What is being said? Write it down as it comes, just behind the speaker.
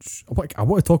I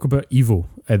want to talk about Evo,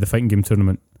 the fighting game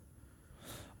tournament.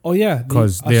 Oh yeah,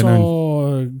 Because I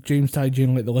saw James tagged you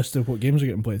in like the list of what games are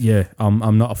getting played. Yeah,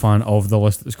 I'm not a fan of the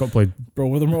list that's got played. Bro,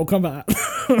 with the Mortal Kombat.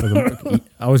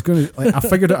 I was going to, I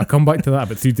figured I'd come back to that,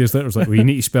 but 3 days later I was like, well, you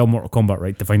need to spell Mortal Kombat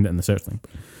right to find it in the search thing.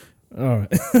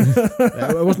 Alright.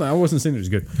 I wasn't saying it was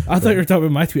good. I thought you were talking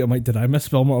about my tweet. I'm like, did I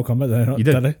misspell Mortal Kombat? Did I not? You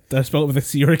did. Did I spell it with a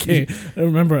C or a K? I don't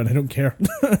remember it and I don't care.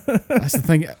 That's the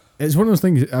thing. It's one of those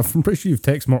things, I'm pretty sure you've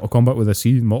texted Mortal Kombat with a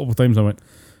C multiple times. I went,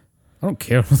 I don't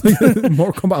care.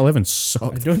 Mortal Kombat 11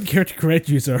 sucked. I don't care to correct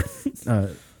you, sir.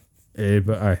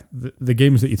 But the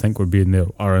games that you think would be in there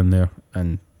are in there,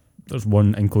 and there's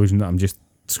one inclusion that I'm just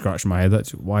scratching my head at.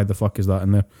 Why the fuck is that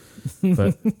in there?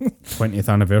 But 20th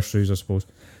anniversaries, I suppose.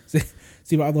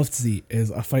 See, what I'd love to see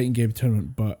is a fighting game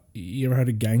tournament, but you ever heard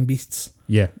of Gang Beasts?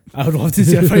 Yeah. I would love to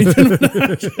see a fighting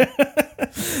tournament.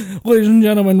 Ladies and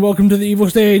gentlemen, welcome to the Evo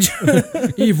stage.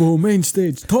 Evo main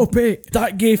stage, top 8.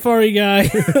 That gay furry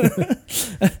guy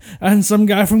and some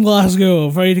guy from Glasgow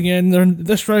fighting in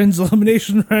this round's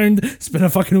elimination round. Spin a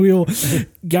fucking wheel.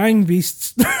 Gang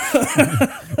Beasts.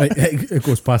 It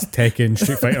goes past Tekken,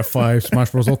 Street Fighter 5, Smash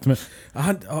Bros. Ultimate.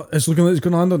 It's looking like it's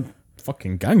going to land on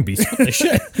fucking Gang Beasts. What the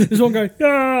shit? There's one guy.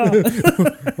 Yeah.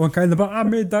 One guy in the back. I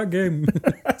made that game.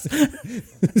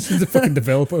 This is the fucking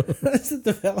developer. That's the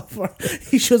developer.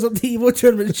 He shows up to the Evo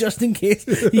tournament just in case.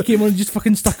 He came on and just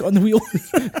fucking stuck it on the wheel.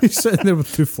 He's sitting there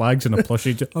with 2 flags and a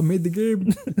plushie. I made the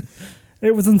game.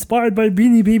 It was inspired by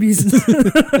Beanie Babies.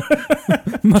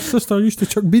 My sister used to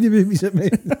chuck Beanie Babies at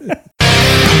me.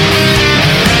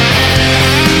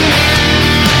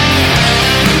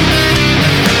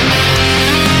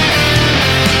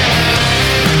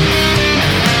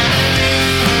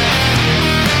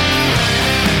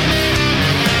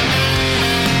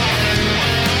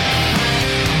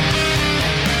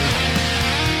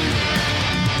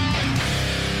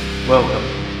 Welcome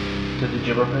to the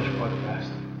Gibberfish Podcast.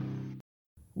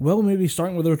 Well, maybe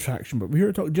starting with a retraction, but we're here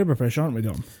to talk Gibberfish, aren't we,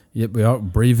 Dom? Yep, we are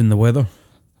braving the weather.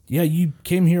 Yeah, you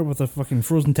came here with a fucking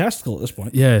frozen testicle at this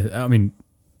point. Yeah, I mean,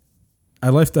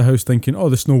 I left the house thinking, oh,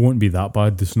 the snow won't be that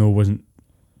bad. The snow wasn't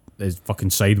as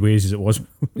fucking sideways as it was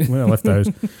when I left the house.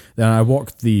 Then I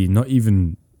walked the not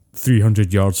even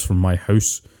 300 yards from my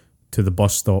house to the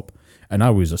bus stop, and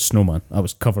I was a snowman. I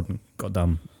was covered in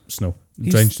goddamn snow.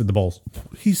 Drenched to the balls.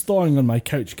 He's thawing on my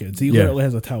couch, kids. He literally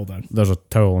has a towel down. There's a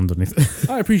towel underneath.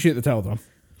 I appreciate the towel, Dom.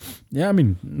 Yeah, I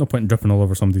mean, no point in dripping all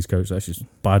over somebody's couch. That's just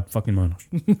bad fucking manners.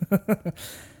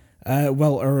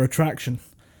 Well, our retraction.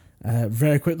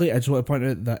 Very quickly, I just want to point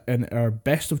out that in our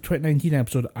Best of 2019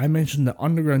 episode, I mentioned that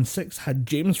Underground 6 had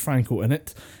James Franco in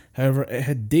it. However, it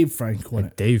had Dave Franco in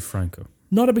it. Dave Franco.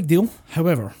 Not a big deal.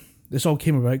 However, this all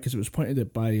came about because it was pointed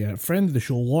out by a friend of the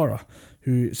show, Laura,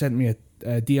 who sent me a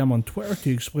DM on Twitter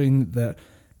to explain that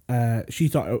she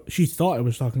thought I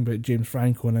was talking about James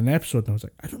Franco in an episode, and I was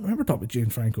like, I don't remember talking about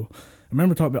James Franco. I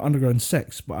remember talking about Underground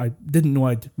 6, but I didn't know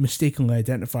I'd mistakenly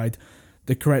identified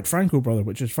the correct Franco brother,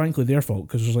 which is frankly their fault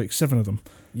because there's like 7 of them.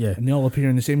 Yeah. And they all appear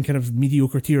in the same kind of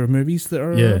mediocre tier of movies that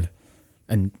are... Yeah.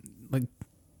 And, like,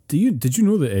 did you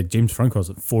know that James Franco has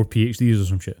like 4 PhDs or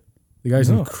some shit? The guy's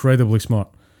incredibly smart.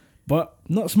 But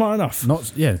not smart enough.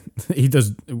 He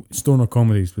does stoner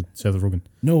comedies with Seth Rogen.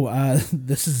 No,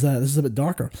 this is a bit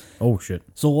darker. Oh shit!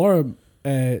 So Laura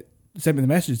sent me the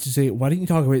message to say, why didn't you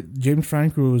talk about James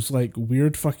Franco's like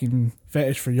weird fucking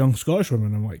fetish for young Scottish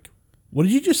women? I'm like, what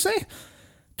did you just say?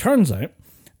 Turns out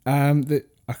that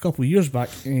a couple of years back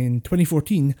in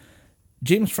 2014,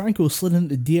 James Franco slid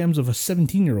into the DMs of a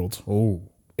 17-year-old. Oh,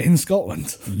 in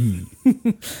Scotland.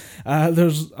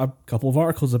 There's a couple of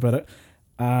articles about it.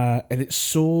 And it's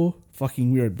so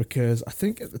fucking weird because I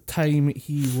think at the time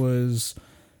he was...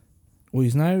 Well,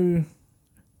 he's now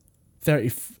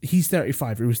 30... He's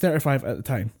 35. He was 35 at the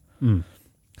time. Mm.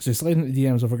 So he's sliding into the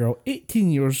DMs of a girl 18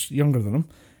 years younger than him.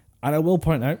 And I will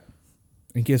point out,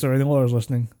 in case there are any lawyers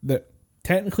listening, that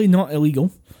technically not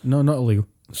illegal. No, not illegal.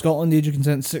 Scotland, age of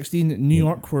consent 16. New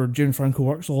York, where James Franco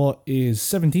works a lot, is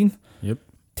 17. Yep.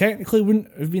 Technically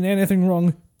wouldn't have been anything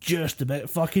wrong. Just a bit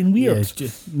fucking weird. Yeah, it's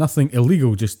just nothing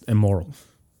illegal, just immoral.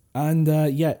 And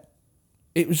yet,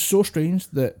 it was so strange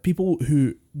that people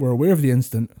who were aware of the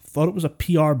incident thought it was a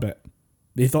PR bit.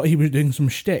 They thought he was doing some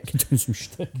shtick.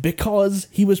 Because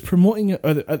he was promoting it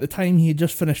at the time he had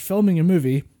just finished filming a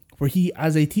movie where he,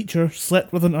 as a teacher,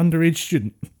 slept with an underage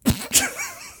student.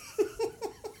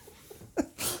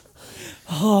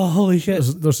 Oh, holy shit.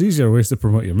 There's easier ways to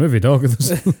promote your movie, dog.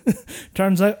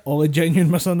 Turns out, all a genuine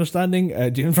misunderstanding.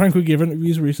 James Franco gave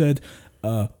interviews where he said,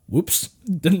 whoops,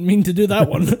 didn't mean to do that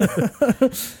one.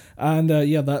 And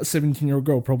that 17-year-old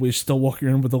girl probably is still walking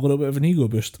around with a little bit of an ego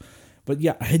boost. But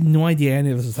yeah, I had no idea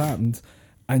any of this has happened,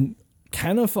 and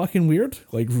kind of fucking weird,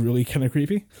 like really kind of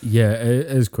creepy. Yeah, it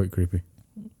is quite creepy.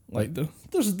 Like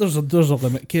there's a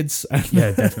limit, kids.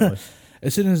 Yeah, definitely.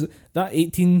 As soon as that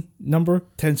 18 number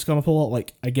tends to come up a lot,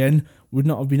 like again, would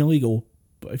not have been illegal.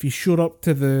 But if you showed up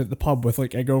to the pub with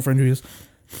like a girlfriend who is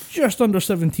just under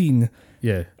 17,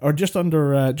 Yeah. or just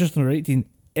under 18,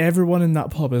 everyone in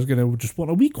that pub is gonna just want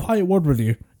a wee quiet word with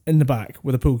you in the back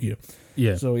with a pool cue.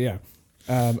 Yeah. So yeah.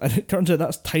 And it turns out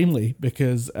that's timely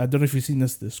because I don't know if you've seen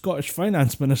this. The Scottish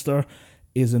finance minister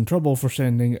is in trouble for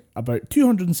sending about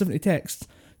 270 texts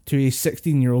to a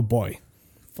 16-year-old boy.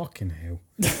 Fucking hell.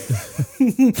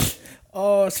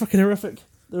 Oh, it's fucking horrific.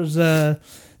 There's a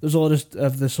lot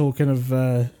of this whole kind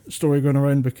of story going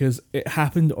around because it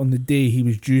happened on the day he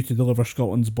was due to deliver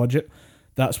Scotland's budget.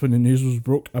 That's when the news was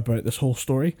broke about this whole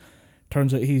story.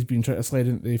 Turns out he's been trying to slide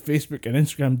into the Facebook and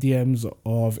Instagram DMs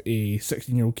of a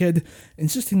 16-year-old kid,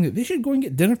 insisting that they should go and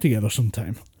get dinner together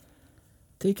sometime.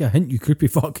 Take a hint, you creepy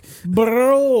fuck.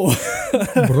 Bro!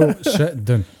 Bro, sit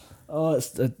down. Oh, it's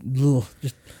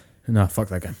just Nah, fuck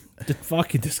that guy.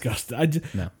 fucking disgusting.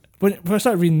 No. When I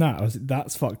started reading that, I was like,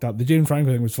 that's fucked up. The James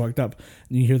Franco thing was fucked up.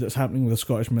 And you hear that's happening with a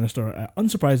Scottish minister.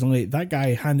 Unsurprisingly, that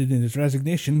guy handed in his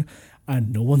resignation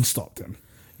and no one stopped him.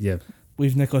 Yeah. I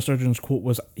believe Nicola Sturgeon's quote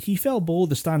was, he fell below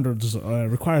the standards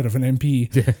required of an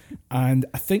MP. Yeah. And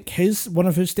I think one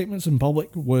of his statements in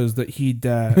public was that he'd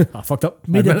I fucked up.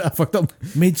 I fucked up.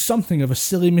 made something of a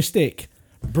silly mistake.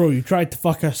 Bro, you tried to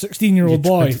fuck a 16-year-old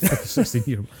boy.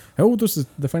 16-year-old. How old was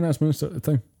the finance minister at the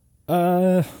time?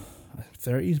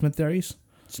 30s, mid-30s.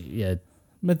 Yeah.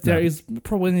 Mid-30s,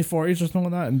 probably in the 40s or something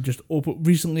like that, and just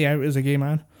recently out as a gay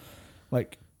man.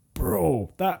 Like,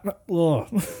 bro, that...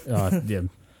 Ugh. Yeah.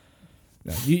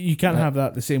 Yeah, you can't have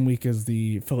that the same week as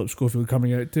the Philip Schofield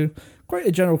coming out too. Quite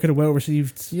a general kind of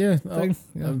well-received thing.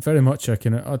 Very much.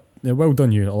 Well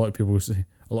done you. A lot of people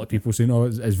saying, oh,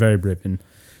 it's very brave. And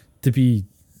to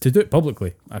do it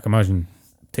publicly, I can imagine,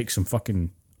 takes some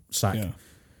fucking sack. Yeah.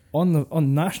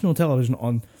 On national television,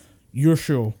 on your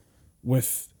show,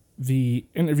 with the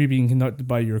interview being conducted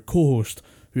by your co-host,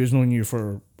 who has known you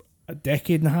for a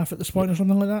decade and a half at this point or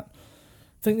something like that.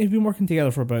 I think they've been working together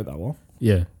for about that long.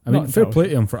 Yeah. I mean, fair play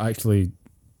to him for actually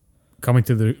coming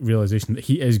to the realisation that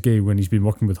he is gay when he's been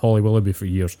working with Holly Willoughby for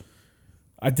years.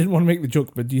 I didn't want to make the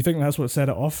joke, but do you think that's what set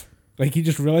it off? Like, he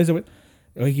just realised it.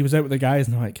 Like, he was out with the guys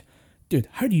and they're like, dude,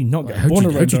 how do you not get a boner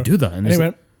around How'd you her? do that? And he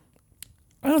went,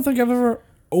 I don't think I've ever...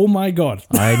 Oh my God.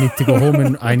 I need to go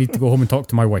home and talk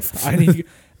to my wife.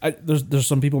 There's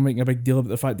some people making a big deal about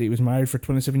the fact that he was married for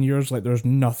 27 years. Like, there's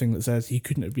nothing that says he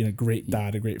couldn't have been a great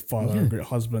dad, a great father, a great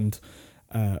husband,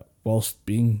 whilst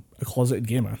being a closeted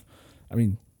gay man. I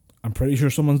mean, I'm pretty sure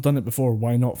someone's done it before.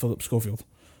 Why not Philip Schofield?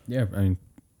 Yeah, I mean,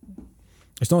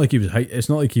 it's not like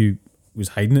he was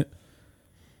hiding it.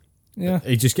 Yeah,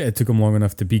 it took him long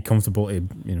enough to be comfortable to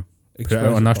put it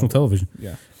out on national television.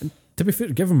 Yeah. And to be fair,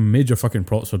 give him major fucking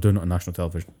props for doing it on national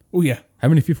television. Oh yeah. How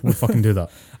many people would fucking do that?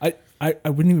 I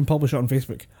wouldn't even publish it on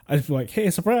Facebook. I'd just be like, hey,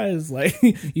 surprise! Like,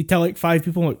 you tell like 5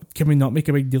 people, like, can we not make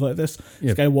a big deal out of this?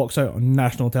 This guy walks out on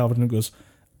national television and goes,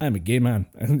 I'm a gay man.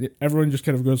 And everyone just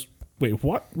kind of goes, wait,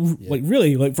 what? Yeah. Like,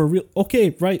 really? Like, for real?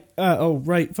 Okay, right.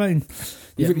 Right, fine.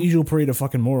 You've got the usual parade of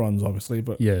fucking morons, obviously,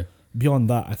 but beyond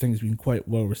that, I think it's been quite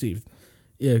well received.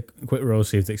 Yeah, quite well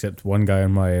received, except one guy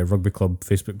in my rugby club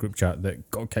Facebook group chat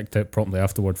that got kicked out promptly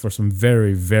afterward for some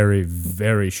very, very,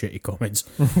 very shitty comments.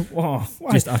 Why?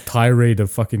 Just a tirade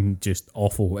of fucking just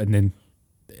awful. And then,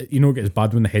 it gets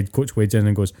bad when the head coach wades in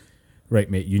and goes, right,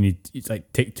 mate, it's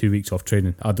like, take 2 weeks off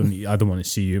training. I don't want to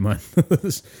see you, man.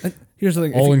 Here's the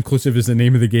thing. All inclusive is the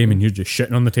name of the game and you're just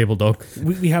shitting on the table, dog.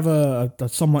 We have a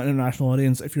somewhat international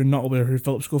audience. If you're not aware who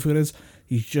Philip Schofield is,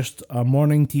 he's just a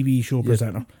morning TV show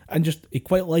presenter. And just a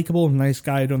quite likeable, nice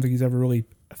guy. I don't think he's ever really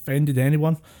offended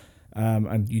anyone.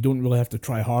 And you don't really have to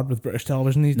try hard with British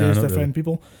television these days to offend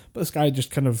people. But this guy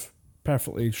just kind of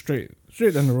perfectly straight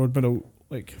down the road,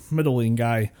 middle-lane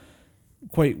guy,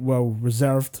 quite well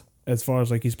reserved as far as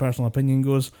like his personal opinion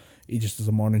goes. He just does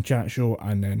a morning chat show,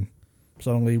 and then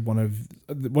suddenly one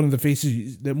of the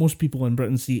faces that most people in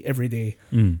Britain see every day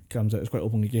comes out as quite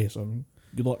openly gay. So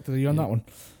good luck to you on that one.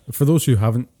 For those who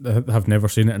have never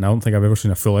seen it, and I don't think I've ever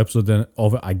seen a full episode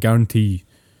of it, I guarantee,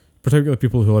 particularly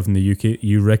people who live in the UK,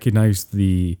 you recognise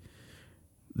the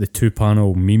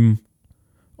 2-panel meme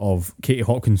of Katie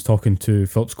Hopkins talking to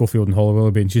Philip Schofield and Holly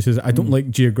Willoughby, and she says, I don't like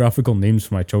geographical names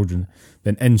for my children.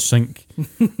 Then in sync,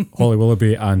 Holly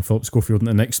Willoughby and Philip Schofield in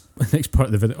the next part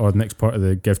of the video, or the next part of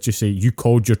the gift, just say, you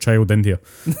called your child India.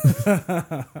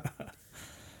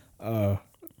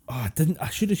 I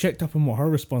should have checked up on what her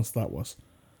response to that was.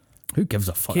 Who gives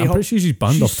a fuck? Kate I'm Hud- pretty sure she's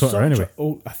banned off Twitter anyway.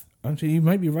 Actually, you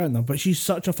might be right now, but she's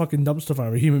such a fucking dumpster fire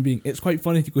of a human being. It's quite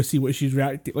funny to go see what she's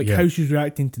reacting, how she's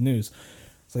reacting to news.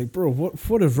 It's like, bro,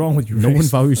 what is wrong with you? No one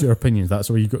values your opinions. That's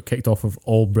why you got kicked off of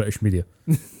all British media.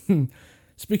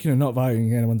 Speaking of not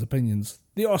valuing anyone's opinions,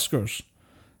 the Oscars.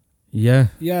 Yeah.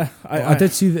 Yeah. I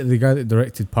did see that the guy that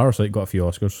directed Parasite got a few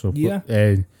Oscars. So yeah.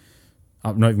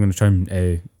 I'm not even going to try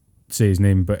and say his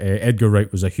name, but Edgar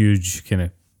Wright was a huge kind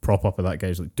of prop up of that guy.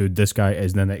 He's like, dude, this guy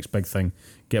is the next big thing.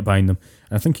 Get behind him.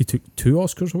 And I think he took 2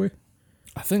 Oscars away.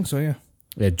 I think so, yeah.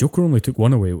 Yeah, Joker only took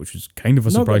 1 away, which was kind of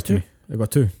a surprise to me. They got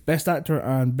 2. Best actor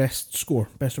and best score.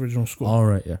 Best original score. All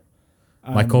right, yeah.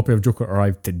 My copy of Joker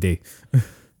arrived today.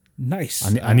 Nice.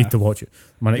 I need to watch it.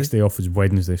 My next day off is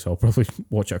Wednesday, so I'll probably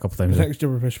watch it a couple times. The next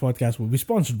Gibberpish podcast will be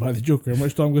sponsored by the Joker, in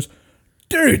which Tom goes,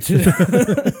 dude,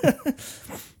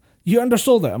 you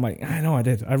undersold it. I'm like, I know I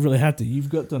did. I really had to. You've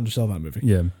got to undersell that movie.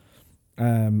 Yeah.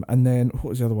 And then, what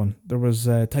was the other one? There was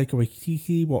Taika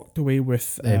Waititi walked away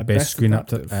with best screen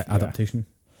adaptation. Yeah.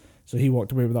 So he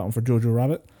walked away with that one for Jojo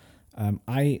Rabbit.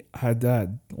 I had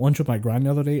lunch with my gran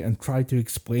the other day and tried to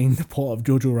explain the plot of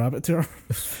Jojo Rabbit to her.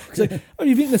 She's like, oh,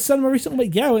 you've been in the cinema recently? I'm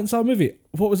like, yeah, I went and saw a movie.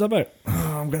 What was it about? Oh,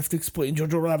 I'm going to have to explain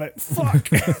Jojo Rabbit. Fuck.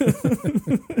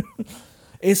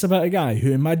 It's about a guy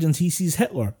who imagines he sees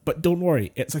Hitler, but don't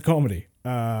worry, it's a comedy.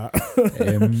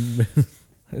 It's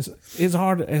a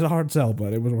hard sell,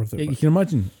 but it was worth it. You can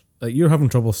imagine, like, you're having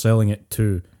trouble selling it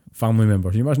to family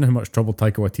members. You imagine how much trouble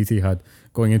Taika Waititi had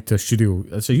going into a studio.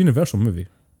 It's a Universal movie.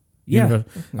 Yeah.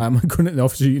 I'm going to the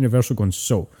office of Universal going,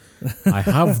 so I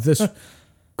have this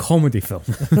comedy film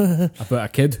about a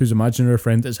kid whose imaginary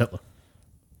friend is Hitler.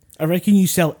 I reckon you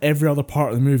sell every other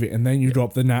part of the movie and then you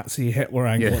drop the Nazi Hitler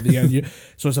angle at the end.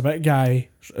 So it's about a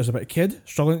kid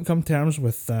struggling to come to terms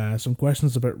with some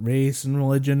questions about race and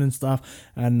religion and stuff,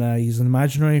 and he's an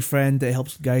imaginary friend that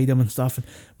helps guide him and stuff, and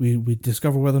we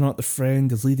discover whether or not the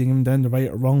friend is leading him down the right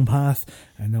or wrong path.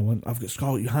 And I've got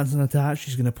Scarlett Johansson attached.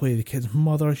 She's going to play the kid's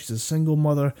mother. She's a single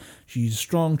mother. She's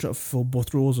strong, trying to fulfill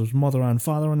both roles as mother and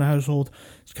father in the household.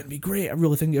 It's going to be great. I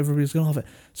really think everybody's going to love it.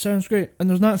 Sounds great. And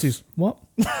there's Nazis. What?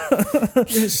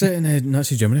 It's set in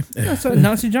Nazi Germany. Yeah, it's set in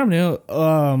Nazi Germany.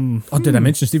 Did I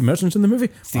mention Steve Merchant's in the movie?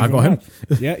 I got him.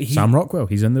 Yeah, Sam Rockwell,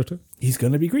 he's in there too. He's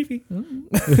going to be creepy.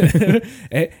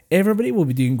 Everybody will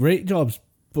be doing great jobs,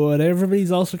 but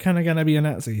everybody's also kind of going to be a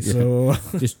Nazi. So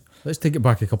just let's take it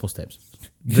back a couple steps.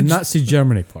 The Nazi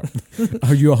Germany part.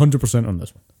 Are you 100% on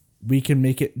this one? We can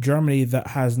make it Germany that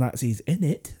has Nazis in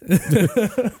it.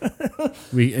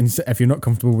 If you're not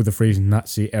comfortable with the phrase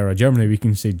Nazi era Germany, we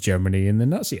can say Germany in the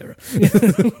Nazi era.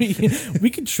 we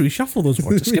can reshuffle those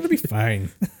words. It's going to be fine.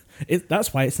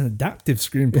 That's why it's an adaptive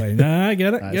screenplay. Nah, I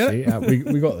get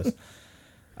it. We got this.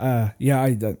 I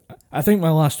think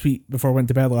my last tweet before I went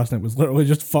to bed last night was literally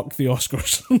just fuck the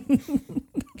Oscars. I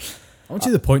want to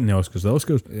see the point in the Oscars.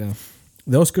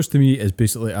 The Oscars to me is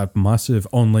basically a massive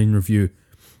online review.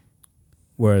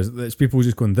 Whereas it's people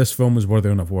just going, this film was worthy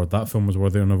of an award, that film was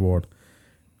worthy of an award.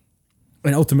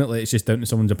 And ultimately, it's just down to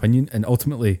someone's opinion. And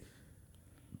ultimately,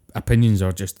 opinions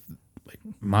are just like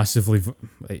massively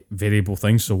variable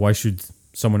things. So why should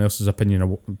someone else's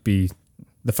opinion be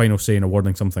the final say in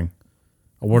awarding something?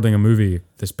 Awarding a movie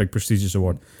this big prestigious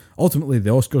award. Ultimately,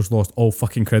 the Oscars lost all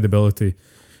fucking credibility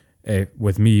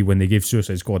with me when they gave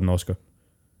Suicide Squad an Oscar.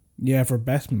 Yeah, for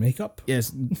best makeup? Yes,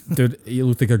 dude, you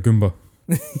look like a Goomba.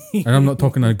 And I'm not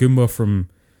talking a Goomba from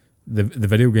the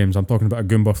video games. I'm talking about a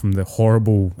Goomba from the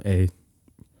horrible late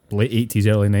 80s,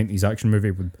 early 90s action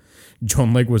movie with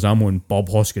John Leguizamo and Bob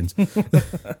Hoskins.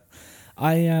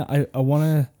 I want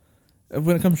to...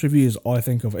 When it comes to reviews, all I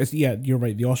think of is, yeah, you're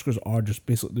right, the Oscars are just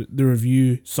basically the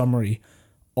review summary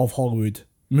of Hollywood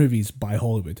movies by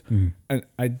Hollywood. And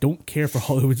I don't care for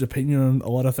Hollywood's opinion on a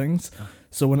lot of things.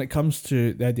 So when it comes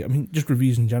to the idea, I mean, just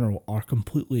reviews in general are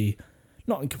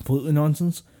not completely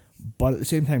nonsense, but at the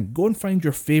same time, go and find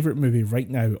your favourite movie right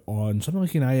now on something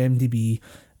like an IMDb,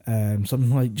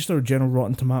 something like just a general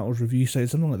Rotten Tomatoes review site,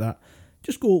 something like that.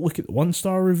 Just go look at the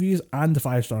 1-star reviews and the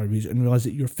 5-star reviews and realise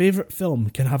that your favourite film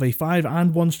can have a 5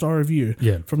 and 1-star review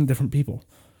from different people.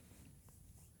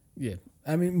 Yeah,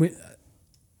 I mean,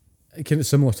 kind of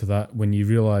similar to that when you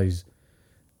realise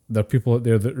there are people out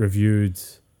there that reviewed,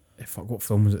 what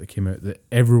film was it that came out that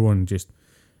everyone just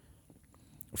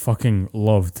fucking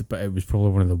loved, but it was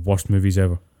probably one of the worst movies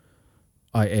ever.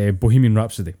 Bohemian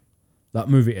Rhapsody. That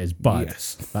movie is bad.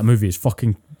 Yes. That movie is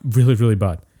fucking really, really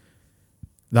bad.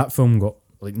 That film got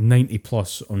like 90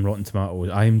 plus on Rotten Tomatoes.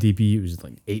 IMDb, it was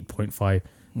like 8.5.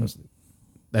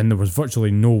 Then there was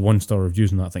virtually no 1-star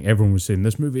reviews on that thing. Everyone was saying,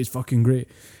 this movie is fucking great.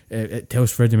 It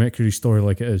tells Freddie Mercury's story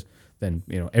like it is. then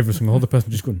every single other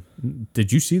person just going,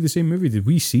 did you see the same movie? Did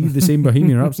we see the same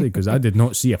Bohemian Rhapsody? Because I did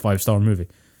not see a 5-star movie.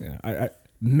 Yeah, I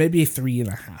maybe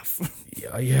 3.5.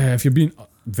 Yeah, if you're being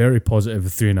very positive,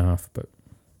 3.5. But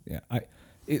yeah,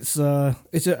 it's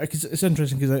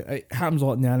interesting because it happens a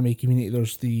lot in the anime community.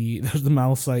 There's the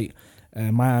Mal site,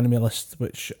 My Anime List,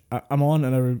 which I'm on,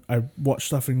 and I watch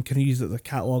stuff and can use it as a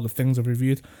catalogue of things I've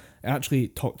reviewed. I actually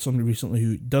talked to somebody recently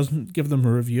who doesn't give them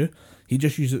a review. He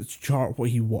just uses it to chart what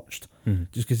he watched.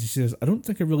 Just because he says, I don't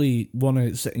think I really want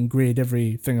to sit and grade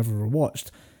everything I've ever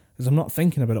watched, because I'm not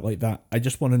thinking about it like that. I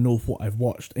just want to know what I've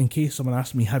watched. In case someone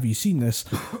asks me, have you seen this?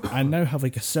 I now have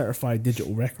like a certified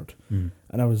digital record. And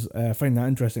I was find that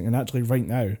interesting. And actually right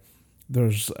now,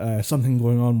 there's something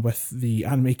going on with the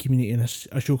anime community in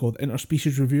a show called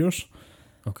Interspecies Reviewers.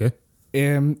 Okay.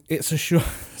 It's a show.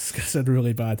 It's gonna sound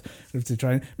really bad. I have to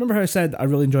try. Remember how I said I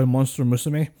really enjoy Monster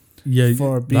Musume? Yeah,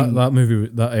 for being that movie,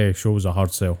 that show was a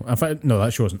hard sell. In fact, no,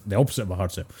 that show isn't. The opposite of a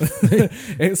hard sell.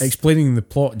 Explaining the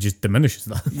plot just diminishes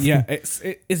that. Yeah, it's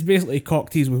basically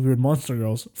cock tease with weird monster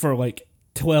girls for like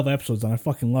 12 episodes, and I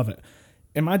fucking love it.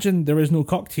 Imagine there is no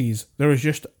cock tease. There is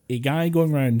just a guy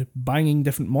going around banging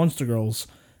different monster girls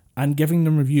and giving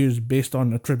them reviews based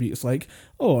on attributes like,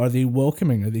 oh, are they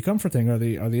welcoming? Are they comforting? Are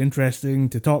they interesting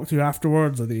to talk to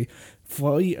afterwards? Are they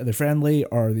flighty? Are they friendly?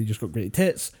 Or are they just got great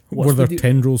tits? Were their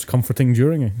tendrils comforting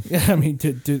during it? Yeah, I mean,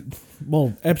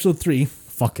 episode 3.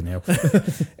 Fucking hell.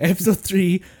 Episode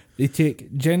 3, they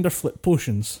take gender flip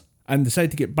potions and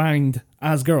decide to get banged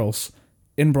as girls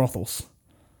in brothels.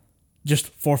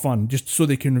 Just for fun, just so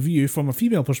they can review from a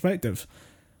female perspective.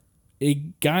 A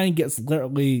guy gets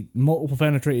literally multiple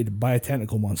penetrated by a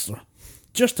tentacle monster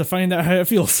just to find out how it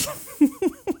feels.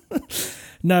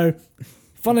 Now,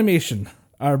 Funimation,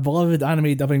 our beloved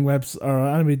anime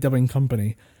dubbing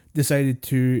company, decided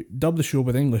to dub the show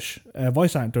with English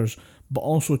voice actors, but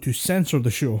also to censor the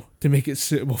show to make it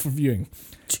suitable for viewing.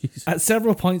 Jeez. At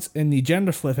several points in the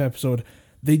gender flip episode,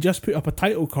 they just put up a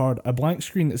title card, a blank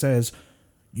screen that says,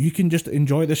 you can just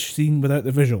enjoy this scene without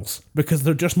the visuals, because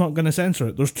they're just not going to censor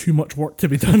it. There's too much work to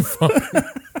be done. So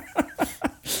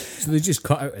they just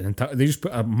cut out they just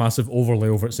put a massive overlay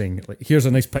over it saying, like, here's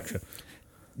a nice picture.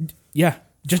 Yeah,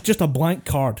 just a blank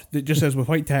card that just says with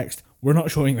white text, we're not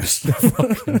showing this.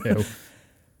 Fucking hell.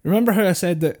 Remember how I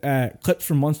said that clips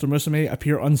from Monster Musume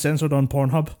appear uncensored on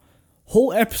Pornhub?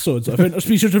 Whole episodes of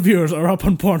Interspecies Reviewers are up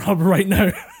on Pornhub right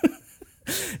now.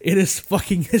 It is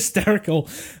fucking hysterical.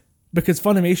 Because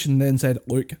Funimation then said,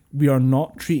 look, we are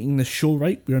not treating this show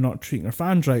right. We are not treating our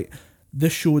fans right.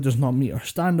 This show does not meet our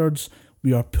standards.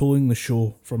 We are pulling the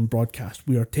show from broadcast.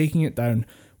 We are taking it down.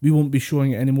 We won't be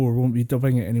showing it anymore. We won't be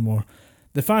dubbing it anymore.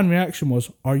 The fan reaction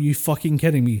was, are you fucking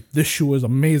kidding me? This show is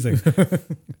amazing.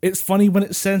 It's funny when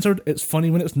it's censored. It's funny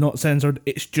when it's not censored.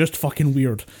 It's just fucking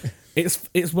weird.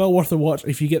 It's well worth a watch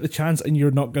if you get the chance and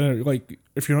you're not going to,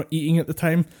 if you're not eating at the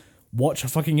time. Watch a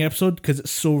fucking episode because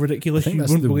it's so ridiculous you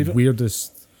wouldn't believe it.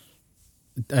 Weirdest.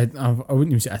 I wouldn't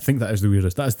even say. I think that is the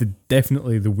weirdest. That is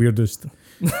definitely the weirdest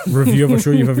review of a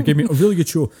show you've ever given me. A really good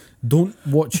show. Don't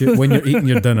watch it when you're eating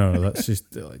your dinner. That's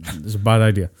just it's a bad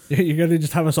idea. You're gonna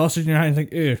just have a sausage in your hand and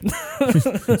think, ew.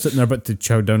 Sitting there about to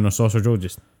chow down a sausage roll.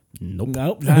 Just nope.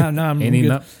 Nah. I'm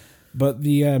good. That. But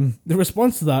the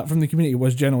response to that from the community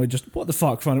was generally just, what the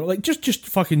fuck, fun? Like, just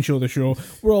fucking show the show.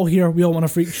 We're all here. We all want a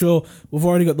freak show. We've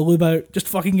already got the lube out. Just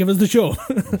fucking give us the show.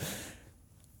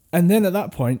 And then at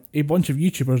that point, a bunch of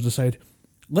YouTubers decide,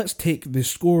 let's take the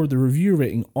score, the review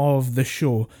rating of this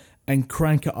show and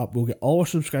crank it up. We'll get all our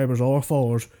subscribers, all our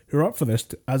followers who are up for this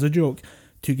as a joke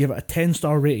to give it a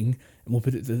 10-star rating, and we'll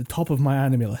put it to the top of my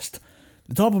anime list.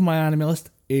 The top of my anime list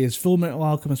is Full Metal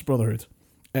Alchemist Brotherhood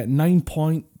at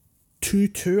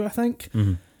 9.22, I think.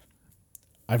 Mm-hmm.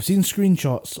 I've seen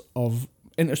screenshots of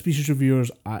interspecies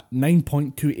reviewers at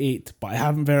 9.28, but I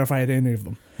haven't verified any of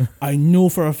them. I know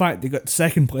for a fact they got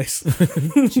second place.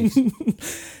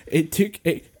 It took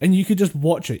it, and you could just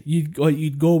watch it.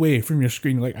 You'd go away from your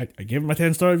screen like, I gave it my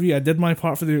 10-star review. I did my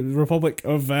part for the Republic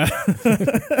of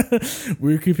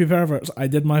We're Creepy Perverts. I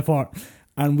did my part.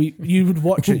 And you would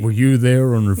watch it. Were you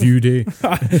there on review day?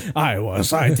 I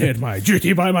was. I did my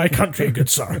duty by my country, good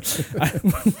sir.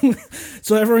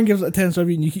 So everyone gives it a 10-star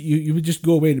review, and you would just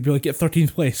go away and it'd be like at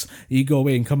 13th place. You go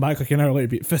away and come back like an hour later,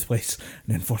 be at 5th place,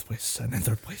 and then 4th place, and then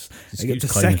 3rd place. And get to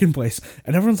climbing. 2nd place.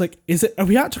 And everyone's like, are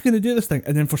we actually going to do this thing?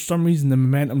 And then for some reason the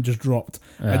momentum just dropped.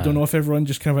 I don't know if everyone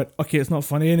just kind of went, okay, it's not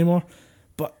funny anymore.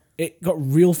 But it got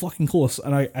real fucking close,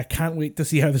 and I can't wait to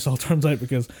see how this all turns out,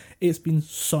 because it's been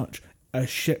such a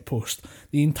shit post.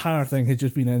 The entire thing had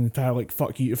just been an entire like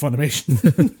fuck you to Funimation.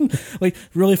 Like,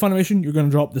 really, Funimation, you're going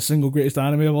to drop the single greatest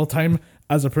anime of all time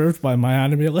as approved by my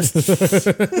anime list.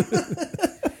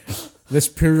 This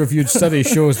peer-reviewed study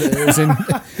shows that it is in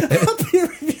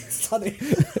Peer-reviewed study.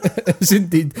 it's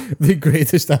indeed the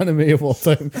greatest anime of all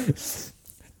time.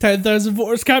 10,000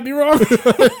 voters can't be wrong.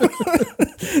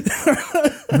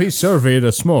 We surveyed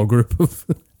a small group of.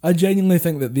 I genuinely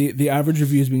think that the average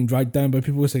review is being dragged down by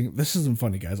people saying, this isn't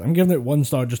funny, guys. I'm giving it 1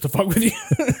 star just to fuck with you.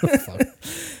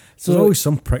 So there's always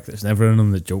some prick that's never in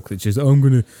on the joke that says,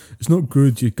 it's not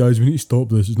good, you guys, we need to stop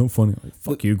this, it's not funny. Like,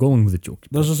 fuck you, go along with the joke.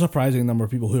 There's a surprising number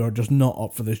of people who are just not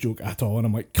up for this joke at all, and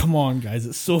I'm like, come on, guys,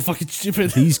 it's so fucking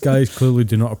stupid. These guys clearly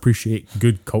do not appreciate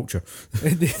good culture.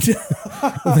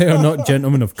 They are not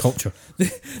gentlemen of culture.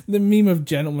 The meme of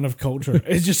gentlemen of culture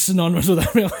is just synonymous with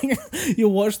that. Like,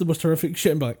 you'll watch the most horrific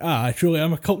shit and be like, I truly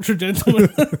am a cultured gentleman.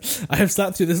 I have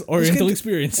sat through this oriental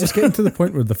experience. It's getting to the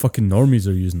point where the fucking normies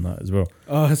are using that as well.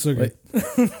 Oh, it's so good.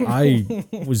 I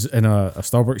was in a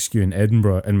Starbucks queue in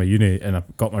Edinburgh in my uni, and I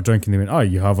got my drink, and they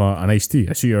went, you have an iced tea.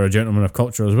 I see you're a gentleman of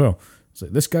culture as well. It's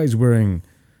like, this guy's wearing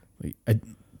like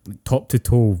top to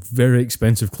toe very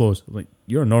expensive clothes. Like,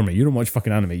 you're a normie, you don't watch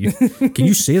fucking anime. Can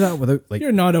you say that without like,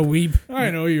 you're not a weeb.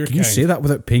 I know you're can you say that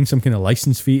without paying some kind of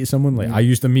license fee to someone? Like, I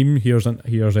used a meme, here's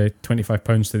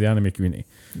 £25 to the anime community.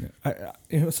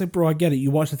 It's like, bro, I get it.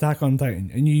 You watched Attack on Titan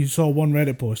and you saw one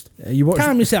Reddit post.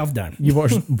 Calm yourself down. You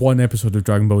watched one episode of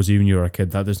Dragon Ball Z when you were a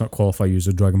kid. That does not qualify you as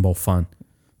a Dragon Ball fan.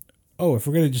 Oh, if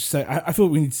we're going to just say, I feel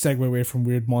like we need to segue away from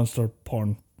weird monster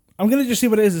porn. I'm going to just say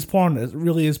what it is. It's porn. It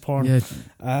really is porn. Yeah.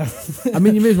 I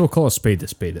mean, you may as well call a spade at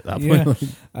that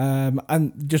point. Yeah.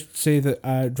 And just say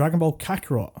that Dragon Ball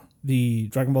Kakarot, the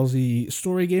Dragon Ball Z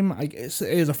story game, it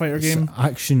is a fighter game.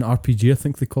 Action RPG, I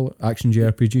think they call it. Action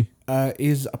JRPG.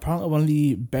 Is apparently one of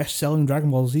the best-selling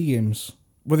Dragon Ball Z games,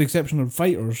 with the exception of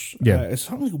Fighters. Yeah. It's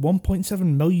something like 1.7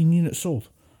 million units sold.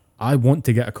 I want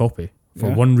to get a copy for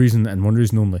one reason and one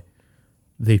reason only.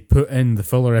 They put in the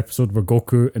filler episode where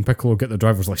Goku and Piccolo get their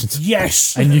driver's license.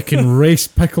 Yes! And you can race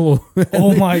Piccolo.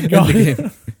 Oh my god.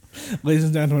 Ladies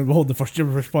and gentlemen, behold the first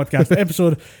Gibberfish podcast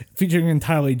episode featuring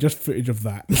entirely just footage of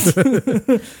that.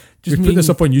 We put this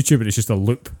up on YouTube and it's just a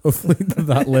loop of like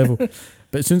that level.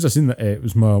 But as soon as I seen that, it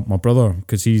was my brother,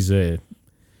 because he's doing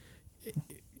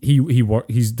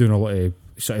a lot of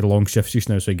sort of long shifts just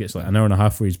now, so he gets like an hour and a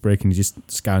half where he's break and he just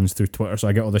scans through Twitter, so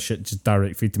I get all this shit just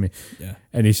direct feed to me. Yeah.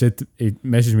 And he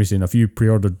messaged me saying, have you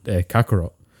pre-ordered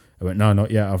Kakarot? I went, no,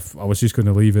 not yet. I was just going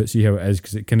to leave it, see how it is,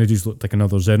 because it kind of just looked like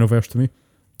another Xenoverse to me,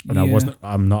 and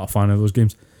I'm not a fan of those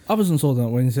games. I wasn't sold on it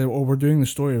when he said, we're doing the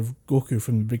story of Goku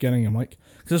from the beginning. I'm like,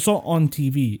 because I saw it on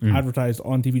TV, advertised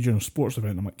on TV during a sports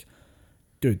event. I'm like,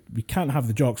 dude, we can't have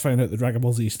the jocks find out the Dragon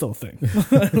Ball Z is still a thing.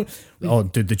 Oh,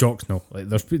 dude, the jocks, no. Like,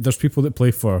 there's people that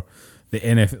play for the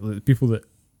NFL, people that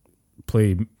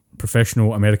play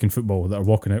professional American football that are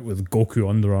walking out with Goku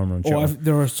Under Armour and shit.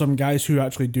 There are some guys who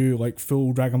actually do like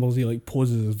full Dragon Ball Z like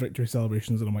poses as victory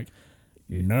celebrations, and I'm like,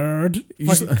 nerd. You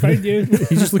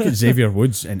just look at Xavier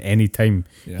Woods, and any time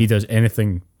he does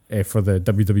anything for the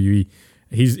WWE,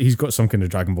 he's got some kind of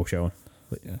Dragon Ball shit on.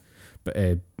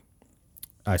 But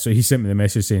so he sent me the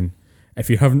message saying, if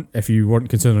you weren't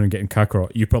considering getting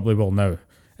Kakarot, you probably will now.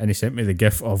 And he sent me the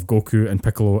gif of Goku and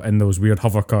Piccolo in those weird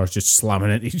hover cars just slamming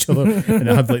into each other, and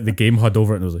it had like the game HUD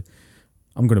over it, and I was like,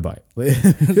 I'm gonna buy it.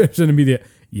 It was an immediate,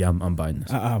 I'm buying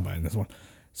this. I'm buying this one.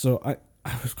 So I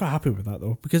was quite happy with that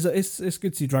though, because it's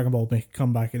good to see Dragon Ball make a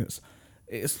comeback, and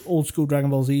it's old school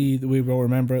Dragon Ball Z the way we all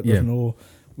remember it. There's no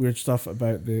weird stuff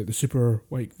about the super,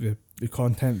 like the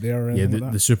content there. Or anything like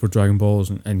that. The super Dragon Balls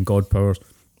and God powers.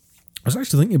 I was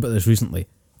actually thinking about this recently.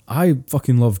 I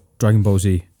fucking love Dragon Ball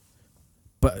Z,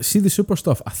 but see the super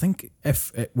stuff, I think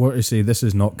if it were to say this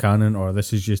is not canon or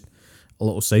this is just a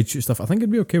little sideshoot stuff, I think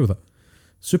I'd be okay with it.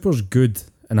 Super's good,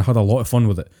 and I had a lot of fun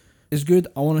with it. It's good.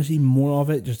 I want to see more of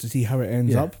it just to see how it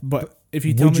ends up. But if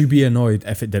you tell me, would you be annoyed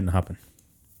if it didn't happen?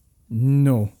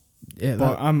 No. Yeah,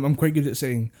 but I'm quite good at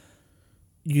saying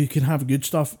you can have good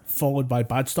stuff followed by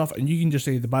bad stuff, and you can just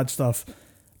say the bad stuff,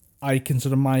 I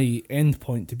consider my end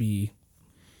point to be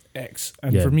X,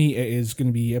 and for me it is going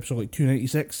to be episode like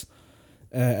 296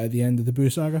 at the end of the Boo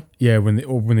saga. Yeah, when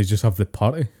they just have the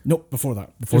party. Nope, before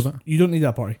that. You don't need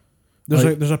that party.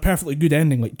 There's a perfectly good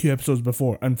ending like 2 episodes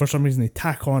before, and for some reason they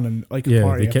tack on and like a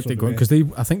party. They kept it going because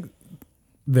I think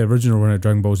the original run of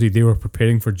Dragon Ball Z, they were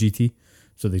preparing for GT,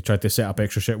 so they tried to set up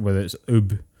extra shit where it's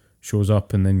Oob shows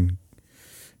up and then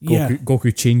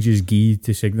Goku changes gi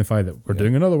to signify that we're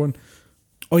doing another one.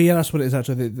 Oh yeah, that's what it is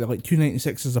actually. The like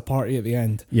 296 is a party at the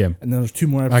end. Yeah. And then there's 2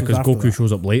 more episodes Because after Goku that.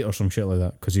 shows up late or some shit like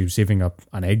that because he was saving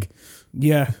an egg.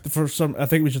 Yeah, for some, I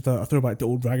think it was just a throwback to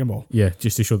old Dragon Ball. Yeah,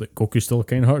 just to show that Goku's still a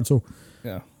kind heart. So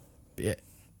Yeah. yeah,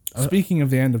 Speaking of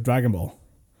the end of Dragon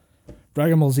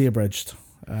Ball Z abridged.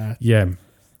 yeah, I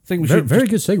think we very, should very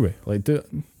good segue. Like,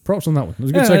 props on that one. It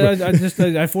was a good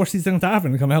segue. I forced these things to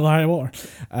happen to come hell or high water.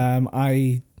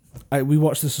 We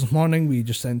watched this morning. We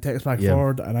just sent text back and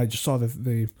forward, and I just saw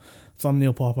the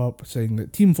thumbnail pop up saying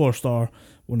that Team 4 Star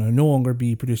will now no longer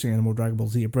be producing any more Dragon Ball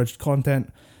Z abridged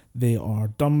content. They are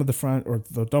done with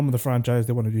they're done with the franchise.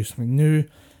 They want to do something new.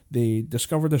 They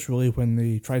discovered this really when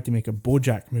they tried to make a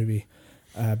BoJack movie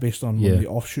based on one of the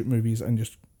offshoot movies and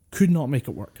just could not make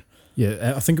it work.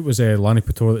 Yeah, I think it was Lani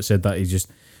Pator that said that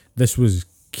this was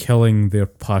killing their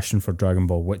passion for Dragon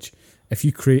Ball, which if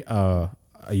you create a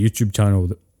YouTube channel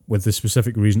with the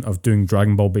specific reason of doing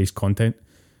Dragon Ball based content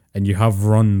and you have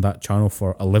run that channel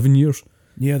for 11 years.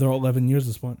 Yeah, they're all 11 years at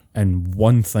this point. And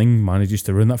one thing manages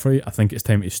to ruin that for you, I think it's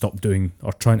time to stop doing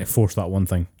or trying to force that one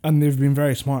thing. And they've been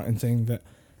very smart in saying that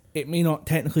it may not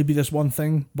technically be this one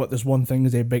thing, but this one thing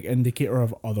is a big indicator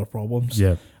of other problems.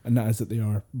 Yeah. And that is that they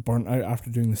are burnt out after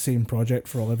doing the same project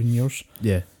for 11 years.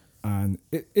 Yeah. And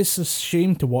it's a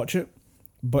shame to watch it,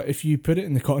 but if you put it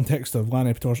in the context of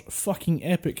Lani Pator's fucking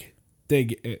epic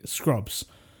dig at Scrubs,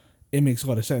 it makes a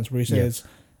lot of sense, where he says,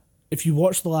 if you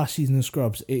watch the last season of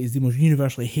Scrubs, it is the most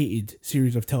universally hated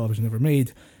series of television ever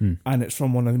made, and it's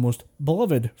from one of the most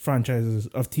beloved franchises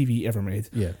of TV ever made.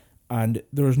 Yeah. And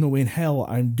there is no way in hell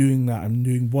I'm doing that. I'm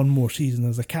doing one more season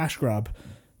as a cash grab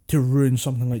to ruin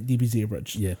something like DBZ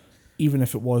Abridged. Yeah. Even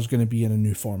if it was going to be in a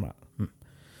new format.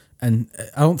 And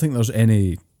I don't think there's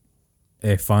any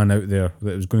fan out there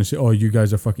that was going to say, oh, you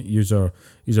guys are fucking,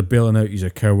 you're bailing out, you're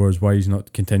cowards, why he's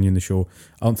not continuing the show.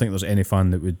 I don't think there's any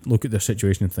fan that would look at their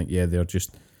situation and think, yeah,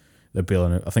 they're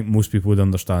bailing out. I think most people would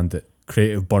understand that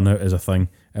creative burnout is a thing,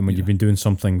 and when you've been doing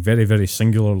something very, very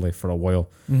singularly for a while,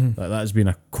 that has been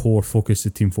a core focus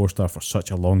of Team 4 Star for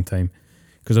such a long time.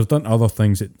 Because I've done other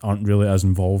things that aren't really as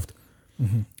involved.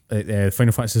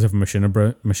 Final Fantasy VII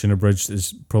Mission Abridged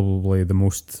is probably the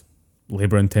most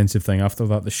labour-intensive thing after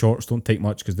that. The shorts don't take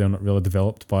much because they're not really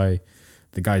developed by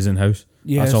the guys in-house.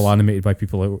 Yes. That's all animated by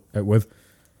people out with.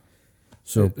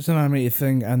 So it's an animated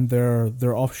thing, and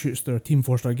their offshoots, their Team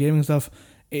 4 Star gaming stuff.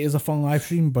 It is a fun live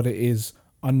stream, but it is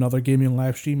another gaming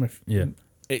live stream.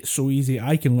 It's so easy,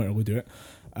 I can literally do it.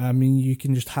 I mean, you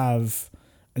can just have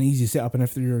an easy setup, and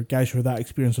if you're guys who are that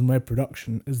experienced in web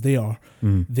production as they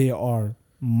are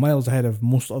miles ahead of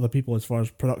most other people as far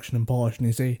as production and polish, and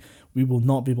they say, we will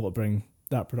not be able to bring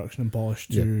that production and polish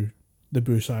to the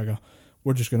Boo Saga.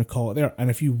 We're just going to call it there. And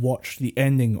if you watch the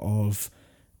ending of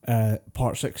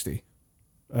part 60,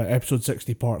 episode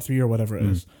 60, part 3 or whatever it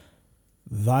is,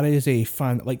 that is a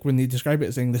fan, like when they describe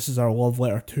it saying this is our love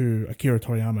letter to Akira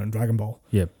Toriyama and Dragon Ball,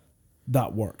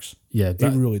 that works. Yeah, it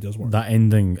really does work. That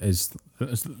ending is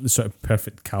the sort of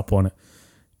perfect cap on it,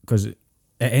 because it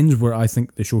ends where I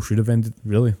think the show should have ended,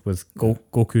 really, with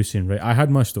Goku saying, right, I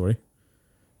had my story,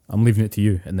 I'm leaving it to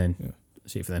you, and then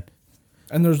see it for then.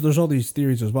 And there's all these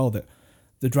theories as well that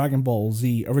the Dragon Ball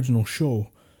Z original show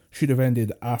should have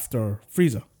ended after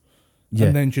Frieza,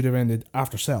 and then should have ended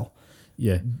after Cell.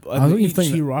 Yeah, and I don't even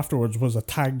think hero afterwards was a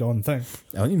tagged on thing.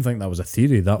 I don't even think that was a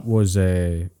theory. That was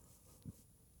Akira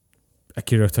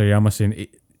Toriyama saying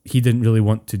he didn't really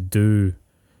want to do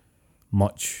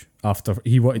much after.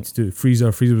 He wanted to do Frieza.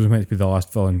 Frieza was meant to be the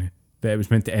last villain. That it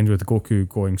was meant to end with Goku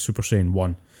going Super Saiyan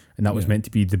 1, and that was meant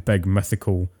to be the big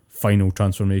mythical final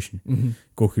transformation.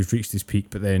 Goku's reached his peak,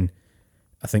 but then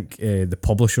I think the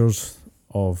publishers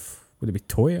of, would it be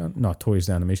Toei? No, Toei is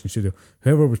the animation studio.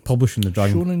 Whoever was publishing the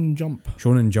Dragon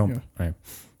Shonen Jump. Right.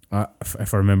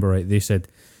 If I remember right, they said,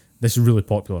 this is really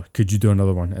popular. Could you do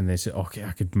another one? And they said, okay,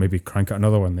 I could maybe crank out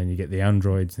another one. Then you get the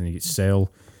androids, and you get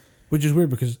Cell. Which is weird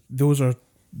because those are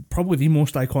probably the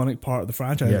most iconic part of the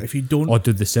franchise. If you don't... Oh,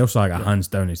 dude, the Cell saga, hands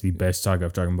down, is the best saga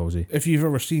of Dragon Ball Z. If you've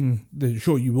ever seen the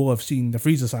show, you will have seen the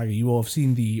Frieza saga. You will have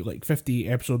seen the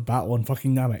 50-episode battle on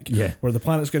fucking Namek, where the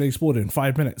planet's going to explode in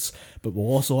 5 minutes, but will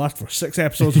also last for 6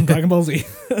 episodes in Dragon Ball Z.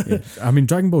 I mean,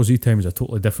 Dragon Ball Z time is a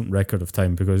totally different record of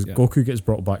time, because Goku gets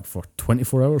brought back for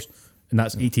 24 hours, and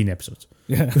that's 18 episodes.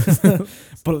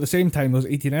 But at the same time, those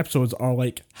 18 episodes are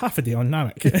like half a day on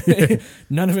Namek.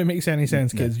 None of it makes any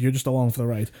sense, kids. You're just along for the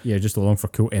ride. Yeah, just along for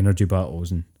cool energy battles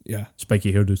and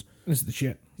spiky hairdos. This is the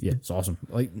shit. Yeah, it's awesome.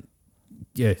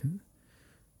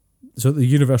 So the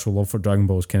universal love for Dragon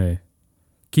Ball is kind of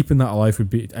keeping that alive would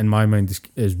be, in my mind,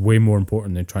 is way more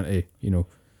important than trying to,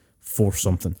 force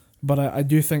something. But I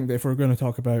do think that if we're going to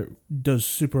talk about does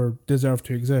Super deserve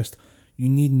to exist, you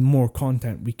need more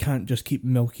content. We can't just keep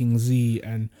milking Z,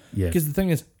 and Yeah. because the thing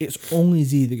is, it's only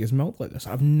Z that gets milked like this.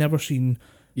 I've never seen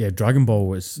Dragon Ball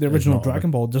was the original is not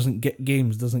Dragon Ball doesn't get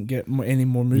games, doesn't get any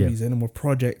more movies, any more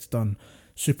projects done.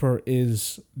 Super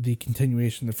is the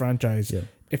continuation of the franchise. Yeah.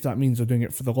 If that means they're doing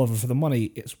it for the love or for the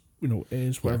money, it's it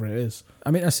is whatever it is.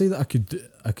 I mean, I say that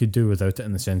I could do without it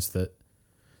in the sense that,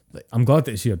 like, I'm glad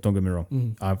that it's here. Don't get me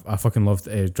wrong. I fucking loved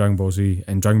Dragon Ball Z,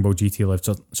 and Dragon Ball GT left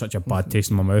such a bad taste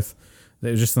in my mouth that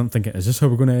I was just thinking, is this how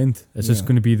we're going to end? Is this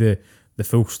going to be the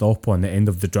full stop on the end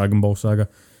of the Dragon Ball saga?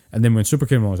 And then when Super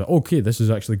came along, I was like, okay, this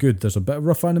is actually good. There's a bit of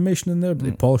rough animation in there, but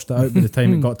they polished it out by the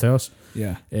time it got to us.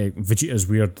 Yeah. Vegeta's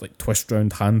weird, like, twist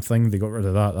round hand thing, they got rid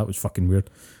of that. That was fucking weird.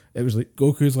 It was like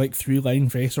Goku's like 3-line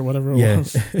face or whatever it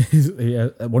was. Yeah,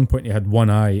 at one point he had one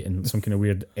eye and some kind of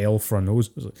weird L for a nose.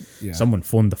 It was like, someone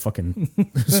phoned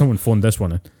someone phoned this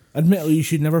one in. Admittedly, you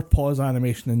should never pause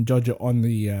animation and judge it on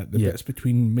the bits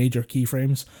between major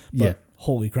keyframes. But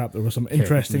holy crap, there were some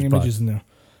interesting images in there.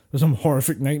 There's some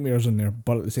horrific nightmares in there,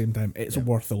 but at the same time, it's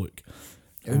worth the look.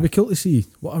 It would be cool to see.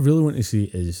 What I really want to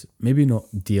see is maybe not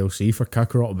DLC for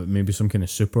Kakarot, but maybe some kind of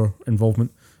Super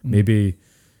involvement. Maybe,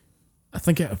 I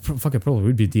think it probably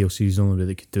would be DLC is the only way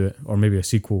they could do it, or maybe a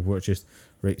sequel where it's just,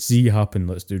 right, Z happened,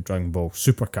 let's do Dragon Ball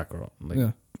Super Kakarot,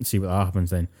 see what that happens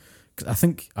then. Because I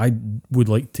think I would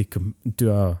like to do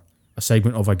a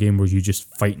segment of a game where you just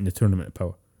fight in the Tournament of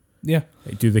Power. Yeah.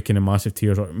 Like, do the kind of massive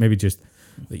tiers, or maybe just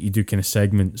like you do kind of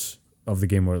segments of the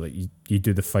game where like you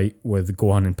do the fight with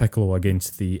Gohan and Piccolo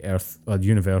against the Earth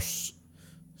Universe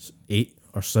 8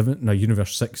 or 7, no,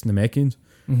 Universe 6 Namekians,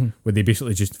 where they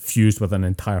basically just fused with an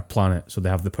entire planet, so they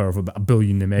have the power of about 1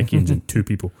 billion Namekians and 2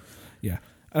 people. Yeah,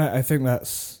 I think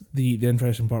that's the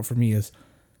interesting part for me is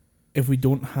if we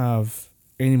don't have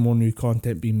any more new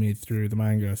content being made through the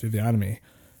manga, through the anime,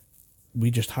 we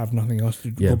just have nothing else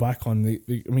to go back on.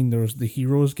 I mean, there's the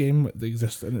Heroes game that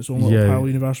exists in its own little parallel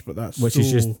universe, but that's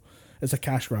is just, it's a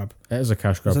cash grab. It is a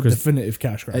cash grab. It's a definitive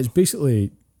cash grab. It's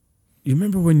basically, you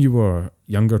remember when you were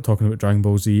younger talking about Dragon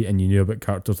Ball Z and you knew about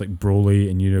characters like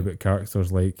Broly and you knew about characters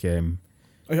like...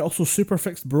 also, Super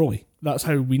fixed Broly. That's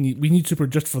how we need Super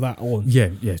just for that alone. Yeah,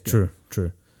 true.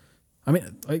 I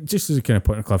mean, like, just as a kind of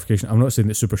point of clarification, I'm not saying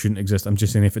that Super shouldn't exist. I'm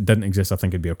just saying if it didn't exist, I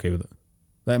think I'd be okay with it.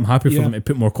 Like, I'm happy for them to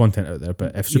put more content out there,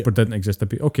 but if Super didn't exist, I'd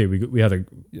be okay. We had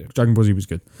Dragon Ball Z was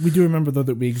good. We do remember though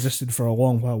that we existed for a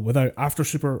long while without after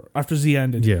Z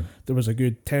ended. Yeah, there was a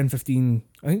good 10, 15.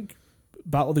 I think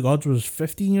Battle of the Gods was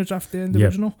 15 years after the end of the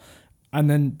original, and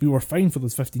then we were fine for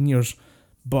those 15 years.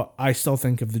 But I still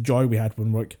think of the joy we had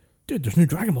when we're like, dude, there's new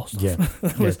Dragon Ball stuff.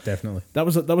 Yeah, yes, definitely. That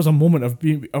was a moment of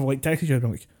like texting each other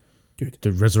like, dude,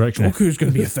 the resurrection. Goku's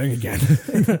going to be a thing again.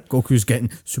 Goku's getting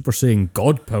Super Saiyan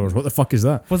God powers. What the fuck is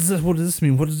that? What does this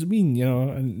mean? What does it mean? You know,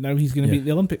 and now he's going to be at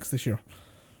the Olympics this year.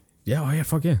 Yeah,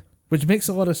 fuck yeah. Which makes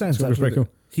a lot of sense. That's pretty cool.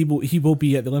 He will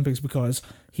be at the Olympics because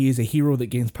he is a hero that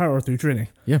gains power through training.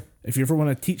 Yeah. If you ever want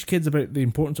to teach kids about the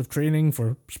importance of training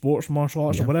for sports, martial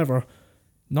arts, or whatever,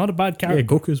 not a bad character. Yeah,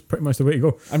 Goku's pretty much the way to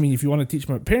go. I mean, if you want to teach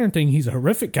him about parenting, he's a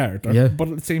horrific character. Yeah. But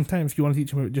at the same time, if you want to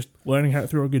teach him about just learning how to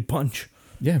throw a good punch,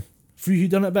 yeah. Few who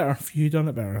done it better.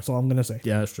 That's all I'm going to say.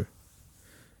 Yeah, that's true.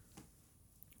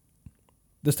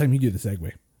 This time you do the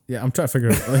segue. Yeah, I'm trying to figure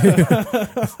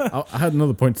out. I had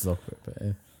another point to talk about,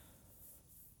 but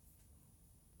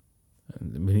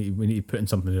we need to put in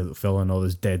something to fill in all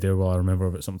this dead air while I remember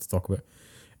about something to talk about.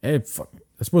 Fuck.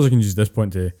 I suppose I can use this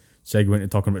point to segue into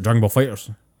talking about Dragon Ball Fighters.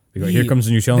 We got Here Comes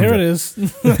the New Challenger. There it is.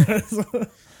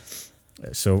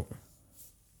 So,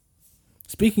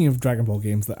 speaking of Dragon Ball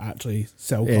games that actually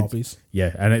sell copies.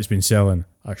 Yeah, and it's been selling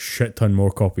a shit ton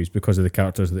more copies because of the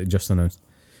characters that they just announced.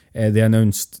 They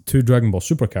announced 2 Dragon Ball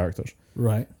Super characters.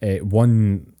 Right.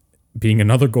 One being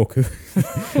another Goku.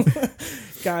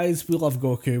 Guys, we love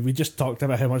Goku. We just talked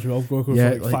about how much we love Goku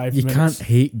for like 5 minutes. You can't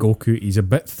hate Goku. He's a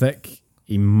bit thick.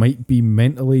 He might be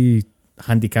mentally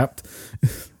handicapped.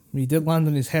 He did land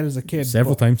on his head as a kid.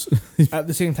 Several times. At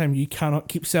the same time, you cannot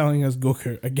keep selling as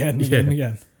Goku again and again and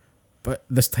again. But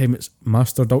this time it's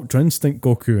Mastered Ultra Instinct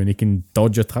Goku and he can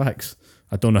dodge attacks.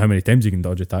 I don't know how many times he can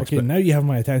dodge attacks. Okay, but now you have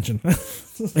my attention.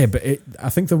 Yeah, but I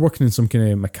think they're working in some kind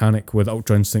of mechanic with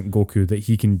Ultra Instinct Goku that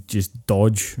he can just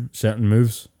dodge certain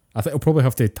moves. I think he'll probably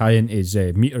have to tie in his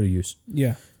meter use.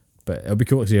 Yeah. But it'll be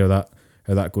cool to see how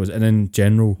that goes. And in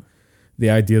general, the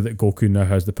idea that Goku now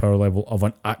has the power level of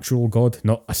an actual god,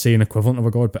 not a Saiyan equivalent of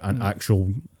a god, but an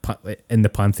actual, in the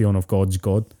pantheon of gods,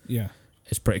 god. Yeah.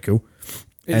 It's pretty cool.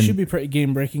 It should be pretty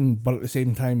game-breaking, but at the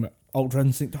same time, Ultra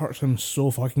Instinct hurts him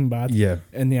so fucking bad. Yeah.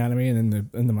 In the anime and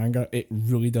in the manga, it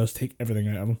really does take everything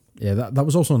out of him. Yeah, that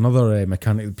was also another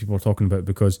mechanic that people were talking about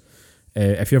because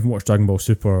if you haven't watched Dragon Ball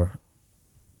Super,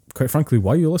 quite frankly,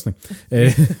 why are you listening?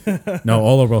 No,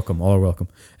 all are welcome.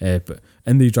 But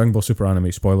in the Dragon Ball Super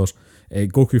anime, spoilers,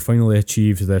 Goku finally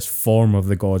achieves this form of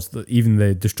the gods that even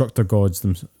the destructor gods,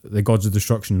 the gods of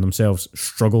destruction themselves,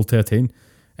 struggle to attain.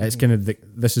 It's kind of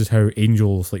this is how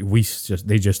angels like Whis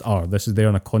just are. They're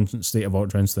in a constant state of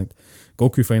ultra instinct.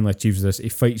 Goku finally achieves this. He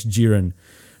fights Jiren,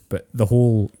 but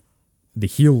the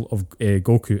heel of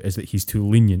Goku is that he's too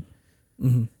lenient.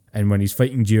 Mm-hmm. And when he's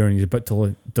fighting Jiren, he's about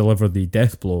to deliver the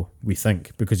death blow, we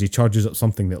think, because he charges up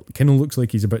something that kind of looks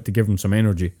like he's about to give him some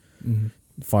energy. Mm-hmm.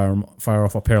 Fire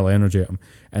off a pearl of energy at him.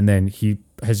 And then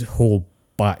his whole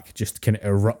back just kind of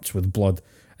erupts with blood.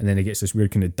 And then he gets this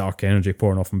weird kind of dark energy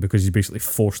pouring off him because he's basically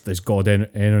forced this god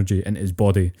energy into his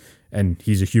body. And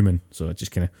he's a human, so it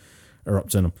just kind of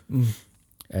erupts in him. Mm.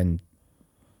 And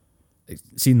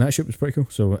seeing that shit was pretty cool.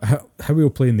 So how we'll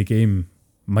play in the game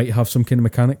might have some kind of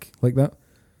mechanic like that.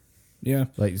 Yeah.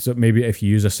 Like, so maybe if you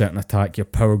use a certain attack, your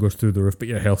power goes through the roof, but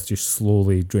your health just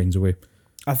slowly drains away.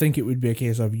 I think it would be a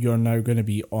case of you're now going to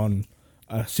be on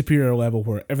a superior level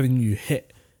where everything you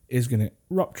hit is going to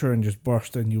rupture and just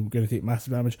burst and you're going to take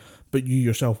massive damage, but you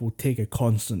yourself will take a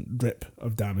constant drip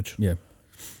of damage. Yeah.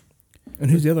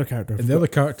 And who's the other character? And the other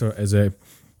character is a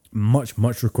much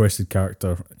requested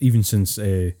character, even since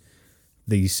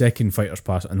the second Fighters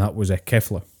Pass, and that was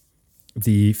Kefla,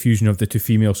 the fusion of the two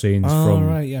female Saiyans from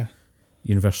right, yeah.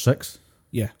 Universe 6.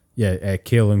 Yeah. Yeah,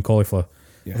 Kale and Caulifla.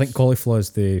 Yes. I think Caulifla is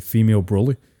the female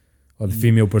Broly, or the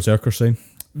female Berserker Saiyan.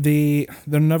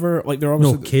 They're never, like, they're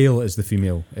obviously... No, Kale is the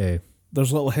female.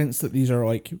 There's little hints that these are,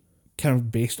 like, kind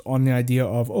of based on the idea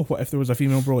of, what if there was a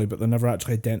female Broly, but they're never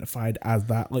actually identified as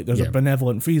that. Like, there's a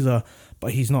benevolent Frieza,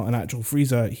 but he's not an actual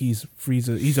Frieza. He's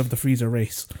of the Frieza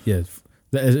race. Yeah,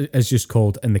 it's just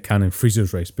called in the canon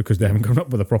Frieza's race because they haven't come up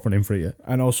with a proper name for it yet.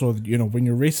 And also, when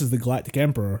your race is the Galactic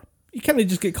Emperor, you kind of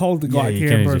just get called the Galactic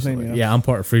Emperor's name. Yeah, I'm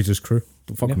part of Frieza's crew.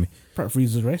 Don't fuck with me. Part of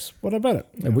Frieza's race. What about it?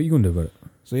 What are you going to do about it?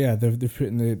 So yeah, they've put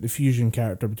in the fusion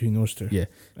character between those two. Yeah,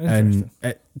 and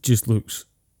it just looks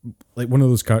like one of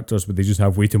those characters where they just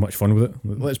have way too much fun with it.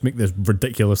 Let's make this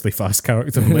ridiculously fast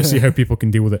character and let's see how people can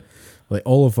deal with it. Like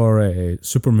all of our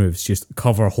super moves just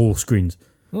cover whole screens.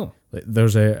 Oh. Like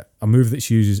there's a move that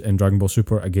she uses in Dragon Ball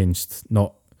Super against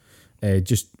not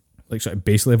just like sort of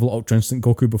base level Ultra Instinct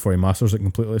Goku before he masters it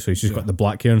completely. So he's just got the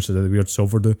black hair instead of the weird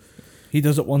silver do. He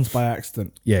does it once by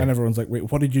accident. Yeah. And everyone's like,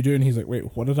 wait, what did you do? And he's like,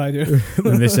 wait, what did I do?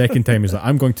 And the second time he's like,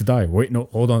 I'm going to die. Wait, no,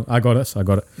 hold on. I got it.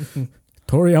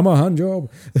 Toriyama hand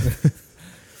job.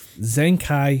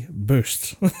 Zenkai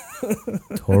boost.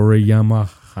 Toriyama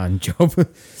hand job.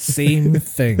 Same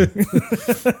thing.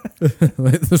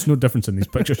 Like, there's no difference in these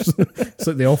pictures. It's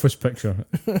like the office picture.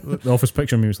 The office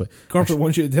picture meme was like, corporate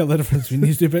wants you to tell the difference between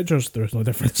these two pictures. There's no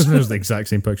difference. There's the exact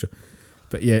same picture.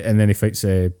 But yeah, and then he fights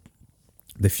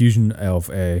the fusion of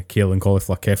Kale and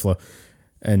Caulifla Kefla,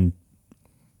 and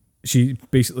she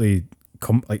basically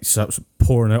starts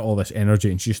pouring out all this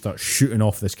energy, and she starts shooting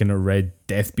off this kind of red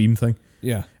death beam thing.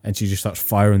 Yeah, and she just starts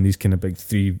firing these kind of big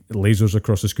 3 lasers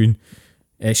across the screen.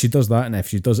 She does that, and if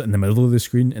she does it in the middle of the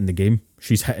screen in the game,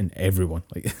 she's hitting everyone.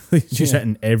 Like she's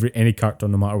hitting any character,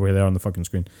 no matter where they are on the fucking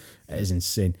screen. It is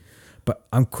insane. But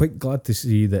I'm quite glad to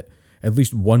see that at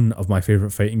least one of my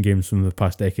favourite fighting games from the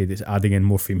past decade is adding in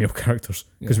more female characters.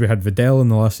 Because we had Videl in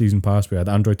the last season pass, we had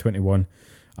Android 21,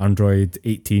 Android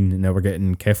 18, and now we're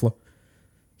getting Kefla.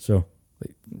 So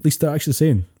at least they're actually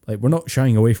saying, like, we're not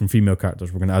shying away from female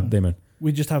characters, we're going to add them in.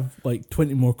 We just have like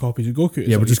 20 more copies of Goku.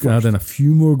 Yeah, we're just going to add in a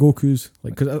few more Gokus.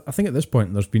 Like, because I think at this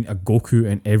point there's been a Goku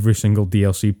in every single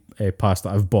DLC pass that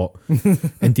I've bought.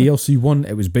 In DLC 1,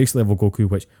 it was base level Goku,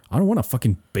 which I don't want a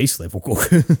fucking base level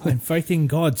Goku. I'm fighting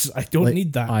gods. I don't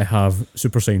need that. I have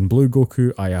Super Saiyan Blue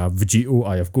Goku, I have Vegito,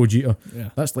 I have Gogeta. Yeah.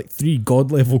 That's like 3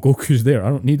 god level Gokus there. I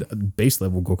don't need a base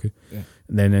level Goku. Yeah.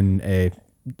 And then in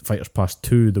Fighters Pass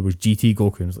 2, there was GT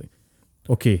Goku, and it's like,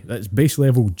 okay, that's base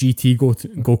level GT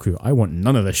Goku. I want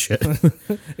none of this shit.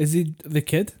 Is he the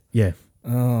kid? Yeah.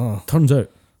 Oh. Turns out,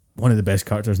 one of the best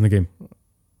characters in the game.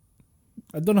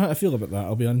 I don't know how I feel about that.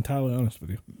 I'll be entirely honest with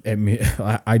you.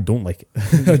 I don't like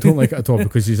it. I don't like it at all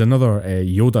because he's another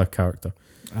Yoda character.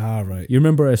 Ah, right. You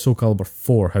remember Soul Calibur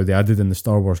 4, how they added in the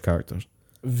Star Wars characters?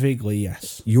 Vaguely,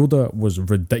 yes. Yoda was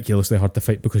ridiculously hard to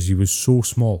fight because he was so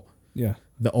small. Yeah.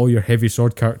 That all your heavy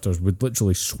sword characters would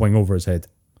literally swing over his head.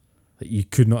 You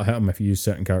could not hit him if you used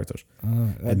certain characters.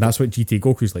 And that's what GT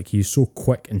Goku's like. He's so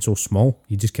quick and so small,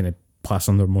 he just kind of pass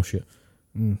under most shit.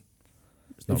 Mm.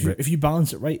 If you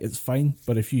balance it right, it's fine.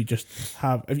 But if you just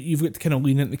if you've got to kind of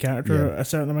lean into the character a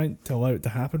certain amount to allow it to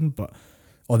happen. But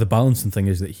the balancing thing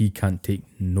is that he can't take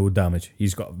no damage.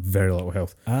 He's got very little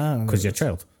health because he's a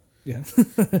child. Yeah.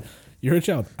 You're a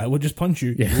child. I will just punch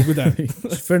you. Yeah. We'll go down.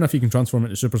 It's fair enough you can transform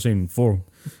into Super Saiyan 4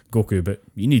 Goku, but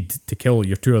you need to kill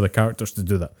your two other characters to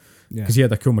do that. Yeah. Because he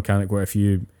had a cool mechanic where if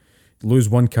you lose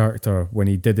one character when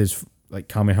he did his like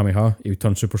Kamehameha, he would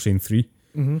turn Super Saiyan 3.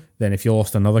 Mm-hmm. Then if you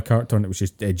lost another character and it was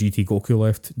just GT Goku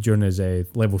left during his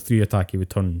level 3 attack, he would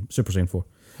turn Super Saiyan 4,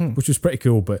 which was pretty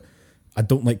cool, but I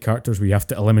don't like characters where you have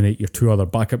to eliminate your two other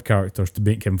backup characters to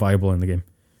make him viable in the game.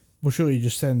 Well, surely you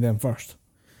just send them first.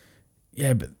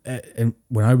 Yeah, but and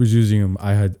when I was using him,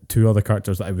 I had two other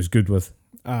characters that I was good with.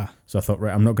 So I thought,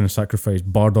 right, I'm not going to sacrifice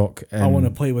Bardock and I want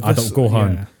to play with adult this.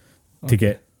 Gohan Yeah. to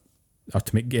get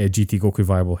to make GT Goku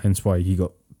viable. Hence why he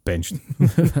got benched.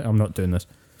 I'm not doing this.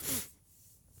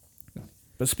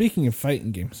 But speaking of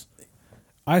fighting games,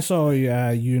 I saw you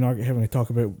and Argot having a talk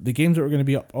about the games that were going to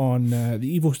be up on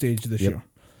the Evo stage this year.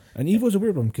 And Evo's a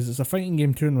weird one because it's a fighting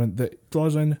game tournament that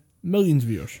draws in millions of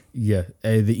viewers. Yeah,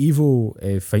 the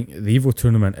Evo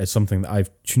tournament is something that I've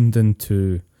tuned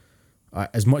into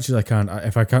as much as I can.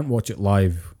 If I can't watch it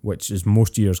live, which is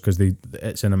most years because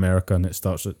it's in America and it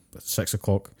starts at 6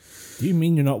 o'clock. Do you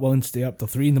mean you're not willing to stay up till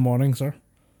 3 in the morning, sir?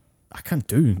 I can't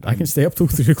do. I can stay up till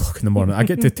 3 o'clock in the morning. I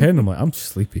get to 10, I'm like, I'm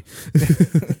sleepy.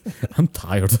 I'm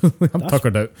tired. I'm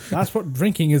tuckered out. That's what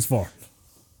drinking is for.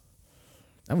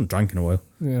 I haven't drank in a while.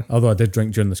 Yeah. Although I did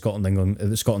drink during the Scotland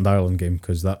Ireland game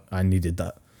because that I needed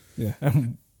that. Yeah.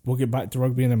 We'll get back to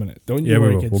rugby in a minute. Don't you Yeah, we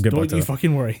worry, will. kids. We'll get back Don't to you that.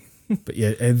 fucking worry. But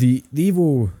yeah, the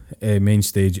Evo main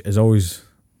stage is always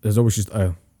there's always just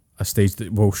a stage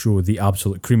that will show the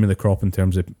absolute cream of the crop in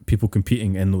terms of people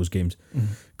competing in those games.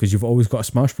 Because you've always got a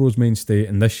Smash Bros mainstay,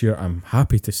 and this year I'm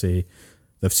happy to say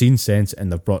they've seen sense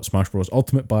and they've brought Smash Bros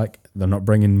Ultimate back. They're not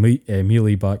bringing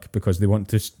Melee back because they want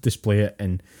to display it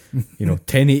in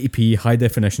 1080p high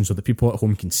definition so that people at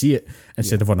home can see it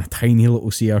instead of on a tiny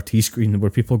little CRT screen where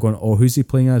people are going, oh, who's he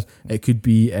playing as? It could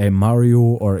be Mario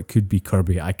or it could be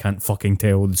Kirby. I can't fucking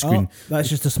tell the screen. Oh, that's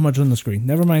just a smudge on the screen.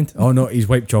 Never mind. Oh no, he's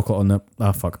white chocolate on that.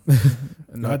 Ah, fuck.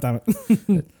 God damn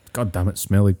it. God damn it,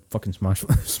 smelly fucking Smash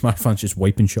fans just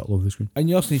wiping shit all over the screen. And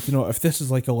you also need to know, if this is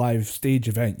like a live stage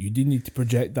event, you do need to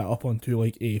project that up onto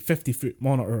like a 50-foot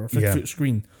monitor or 50-foot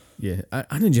screen. Yeah,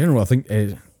 and in general, I think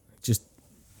just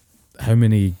how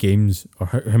many games or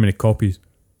how many copies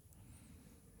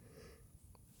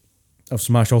of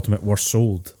Smash Ultimate were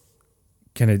sold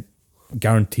kind of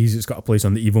guarantees it's got a place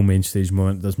on the Evo main stage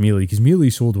moment. There's Melee, because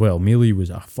Melee sold well. Melee was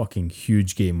a fucking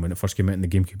huge game when it first came out in the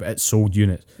GameCube, but it sold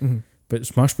units. Mm-hmm. But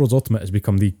Smash Bros Ultimate has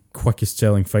become the quickest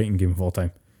selling fighting game of all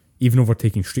time, even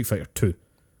overtaking Street Fighter 2.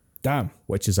 Damn.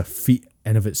 Which is a feat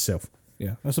in of itself.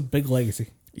 Yeah, that's a big legacy.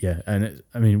 Yeah, and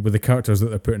with the characters that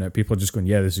they're putting out, people are just going,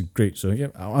 yeah, this is great. So yeah,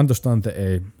 I understand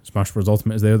that Smash Bros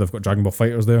Ultimate is there. They've got Dragon Ball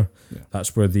FighterZ there. Yeah.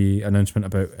 That's where the announcement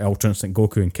about Ultra Instinct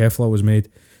Goku and Kefla was made.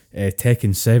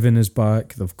 Tekken 7 is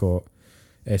back. They've got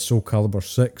Soul Calibur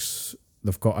 6.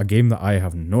 They've got a game that I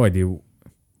have no idea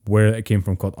where it came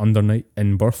from called Under Night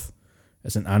in Birth.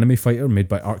 It's an anime fighter made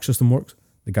by Arc System Works,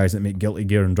 the guys that make Guilty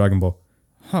Gear and Dragon Ball.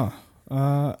 Huh.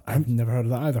 I've never heard of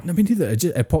that either. I mean, neither.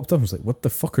 It popped up. I was like, what the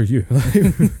fuck are you?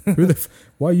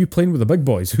 Why are you playing with the big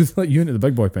boys? Who's let you into the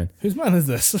big boy pen? Whose man is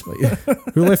this? Like,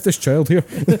 who left this child here?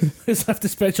 Who's left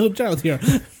this special child here?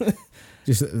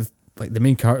 Just like the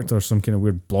main character is some kind of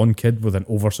weird blonde kid with an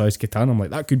oversized katana. I'm like,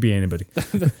 that could be anybody.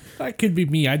 That could be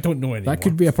me. I don't know anymore. That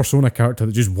could be a Persona character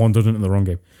that just wandered into the wrong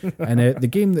game. And the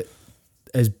game that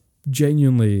is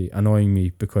genuinely annoying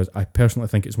me because I personally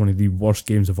think it's one of the worst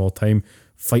games of all time.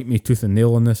 Fight me tooth and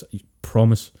nail on this. I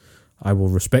promise I will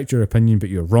respect your opinion, but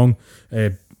you're wrong.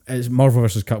 It's Marvel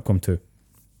vs. Capcom 2.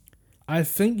 I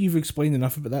think you've explained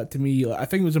enough about that to me. I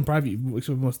think it was in private you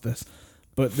explained most of this.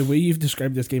 But the way you've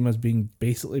described this game as being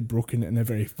basically broken in a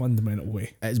very fundamental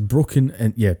way. It's broken,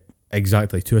 and yeah,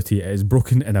 exactly, to a T. It is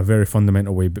broken in a very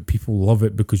fundamental way, but people love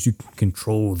it because you can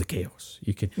control the chaos.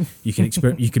 You can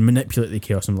experiment, you can manipulate the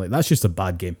chaos. I'm like, that's just a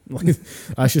bad game. Like,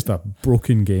 that's just a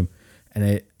broken game.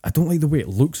 And I don't like the way it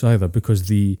looks either, because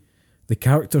the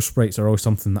character sprites are always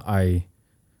something that I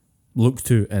look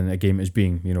to in a game as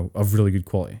being, of really good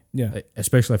quality. Yeah.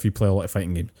 Especially if you play a lot of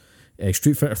fighting games.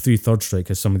 Street Fighter 3 Third Strike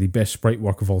has some of the best sprite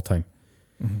work of all time.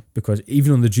 Mm-hmm. Because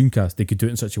even on the Dreamcast, they could do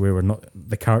it in such a way where not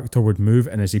the character would move,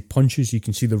 and as he punches, you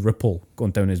can see the ripple going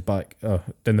down his back, down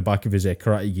the back of his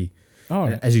karate gi. Oh,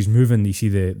 right. As he's moving, you see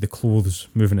the clothes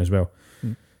moving as well.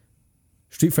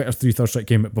 Street Fighter 3 Third Strike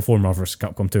came out before Marvel vs.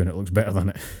 Capcom 2, and it looks better than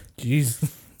it.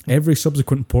 Jeez. Every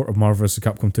subsequent port of Marvel vs.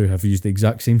 Capcom 2 have used the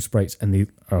exact same sprites, and they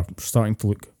are starting to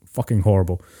look fucking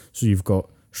horrible. So you've got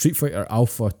Street Fighter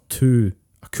Alpha 2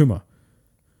 Akuma,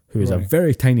 who is a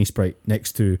very tiny sprite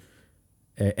next to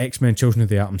X-Men Children of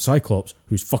the Atom Cyclops,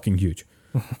 who's fucking huge.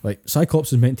 Like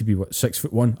Cyclops is meant to be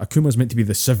 6'1", Akuma's meant to be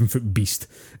the 7-foot beast.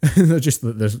 They're just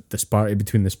there's disparity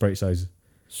between the sprite sizes.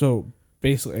 So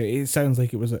basically, it sounds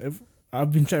like it was.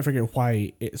 I've been trying to figure out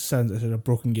why it sounds like it's a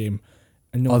broken game.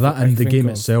 And the game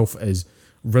itself is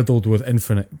riddled with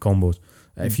infinite combos.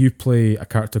 If you play a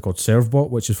character called Servbot,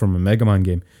 which is from a Mega Man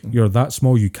game, you're that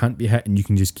small you can't be hit, and you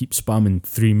can just keep spamming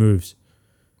 3 moves,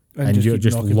 and you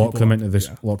just lock them into this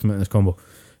combo.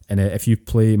 And if you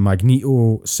play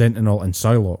Magneto, Sentinel, and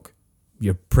Psylocke,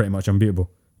 you're pretty much unbeatable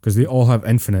because they all have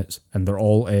infinites, and they're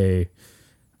all I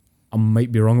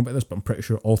might be wrong about this, but I'm pretty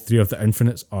sure all 3 of the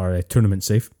infinites are tournament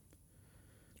safe,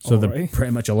 so they're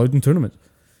pretty much allowed in tournaments.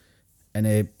 And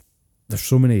there's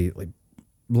so many like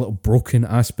little broken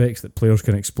aspects that players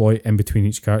can exploit in between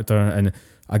each character, and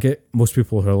I get most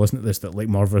people who are listening to this that like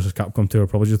Marvel vs. Capcom 2 are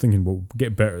probably just thinking, well,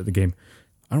 get better at the game.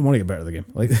 I don't want to get better at the game.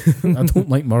 Like I don't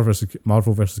like Marvel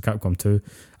vs. Capcom 2.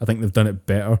 I think they've done it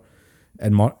better.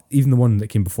 And even the one that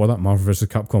came before that, Marvel vs.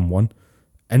 Capcom 1,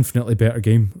 infinitely better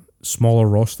game, smaller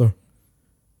roster.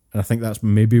 And I think that's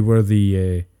maybe where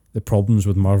the problems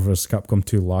with Marvel vs. Capcom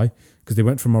 2 lie, because they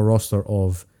went from a roster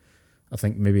of, I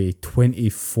think, maybe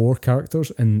 24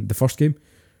 characters in the first game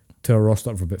to a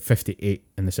roster of about 58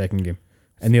 in the second game.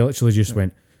 And they literally just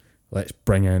went, let's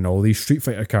bring in all these Street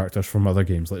Fighter characters from other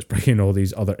games. Let's bring in all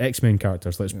these other X-Men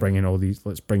characters. Let's bring in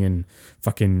let's bring in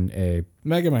fucking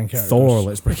Mega Man characters. Thor.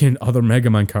 Let's bring in other Mega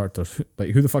Man characters.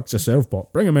 Like, who the fuck's a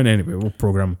Servbot? Bring them in anyway. We'll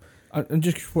program them. And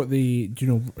just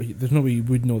there's no way you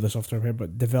would know this off the top of your head,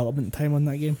 but development time on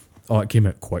that game? Oh, it came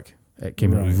out quick. It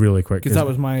came out really quick. Because that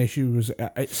was my issue, was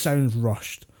it sounds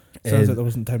rushed. It sounds like there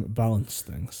wasn't time to balance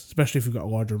things, especially if you've got a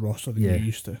larger roster than you're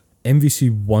used to.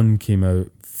 MVC 1 came out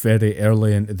very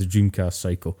early into the Dreamcast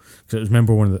cycle,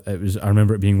 because I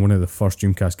remember it being one of the first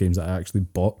Dreamcast games that I actually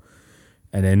bought,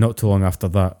 and then not too long after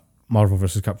that, Marvel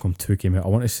vs. Capcom 2 came out. I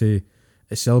want to say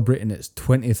it's celebrating its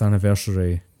 20th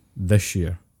anniversary this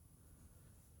year,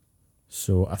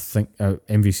 so I think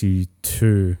MVC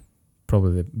 2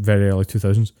 probably the very early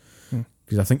 2000s,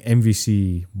 because I think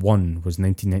MVC 1 was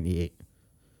 1998.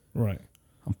 Right.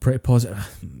 I'm pretty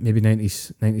positive, maybe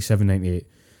 97, 98.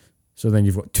 So then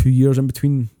you've got 2 years in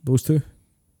between those two.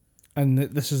 And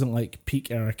this isn't like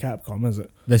peak era Capcom, is it?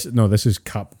 This is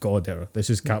Cap God era. This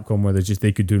is Capcom where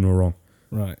they could do no wrong.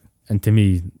 Right. And to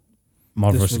me,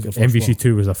 Marvel vs. MVC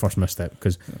 2 was the first misstep,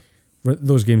 because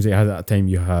those games that you had at that time,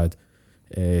 you had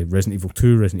Resident Evil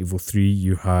 2, Resident Evil 3,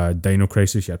 you had Dino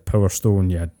Crisis, you had Power Stone,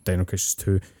 you had Dino Crisis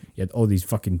 2, you had all these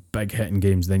fucking big hitting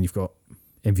games. Then you've got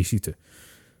MVC 2.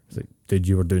 It's like, dude,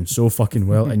 you were doing so fucking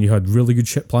well, and you had really good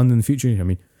shit planned in the future. I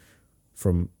mean,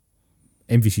 from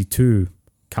MVC 2,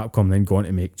 Capcom then go on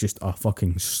to make just a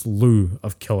fucking slew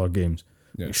of killer games.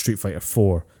 Like Street Fighter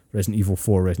 4, Resident Evil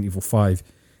 4, Resident Evil 5,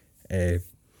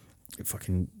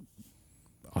 fucking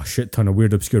a shit ton of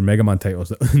weird obscure Mega Man titles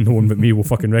that no one but me will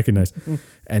fucking recognise.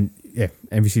 And yeah,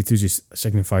 MVC 2 just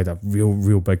signified a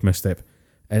real big misstep.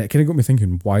 And it kind of got me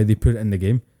thinking why they put it in the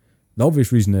game. The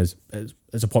obvious reason is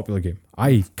it's a popular game.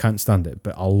 I can't stand it,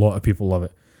 but a lot of people love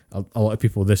it. A lot of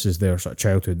people, this is their sort of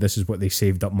childhood. This is what they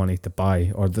saved up money to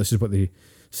buy, or this is what they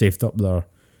saved up their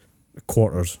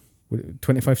quarters.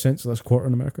 25 cents, that's a quarter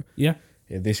in America? Yeah.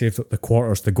 They saved up the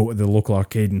quarters to go to the local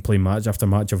arcade and play match after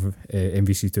match of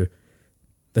MVC2.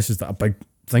 This is a big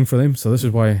thing for them. So this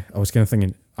is why I was kind of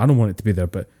thinking, I don't want it to be there,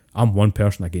 but I'm one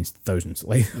person against thousands,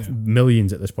 like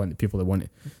millions at this point, of people that want to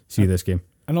see this game.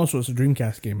 And also it's a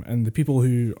Dreamcast game, and the people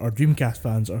who are Dreamcast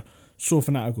fans are so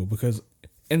fanatical, because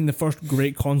in the first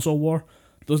great console war,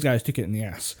 those guys took it in the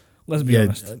ass. Let's be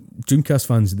honest. Dreamcast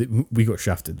fans, we got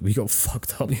shafted. We got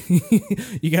fucked up.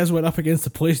 You guys went up against the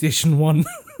PlayStation 1.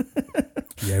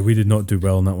 Yeah, we did not do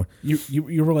well on that one.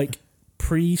 You were like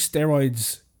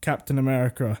pre-steroids Captain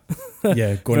America.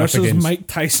 Yeah, going versus up against Mike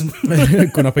Tyson.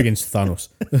 going up against Thanos.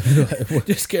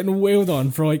 Just getting wailed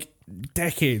on for like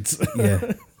decades.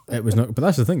 Yeah, it was not. But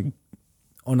that's the thing.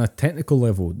 On a technical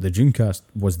level, the Dreamcast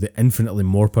was the infinitely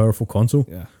more powerful console,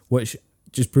 which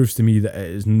just proves to me that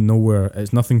it is nowhere.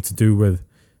 It's nothing to do with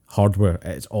hardware.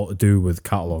 It's all to do with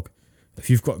catalog. If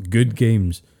you've got good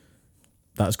games,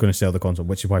 that's going to sell the console.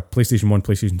 Which is why PlayStation 1,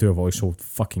 PlayStation 2 have always sold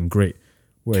fucking great.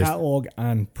 Whereas, catalog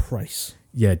and price.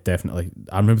 Yeah, definitely.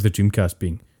 I remember the Dreamcast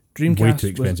being way too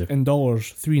expensive. Was in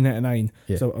dollars $3.99.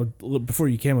 Yeah. So before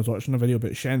you came, I was watching a video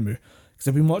about Shenmue. Because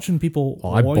I've been watching people.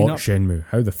 I bought Shenmue.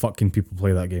 How the fuck can people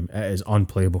play that game? It is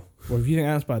unplayable. Well, if you think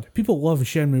that's bad, people love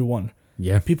Shenmue 1.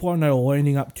 Yeah. People are now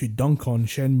lining up to dunk on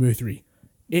Shenmue 3.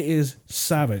 It is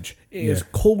savage. It is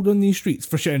cold on these streets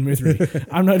for Shenmue 3.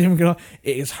 I'm not even gonna.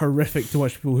 It is horrific to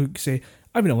watch people who say,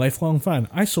 I've been a lifelong fan.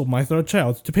 I sold my third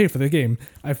child to pay for the game.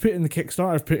 I've put in the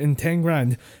Kickstarter. I've put in 10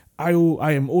 grand. I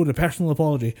am owed a personal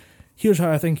apology. Here's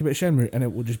how I think about Shenmue, and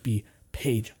it will just be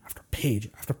page after page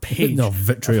after page. No,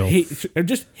 vitriol.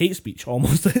 Just hate speech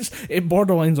almost. It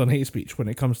borderlines on hate speech when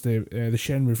it comes to the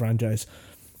Shenmue franchise.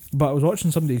 But I was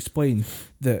watching somebody explain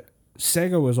that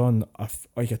Sega was on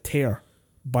a tear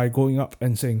by going up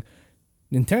and saying,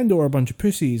 Nintendo are a bunch of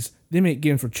pussies, they make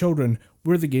games for children,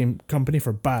 we're the game company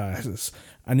for badasses.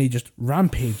 And they just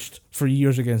rampaged for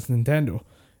years against Nintendo.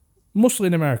 Mostly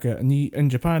in America, and in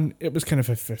Japan it was kind of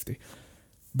 50-50.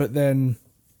 But then,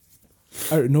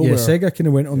 out of nowhere... Yeah, Sega kind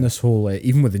of went on this whole...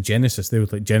 even with the Genesis, they were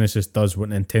like, Genesis does what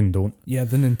Nintendo don't. Yeah,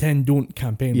 the Nintendo don't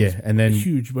campaign was and then, a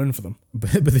huge win for them.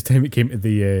 But by the time it came to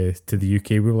the UK,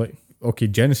 we were like, okay,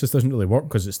 Genesis doesn't really work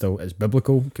because it's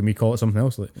biblical. Can we call it something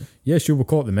else? Like, yeah, sure, we'll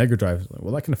call it the Mega Drive. Like,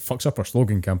 well, that kind of fucks up our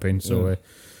slogan campaign, so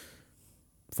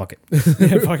fuck it.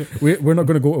 Yeah, fuck it. We're not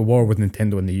going to go to war with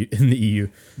Nintendo in the EU.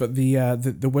 But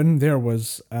the win there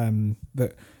was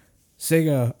that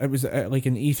Sega, it was like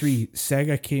an E3,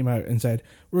 Sega came out and said,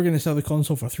 we're going to sell the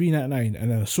console for $399, and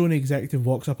then a Sony executive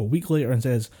walks up a week later and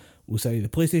says, we'll sell you the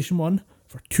PlayStation 1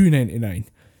 for $299.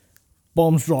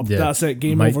 Bombs dropped, that's it,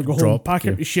 game over, go home, pack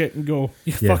up your shit and go,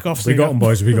 fuck off, Sega. We got them,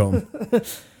 boys, we got them.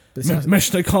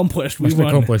 Mission accomplished, we Mission won.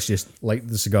 accomplished, just light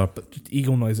the cigar, but Just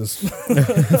eagle noises.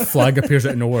 flag appears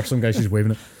out of nowhere, some guy's just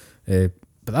waving it.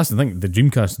 But that's the thing, the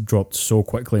Dreamcast dropped so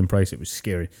quickly in price, it was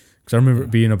scary. Because I remember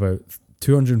it being about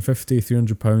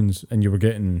 £250-300, and you were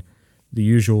getting the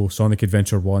usual Sonic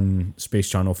Adventure 1, Space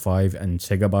Channel 5, and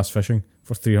Sega Bass Fishing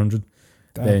for $300.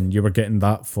 Damn. Then you were getting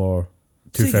that for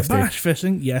 $250. Sega Bash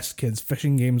fishing, yes, kids,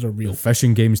 fishing games are real.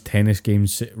 Fishing games, tennis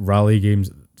games, rally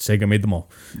games, Sega made them all.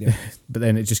 Yeah. But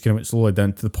then it just kind of went slowly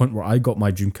down to the point where I got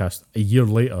my Dreamcast a year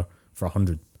later for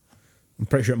 $100. I'm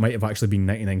pretty sure it might have actually been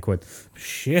 99 quid.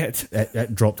 Shit.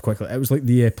 It dropped quickly. It was like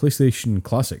the PlayStation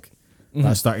Classic.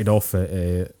 That started off at,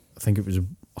 I think it was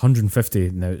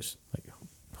 150, now it's like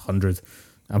 100.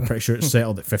 I'm pretty sure it's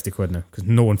settled at 50 quid now, because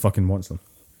no one fucking wants them.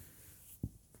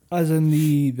 As in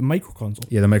the micro console?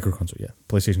 Yeah, the micro console, yeah.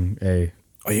 PlayStation.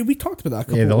 Oh yeah, we talked about that a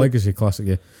couple Yeah, the Legacy Classic,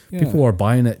 yeah. People are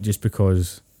buying it just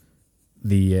because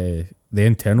the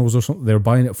internals or something, they're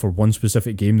buying it for one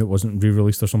specific game that wasn't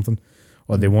re-released or something.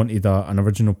 Or they wanted an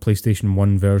original PlayStation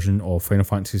 1 version of Final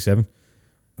Fantasy 7.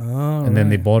 Oh, and then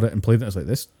they bought it and played it. It's like,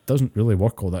 this doesn't really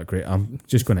work all that great. I'm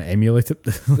just going to emulate it.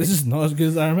 This is not as good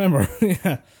as I remember.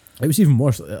 Yeah. It was even more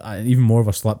of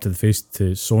a slap to the face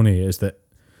to Sony, is that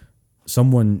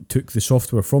someone took the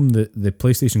software from the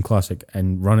PlayStation Classic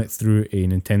and ran it through a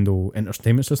Nintendo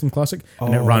Entertainment System Classic,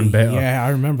 and it ran better. Yeah, I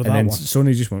remember that and then one.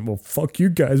 Sony just went, well, fuck you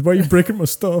guys. Why are you breaking my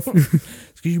stuff? It's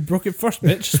because you broke it first,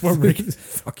 bitch. We're breaking,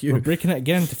 fuck you. We're breaking it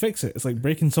again to fix it. It's like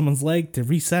breaking someone's leg to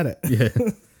reset it. Yeah.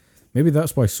 Maybe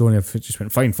that's why Sony have just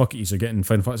went, fine, fuck it, you're getting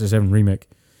Final Fantasy 7 Remake.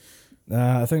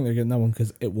 I think they're getting that one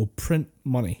because it will print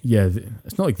money. Yeah,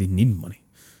 it's not like they need money.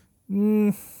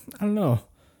 I don't know.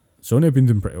 Sony have been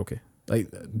doing pretty okay.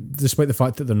 Like, despite the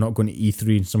fact that they're not going to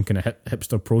E3 in some kind of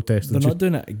hipster protest. They're not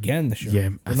doing it again this year. Yeah,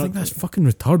 I think that's fucking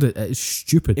retarded. It is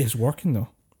stupid. It's working though.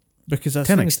 Because that's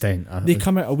to an extent. They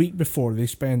come out a week before, they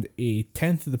spend a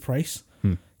tenth of the price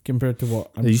compared to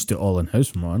what... They used to do it all in-house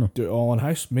from what I know. Do it all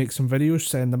in-house, make some videos,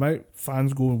 send them out,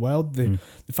 fans going wild. The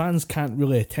fans can't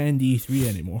really attend E3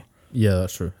 anymore. Yeah,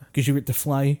 that's true. Because you get to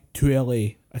fly to LA,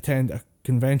 attend a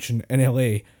convention in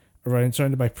LA,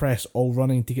 surrounded by press, all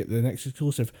running to get the next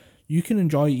exclusive. You can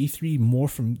enjoy E3 more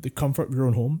from the comfort of your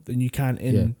own home than you can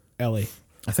in LA.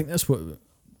 I think that's what...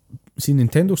 See,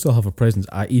 Nintendo still have a presence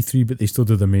at E3, but they still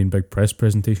do their main big press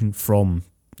presentation from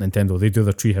Nintendo. They do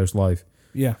their Treehouse Live.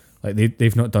 Yeah. Like,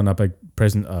 they've not done a big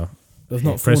They've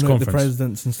not press flown out conference. the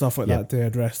presidents and stuff like that to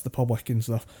address the public and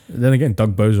stuff. Then again,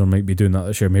 Doug Bowser might be doing that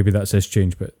this year. Maybe that's his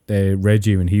change. But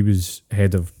Reggie, when he was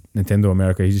head of Nintendo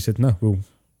America, he just said, no,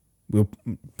 we'll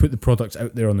put the products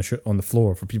out there on the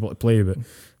floor for people to play, but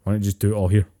why don't you just do it all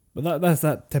here? But that's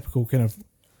that typical kind of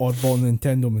oddball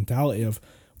Nintendo mentality of,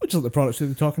 which are the products that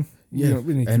they're talking? Yeah, you don't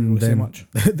really need to really say much.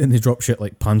 Then they drop shit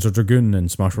like Panzer Dragoon and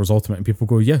Smash Bros. Ultimate, and people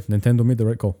go, yeah, Nintendo made the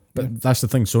right call. But that's the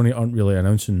thing, Sony aren't really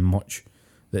announcing much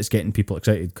that's getting people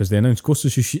excited, because they announced Ghosts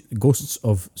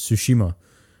of Tsushima.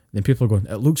 Then people are going,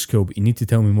 it looks cool, but you need to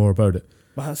tell me more about it.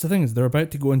 But that's the thing, is they're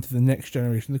about to go into the next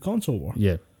generation of the console war.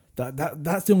 Yeah.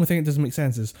 That's the only thing that doesn't make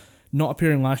sense, is not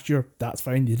appearing last year, that's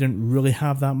fine, you didn't really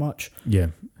have that much. Yeah.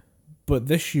 But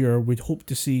this year, we'd hope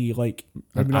to see, like,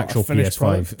 maybe an not actual a finished PS5.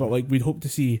 product, but, like, we'd hope to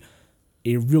see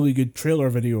a really good trailer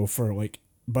video for, like,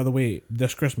 by the way,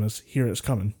 this Christmas, here it's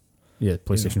coming. Yeah,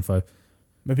 PlayStation 5.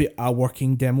 Maybe a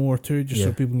working demo or two, just so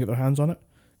people can get their hands on it.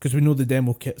 Because we know the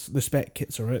demo kits, the spec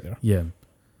kits are out there. Yeah.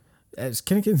 It's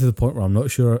kind of getting to the point where I'm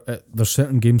not sure. There's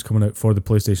certain games coming out for the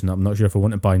PlayStation that I'm not sure if I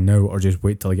want to buy now or just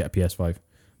wait till I get a PS5.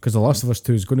 Because The Last of Us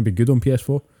 2 is going to be good on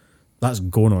PS4. That's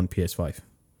going on PS5.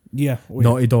 Yeah.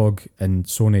 Naughty Dog and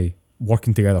Sony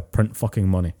working together print fucking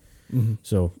money. Mm-hmm.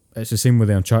 So it's the same with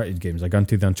the Uncharted games. I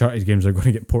guarantee the Uncharted games are going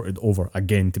to get ported over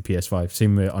again to PS5.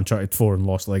 Same with Uncharted 4 and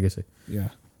Lost Legacy. Yeah.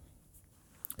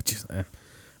 Just, I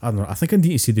don't know. I think I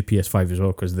need to see the PS5 as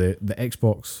well because the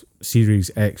Xbox Series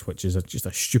X, which is just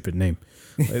a stupid name,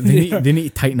 they need to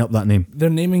tighten up that name. Their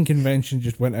naming convention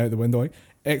just went out the window. Like,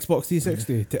 Xbox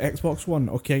 360 to Xbox One.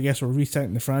 Okay, I guess we're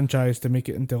resetting the franchise to make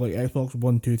it into like Xbox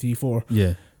 1, 2, 3, 4.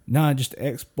 Yeah. Nah, just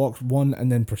Xbox One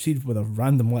and then proceed with a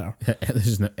random letter. This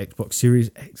is not Xbox Series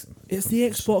X. It's the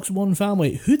Xbox One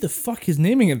family. Who the fuck is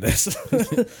naming it this?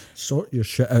 Sort your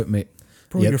shit out, mate.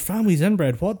 Bro, your family's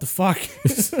inbred. What the fuck?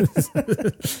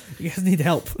 You guys need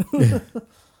help. Yeah.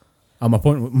 My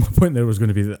point there was going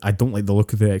to be that I don't like the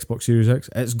look of the Xbox Series X.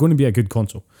 It's going to be a good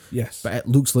console. Yes. But it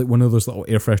looks like one of those little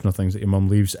air freshener things that your mum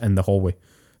leaves in the hallway.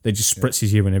 They just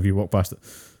spritzes you whenever you walk past it.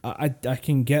 I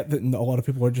can get that a lot of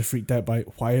people are just freaked out by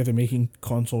why are they making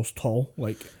consoles tall?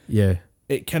 Like, yeah.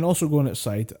 It can also go on its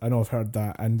side. I know I've heard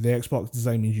that. And the Xbox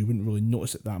design means you wouldn't really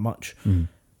notice it that much. Mm.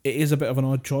 It is a bit of an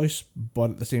odd choice,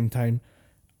 but at the same time,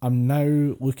 I'm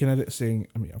now looking at it saying,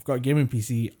 I mean, I've got a gaming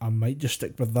PC. I might just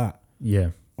stick with that. Yeah.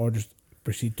 Or just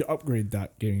proceed to upgrade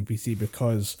that gaming PC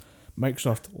because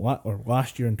Microsoft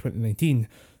last year in 2019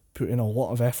 put in a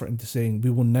lot of effort into saying we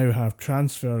will now have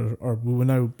transfer or we will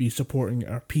now be supporting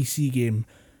our PC game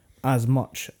as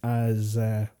much as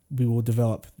we will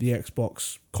develop the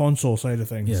Xbox console side of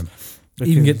things. Yeah.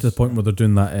 Even get to the point where they're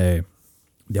doing that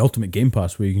the Ultimate Game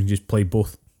Pass where you can just play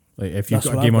both. Like if you've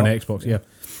got a game on Xbox, yeah.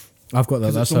 I've got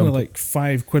that. That's only like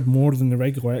 £5 more than the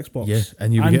regular Xbox. Yeah,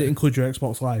 and it includes your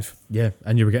Xbox Live. Yeah,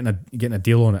 and you were getting a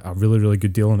deal on it, a really, really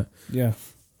good deal on it. Yeah.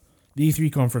 The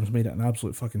E3 conference made it an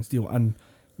absolute fucking steal. And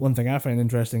one thing I find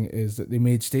interesting is that they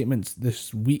made statements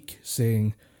this week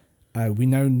saying we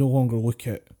now no longer look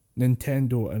at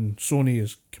Nintendo and Sony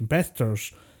as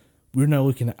competitors. We're now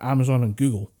looking at Amazon and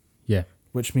Google. Yeah.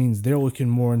 Which means they're looking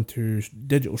more into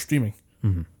digital streaming.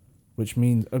 Mm-hmm. Which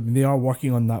means they are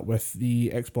working on that with the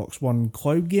Xbox One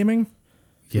cloud gaming.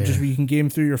 Yeah. Which is where you can game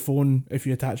through your phone if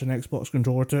you attach an Xbox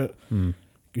controller to it.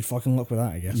 Good fucking luck with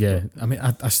that, I guess. Yeah, I mean,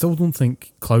 I still don't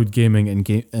think cloud gaming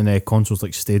and consoles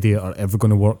like Stadia are ever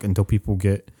going to work until people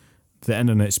get the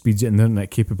internet speeds and the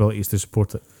internet capabilities to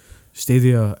support it.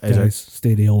 Stadia is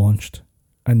Stadia launched,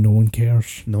 and no one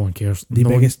cares. No one cares. The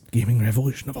biggest gaming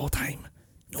revolution of all time.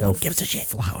 No one gives a shit.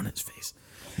 Flat on its face.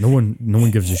 No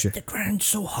one gives a shit. The ground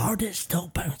so hard it's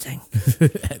still bouncing.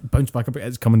 It bounced back up.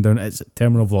 It's coming down. It's at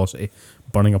terminal velocity,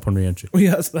 burning up on re-entry. Oh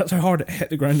yeah, that's how hard it hit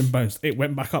the ground and bounced. It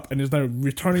went back up and is now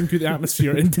returning to the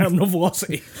atmosphere in terminal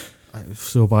velocity.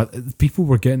 So bad. People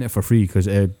were getting it for free because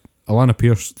Alana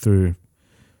Pierce through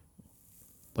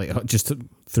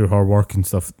her work and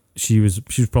stuff. She was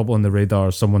probably on the radar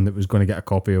as someone that was going to get a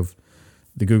copy of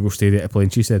the Google Stadia to play,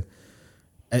 and she said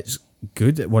it's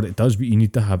good at what it does, but you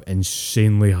need to have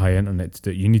insanely high internet to do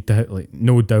it. You need to have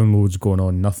no downloads going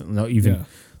on, nothing, not even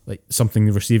like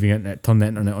something receiving internet. Turn the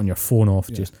internet on your phone off.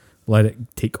 Just let it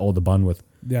take all the bandwidth.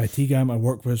 The IT guy I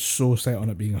work with is so set on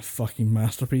it being a fucking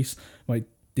masterpiece. Like,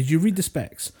 did you read the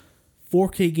specs?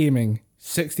 4K gaming,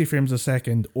 60 frames a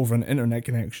second over an internet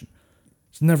connection.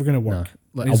 It's never going to work.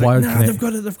 Nah, like a wired connection.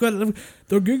 They've got it.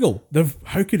 They're Google.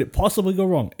 How could it possibly go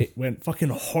wrong? It went fucking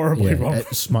horribly wrong.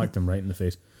 It smacked them right in the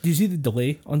face. Do you see the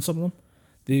delay on some of them?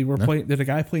 They were playing. There's a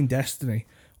guy playing Destiny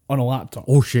on a laptop.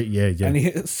 Oh shit! Yeah. And he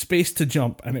hit space to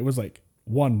jump, and it was like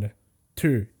 1,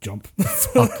 2, jump.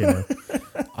 Fucking hell.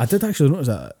 I did actually notice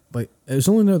that. Like, it was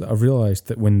only now that I've realised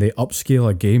that when they upscale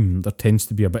a game, there tends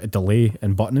to be a bit of delay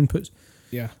in button inputs.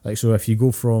 Yeah. Like, so if you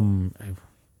go from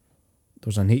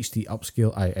there's an HD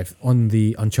upscale. If on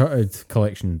the Uncharted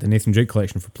collection, the Nathan Drake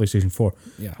collection for PlayStation 4,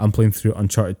 I'm playing through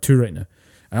Uncharted 2 right now.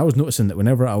 And I was noticing that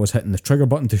whenever I was hitting the trigger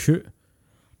button to shoot,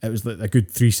 it was like a good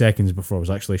 3 seconds before I was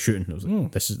actually shooting. I was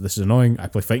like, this is annoying. I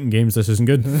play fighting games. This isn't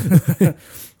good.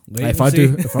 If I do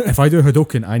a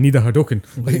Hadouken, I need a Hadouken.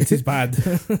 It's bad.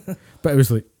 But it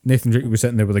was like Nathan Drake was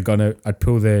sitting there with a gun out. I'd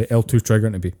pull the L2 trigger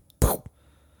and it'd be.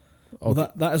 Well,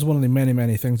 that is one of the many,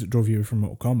 many things that drove you from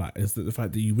Mortal Kombat, is that the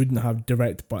fact that you wouldn't have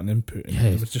direct button input. And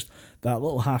it was just that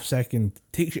little half second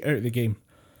takes you out of the game.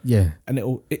 Yeah. And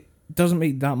it doesn't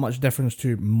make that much difference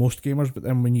to most gamers, but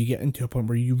then when you get into a point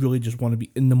where you really just want to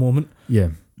be in the moment,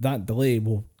 that delay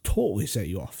will totally set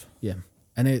you off. Yeah.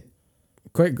 And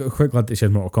quite glad they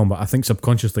said Mortal Kombat. I think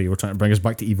subconsciously you were trying to bring us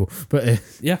back to evil. But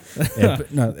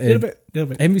but no, little bit.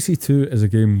 MVC2 is a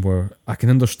game where I can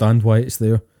understand why it's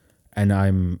there,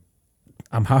 and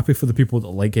I'm happy for the people that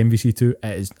like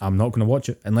MVC2. I'm not going to watch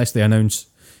it unless they announce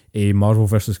a Marvel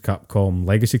vs. Capcom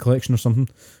Legacy Collection or something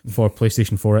for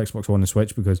PlayStation 4, Xbox One and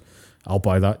Switch, because I'll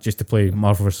buy that just to play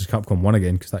Marvel vs. Capcom 1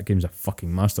 again, because that game's a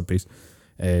fucking masterpiece.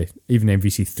 Even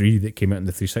MVC3 that came out in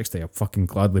the 360, I'll fucking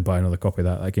gladly buy another copy of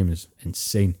that. That game is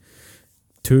insane.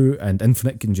 2 and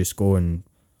Infinite can just go and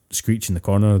screech in the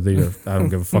corner. I don't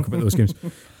give a fuck about those games.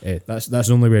 That's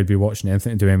the only way I'd be watching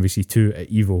anything to do MVC2 at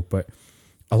EVO. But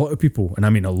a lot of people, and I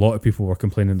mean a lot of people, were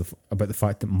complaining about the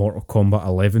fact that Mortal Kombat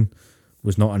 11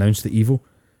 was not announced at EVO.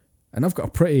 And I've got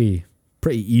a pretty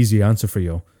easy answer for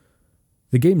you.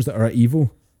 The games that are at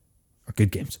EVO are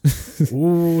good games.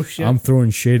 Oh, shit. I'm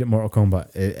throwing shade at Mortal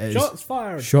Kombat. Shots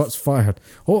fired. Shots fired.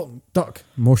 Oh, duck.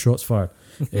 More shots fired.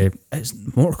 It's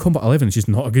Mortal Kombat 11 is just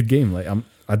not a good game. Like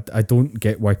I don't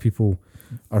get why people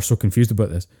are so confused about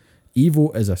this.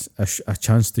 EVO is a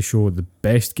chance to show the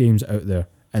best games out there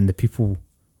and the people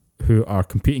who are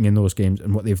competing in those games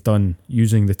and what they've done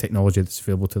using the technology that's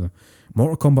available to them.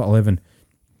 Mortal Kombat 11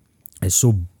 is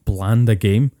so bland a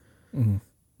game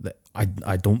that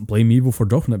I don't blame EVO for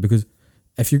dropping it, because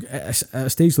if you at a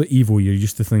stage like EVO, you're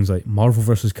used to things like Marvel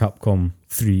vs. Capcom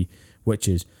 3, which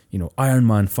is, you know, Iron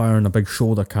Man firing a big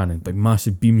shoulder cannon, big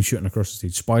massive beam shooting across the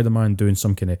stage, Spider-Man doing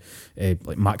some kind of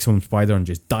like maximum spider and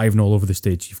just diving all over the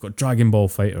stage. You've got Dragon Ball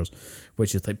Fighters,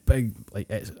 which is like big, like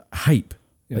it's hype.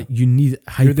 Yeah. Like you need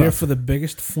hype. You're there for the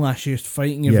biggest, flashiest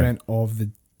fighting event of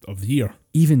the year.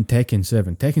 Even Tekken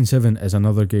 7. Tekken 7 is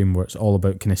another game where it's all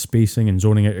about kind of spacing and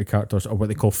zoning out your characters, or what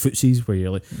they call footsies, where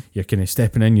you're kind of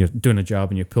stepping in, you're doing a jab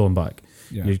and you're pulling back.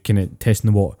 Yeah. You're kind of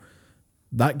testing the water.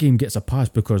 That game gets a pass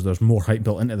because there's more hype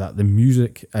built into that. The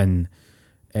music and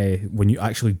when you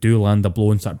actually do land a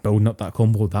blow and start building up that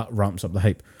combo, that ramps up the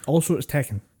hype. Also, it's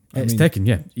Tekken. Tekken,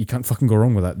 yeah. You can't fucking go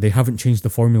wrong with that. They haven't changed the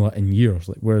formula in years.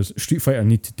 Like, whereas Street Fighter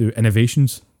need to do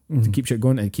innovations to keep shit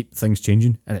going and keep things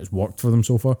changing, and it's worked for them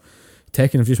so far.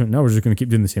 Tekken have just went, no, we're just going to keep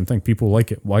doing the same thing. People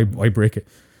like it. Why break it?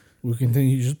 We'll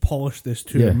continue to just polish this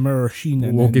to a mirror sheen.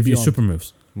 And we'll give you super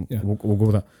moves. Yeah. We'll go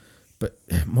with that. But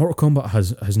Mortal Kombat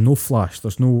has no flash.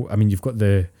 There's no. I mean, you've got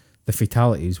the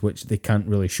fatalities, which they can't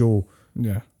really show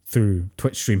through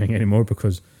Twitch streaming anymore,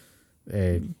 because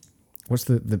what's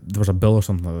there was a bill or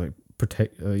something like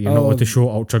protect. You're not allowed to show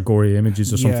ultra gory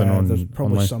images or something on. There's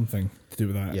probably online. something to do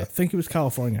with that. Yeah. I think it was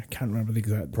California. I can't remember the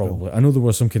exact. Probably. bill. I know there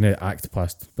was some kind of act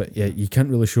passed, but yeah, you can't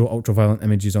really show ultra violent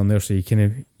images on there, so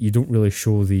you don't really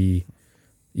show the.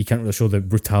 You can't really show the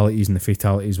brutalities and the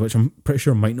fatalities, which I'm pretty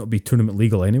sure might not be tournament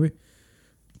legal anyway.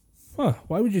 Huh,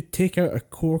 why would you take out a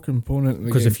core component of the game?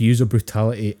 Because if you use a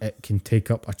brutality, it can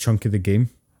take up a chunk of the game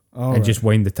and just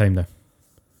wind the time down.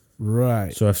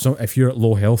 Right. So if you're at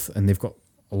low health and they've got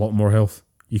a lot more health,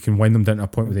 you can wind them down to a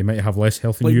point where they might have less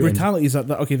health than you. Brutality is that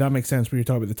okay? That makes sense when you're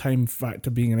talking about the time factor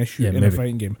being an issue in a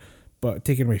fighting game. But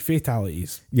taking away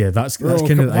fatalities, that's kind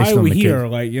of the icing on the cake. Why are we here?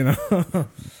 Like, you know.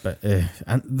 But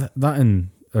and that and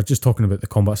just talking about the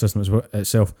combat system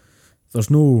itself, there's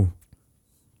no.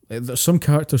 Some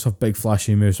characters have big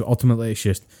flashy moves, but ultimately it's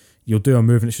just you'll do a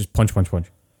move and it's just punch. Like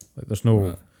there's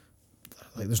no,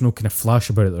 there's no kind of flash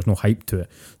about it. There's no hype to it.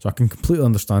 So I can completely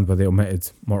understand why they omitted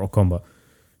Mortal Kombat,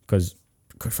 because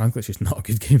quite frankly, it's just not a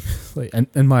good game. Like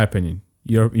in my opinion,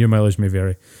 your mileage may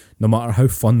vary. No matter how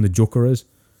fun the Joker is,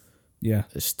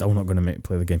 it's still not going to make you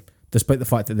play the game, despite the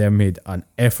fact that they've made an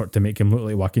effort to make him look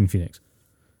like Joaquin Phoenix.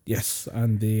 Yes,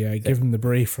 and they give him the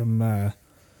bray from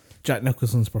Jack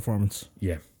Nicholson's performance.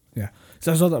 Yeah.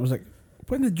 So I saw that, I was like,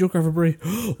 when did Joker have a bray?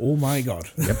 Oh my god.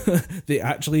 Yep. They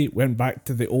actually went back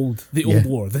to the old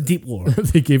lore, the deep lore.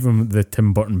 They gave him the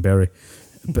Tim Burton berry.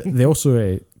 But they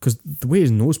also, because the way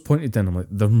his nose pointed in, I'm like,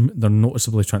 they're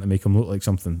noticeably trying to make him look like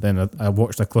something. Then I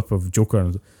watched a clip of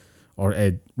Joker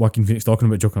or Joaquin Phoenix talking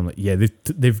about Joker. I'm like, yeah,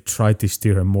 they've tried to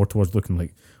steer him more towards looking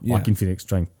like Joaquin Phoenix,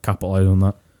 try and capitalise on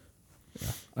that.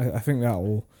 Yeah. I think that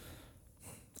will.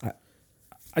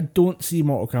 I don't see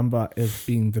Mortal Kombat as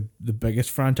being the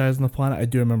biggest franchise on the planet. I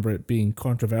do remember it being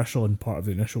controversial and part of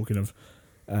the initial kind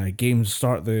of games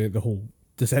start, the whole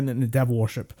descent into devil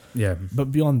worship. Yeah.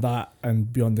 But beyond that,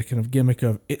 and beyond the kind of gimmick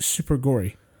of it's super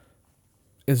gory,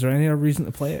 is there any other reason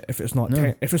to play it? If it's not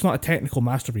if it's not a technical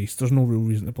masterpiece, there's no real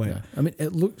reason to play it. I mean,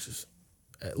 it looks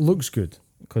good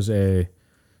because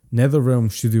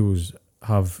NetherRealm Studios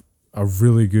have a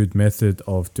really good method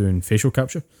of doing facial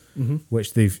capture. Mm-hmm.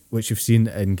 Which you've seen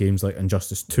in games like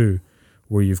Injustice 2,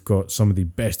 where you've got some of the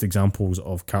best examples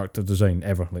of character design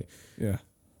ever.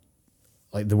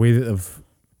 Like the way that they've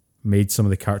made some of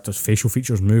the characters' facial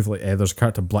features move. Like there's a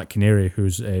character, Black Canary,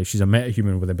 who's she's a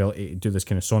metahuman with the ability to do this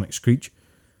kind of sonic screech.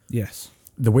 Yes.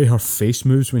 The way her face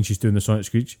moves when she's doing the sonic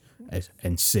screech is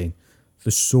insane.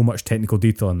 there's so much technical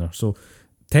detail in there. So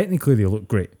technically they look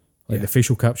great. Like the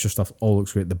facial capture stuff all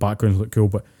looks great. The backgrounds look cool,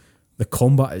 but the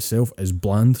combat itself is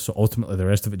bland. So ultimately the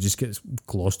rest of it just gets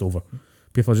glossed over.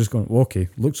 People are just going, well, okay,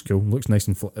 looks cool, looks nice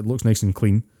and it looks nice and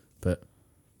clean, but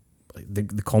like,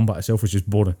 the combat itself is just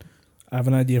boring. I have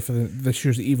an idea for this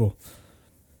year's Evo.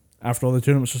 After all the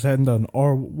tournaments are said and done,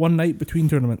 or one night between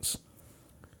tournaments,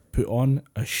 put on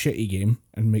a shitty game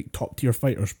and make top tier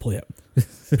fighters play it.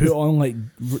 Put on like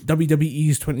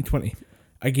WWE's 2020,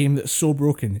 a game that's so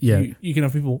broken. You can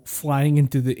have people flying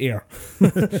into the air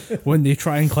when they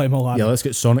try and climb a ladder. Yeah, let's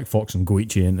get Sonic, Fox, and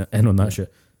Goichi in on that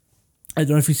shit. I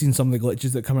don't know if you've seen some of the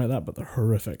glitches that come out of that, but they're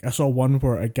horrific. I saw one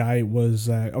where a guy was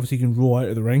obviously you can roll out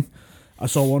of the ring. I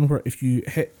saw one where if you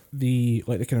hit the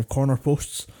kind of corner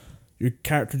posts, your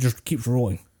character just keeps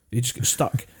rolling. They just get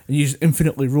stuck, and you just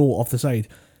infinitely roll off the side.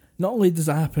 Not only does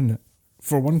that happen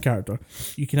for one character,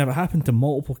 you can have it happen to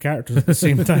multiple characters at the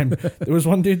same time. There was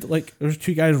one dude, there was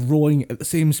two guys rolling at the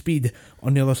same speed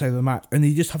on the other side of the map, and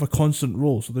they just have a constant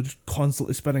roll, so they're just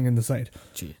constantly spinning in the side.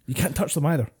 Gee. You can't touch them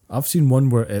either. I've seen one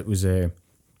where it was a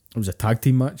tag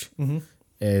team match. Mm-hmm.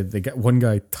 They get one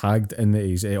guy tagged in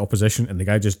his opposition, and the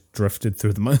guy just drifted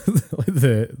through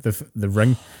the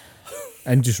ring.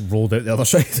 And just rolled out the other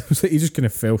side. It was like he just kind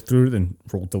of fell through it and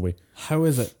rolled away. How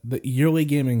is it that yearly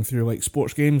gaming through like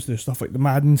sports games, through stuff like the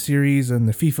Madden series and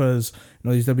the FIFAs and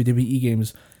all these WWE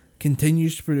games,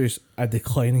 continues to produce a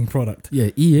declining product?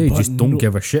 Yeah, EA just don't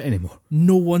give a shit anymore.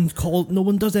 No one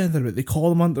does anything about it. They call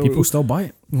them on. People still buy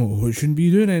it. Oh, it shouldn't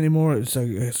be doing it anymore. It's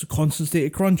a constant state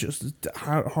of crunch. It's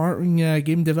harming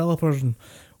game developers and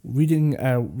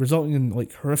resulting in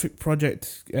like horrific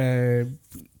project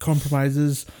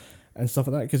compromises and stuff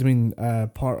like that. Because I mean,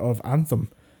 part of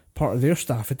Anthem, part of their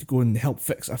staff had to go and help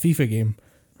fix a FIFA game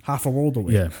half a world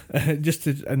away. Yeah,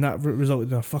 and that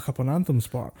resulted in a fuck up on Anthem's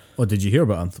part. Oh, did you hear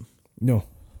about Anthem? No.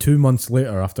 2 months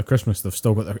later, after Christmas, they've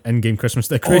still got their in-game Christmas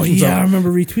decorations. Oh yeah, I remember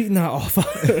retweeting that off.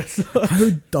 How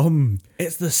dumb!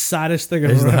 It's the saddest thing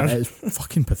I've ever heard. It's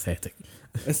fucking pathetic.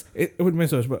 It wouldn't make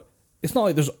sense, but it's not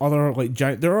like there's other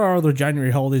there are other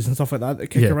January holidays and stuff like that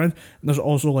kick around. And there's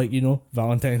also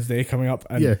Valentine's Day coming up,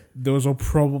 and those will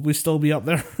probably still be up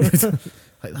there.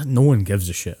 Like that, no one gives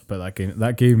a shit about that game.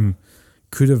 That game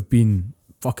could have been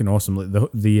fucking awesome. Like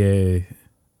the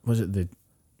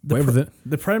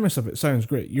premise of it sounds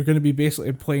great. You're going to be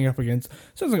basically playing up against.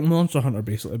 Sounds like Monster Hunter,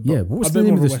 basically. Yeah, what was the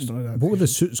name of this? What were the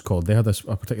suits called? They had a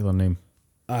particular name.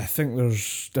 I think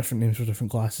there's different names for different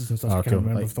classes and stuff. I can't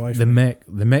remember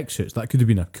the mech suits. That could have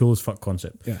been a cool as fuck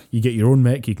concept. Yeah, you get your own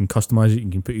mech. You can customize it. You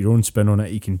can put your own spin on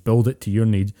it. You can build it to your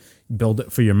need. Build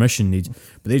it for your mission needs.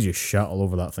 But they just shat all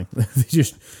over that thing. They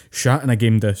just shat in a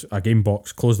game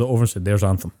box, closed it over, and said, "There's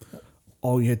Anthem."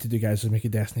 All you had to do, guys, was make a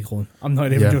Destiny clone. I'm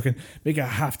not even joking. Make a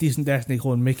half-decent Destiny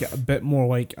clone. Make it a bit more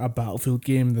like a Battlefield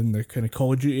game than the kind of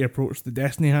Call of Duty approach that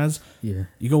Destiny has. Yeah.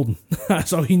 You're golden.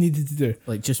 That's all you needed to do.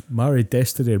 Like, just marry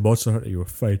Destiny and Monster Hunter, you were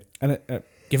fine. And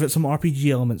give it some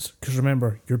RPG elements, because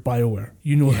remember, you're BioWare.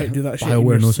 You know how to do that shit.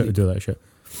 BioWare knows how to do that shit.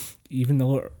 Even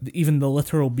the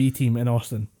literal B team in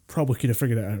Austin probably could have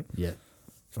figured it out. Yeah.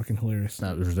 Fucking hilarious.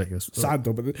 That was ridiculous. Sad,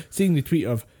 though, but seeing the tweet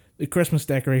of, the Christmas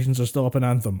decorations are still up in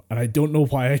Anthem, and I don't know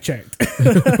why I checked.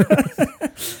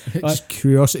 Just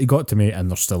curiosity got to me, and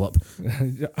they're still up.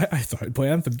 I thought I'd play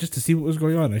Anthem just to see what was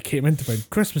going on. I came in to find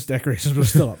Christmas decorations were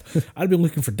still up. I'd been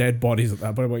looking for dead bodies at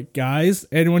that point. I'm like, guys,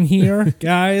 anyone here?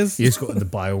 Guys? You just got the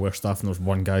BioWare stuff, and there's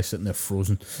one guy sitting there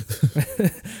frozen.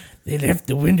 They left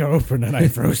the window open, and I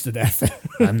froze to death.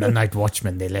 I'm the night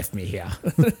watchman. They left me here.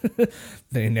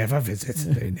 They never visit.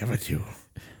 They never do.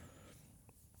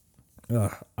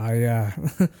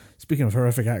 Speaking of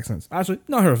horrific accents, actually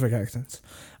not horrific accents.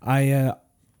 I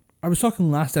was talking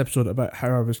last episode about how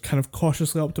I was kind of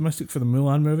cautiously optimistic for the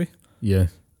Mulan movie. Yeah.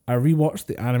 I rewatched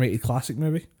the animated classic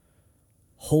movie.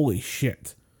 Holy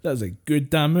shit, that is a good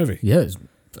damn movie. Yeah, it's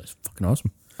fucking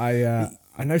awesome. I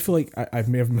now feel like I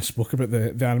may have misspoke about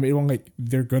the animated one. Like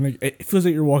it feels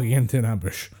like you're walking into an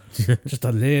ambush. Just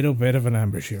a little bit of an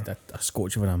ambush here. A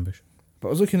scotch of an ambush. But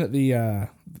I was looking at the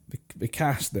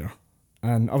cast there.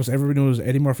 And obviously everybody knows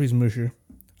Eddie Murphy's Mushu.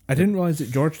 I didn't realise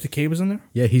that George Takei was in there.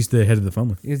 Yeah, he's the head of the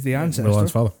family. He's the ancestor. Mulan's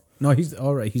father. No, he's the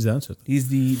ancestor. He's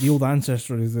the old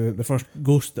ancestor. He's the first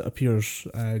ghost that appears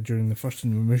during the first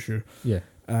scene of Mushu. Yeah.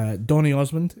 Donny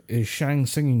Osmond is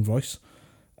Shang's singing voice.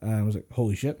 I was like,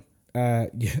 holy shit. Then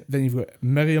you've got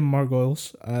Miriam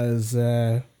Margolyes as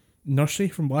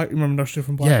Nursie from Black. You remember Nursie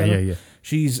from Black? Yeah.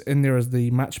 She's in there as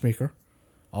the matchmaker.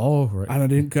 Oh, right. And I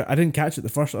didn't catch it the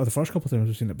first couple of times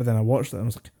I've seen it, but then I watched it and I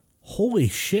was like, holy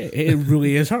shit, it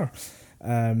really is her.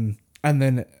 And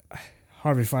then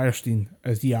Harvey Fierstein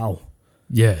as Yao.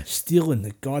 Yeah. stealing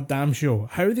the goddamn show.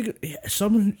 How are they?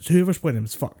 Whoever's playing him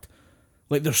is fucked.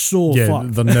 Like they're so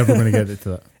fucked. They're never going to get it to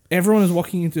that. Everyone is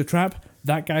walking into a trap.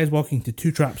 That guy's walking into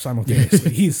 2 traps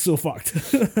simultaneously. He's so fucked.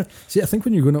 See, I think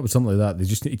when you're going up with something like that, they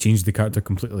just need to change the character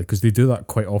completely because they do that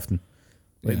quite often.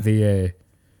 Like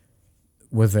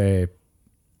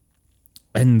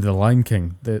in The Lion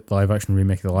King, the live action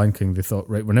remake of The Lion King, they thought,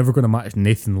 right, we're never going to match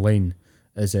Nathan Lane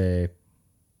as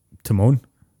Timon.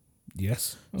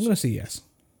 Yes, I'm going to say yes.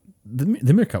 The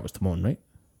meerkat was Timon, right?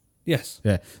 Yes.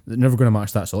 Yeah, they're never going to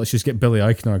match that. So let's just get Billy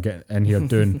Eichner get in here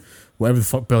doing whatever the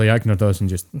fuck Billy Eichner does and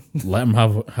just let him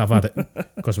have at it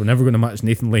because we're never going to match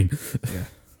Nathan Lane.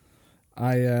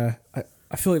 Yeah,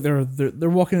 I feel like they're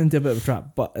walking into a bit of a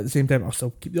trap, but at the same time, I'll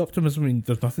still keep the optimism. I mean,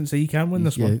 there's nothing to say you can't win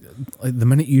this one. Like the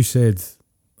minute you said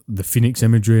the Phoenix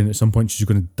imagery and at some point she's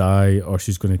going to die or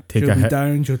she's going to take she'll a be hit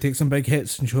down, she'll take some big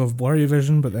hits, and she'll have blurry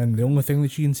vision. But then the only thing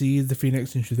that she can see is the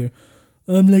Phoenix, and she'll do,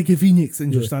 "I'm like a Phoenix,"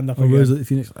 and she'll stand up again. Like the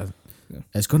Phoenix.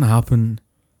 It's going to happen,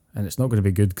 and it's not going to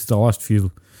be good because the last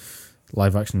few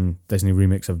live action Disney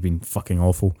remakes have been fucking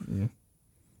awful. Yeah.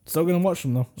 Still going to watch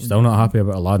them though. Still not happy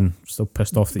about Aladdin. Still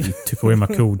pissed off that you took away my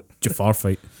cool Jafar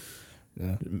fight.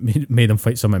 Yeah. Made him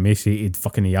fight some emaciated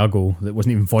fucking Iago that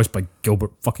wasn't even voiced by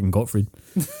Gilbert fucking Gottfried.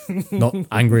 Not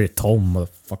angry at all,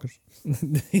 motherfuckers.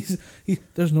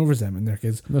 There's no resentment there,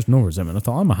 kids. There's no resentment at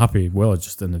all. I'm a happy,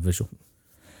 well-adjusted individual.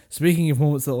 Speaking of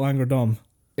moments that will anger Dom,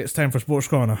 it's time for Sports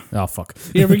Corner. Ah, fuck.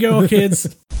 Here we go,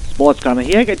 kids. Sports Corner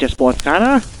here, get your Sports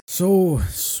Corner. So,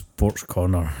 Sports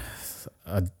Corner.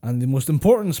 And the most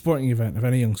important sporting event of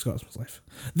any young Scotsman's life.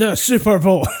 The Super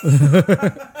Bowl.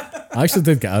 I actually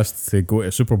did get asked to go to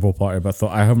a Super Bowl party, but I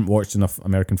thought I haven't watched enough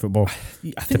American football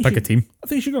to pick a team. I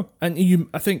think you should go. And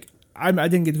I think I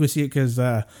didn't get to go see it because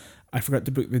I forgot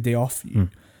to book the day off.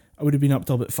 I would have been up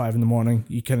till about 5 a.m.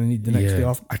 You kind of need the next day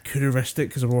off. I could have risked it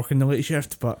because I'm working the late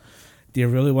shift, but do you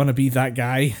really want to be that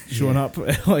guy showing up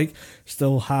like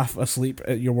still half asleep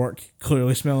at your work,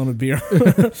 clearly smelling a beer?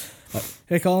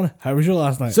 Hey Colin, how was your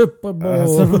last night? Super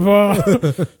Bowl. Super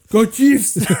Bowl. Go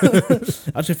Chiefs.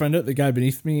 I actually found out the guy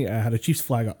beneath me had a Chiefs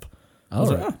flag up. I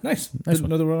was like, oh, nice. Didn't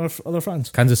know there were other fans.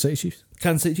 Kansas City Chiefs.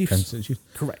 Kansas City Chiefs. Kansas City Chiefs.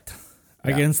 Correct.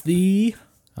 Yeah. Against the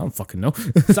I don't fucking know.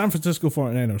 San Francisco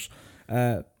 49ers.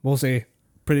 We'll say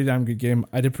pretty damn good game.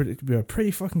 I did predict it to be a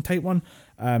pretty fucking tight one.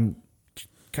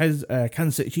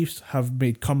 Kansas City Chiefs have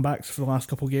made comebacks for the last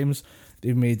couple of games.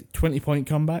 They've made 20-point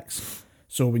comebacks.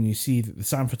 So when you see that the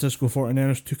San Francisco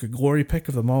 49ers took a glory pick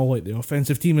of them all, like the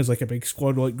offensive team is like a big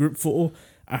squad like group photo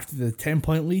after the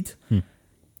 10-point lead,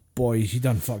 boys, you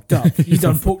done fucked up. You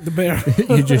done poked the bear.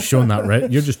 You're just showing that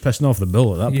red. You're just pissing off the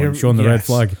bill at that point, showing the red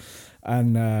flag.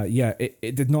 And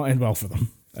it did not end well for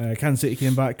them. Kansas City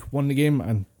came back, won the game,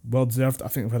 and well deserved. I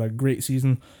think they've had a great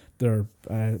season. Their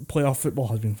playoff football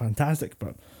has been fantastic,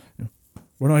 but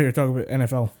we're not here to talk about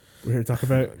NFL. We're here to talk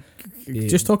about...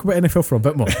 Just talk about NFL for a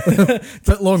bit more.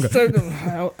 Bit longer.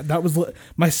 That was...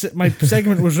 My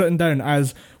segment was written down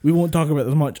as, we won't talk about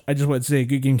this much. I just wanted to say,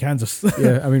 good game, Kansas.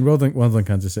 Yeah, I mean, well done,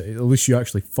 Kansas City. At least you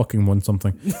actually fucking won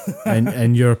something.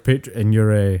 and you're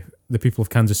the people of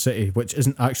Kansas City, which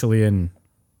isn't actually in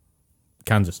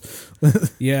Kansas.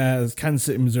 Yeah, it's Kansas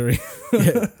City, Missouri.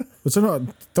 Yeah. Was there not?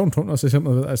 Don't say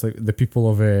something like that. It's like the people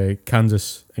of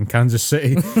Kansas and Kansas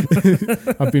City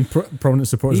have been prominent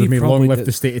supporters of me. Long live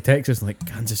the state of Texas. And like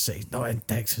Kansas City, not in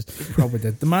Texas. He probably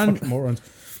did. The man, morons.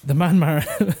 The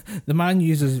man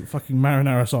uses fucking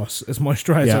marinara sauce as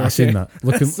moisturiser. Yeah, I've seen that.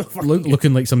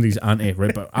 Looking like somebody's auntie,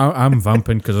 right? But I'm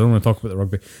vamping because I don't want to talk about the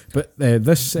rugby. But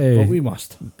this. But we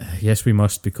must. Yes, we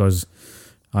must, because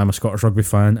I'm a Scottish rugby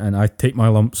fan and I take my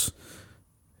lumps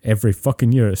every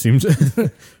fucking year, it seems.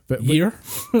 but year?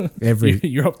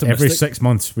 You're optimistic. Every 6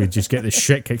 months we just get the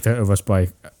shit kicked out of us by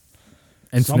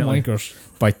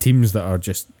teams that are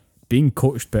just being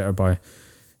coached better by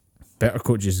better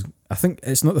coaches. I think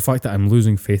it's not the fact that I'm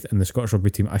losing faith in the Scottish rugby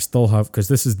team. I still have, because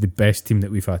this is the best team that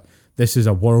we've had. This is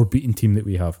a world-beating team that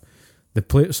we have.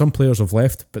 Some players have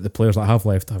left, but the players that have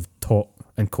left have taught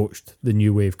and coached the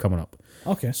new wave coming up.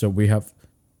 Okay. So we have,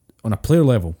 on a player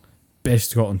level,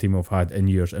 best Scotland team we've had in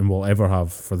years and will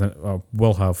have for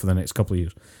the next couple of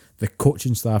years. The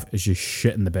coaching staff is just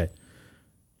shit in the bed.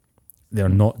 They're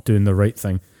not doing the right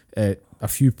thing. A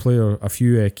few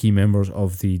key members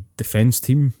of the defence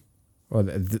team, or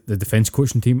the defence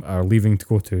coaching team, are leaving to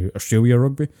go to Australia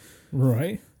Rugby.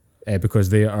 Right. Because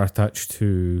they are attached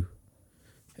to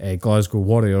Glasgow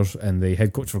Warriors, and the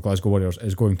head coach for Glasgow Warriors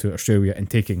is going to Australia and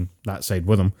taking that side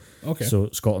with him. Okay. So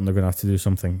Scotland are going to have to do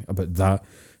something about that.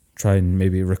 Try and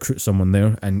maybe recruit someone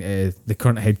there. And the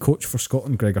current head coach for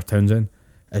Scotland, Gregor Townsend,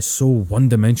 is so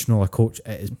one-dimensional a coach,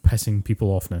 it is pissing people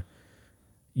off now.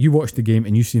 you watched the game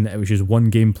and you seen that it was just one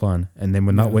game plan, and then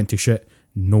when that went to shit,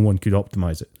 no one could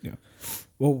optimize it. Yeah.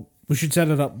 Well, we should set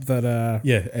it up that...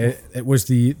 it was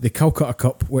the Calcutta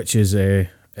Cup, which is... we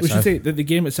should say that the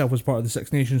game itself was part of the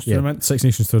Six Nations tournament. Six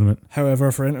Nations tournament.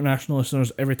 However, for international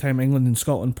listeners, every time England and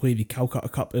Scotland play, the Calcutta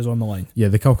Cup is on the line. Yeah,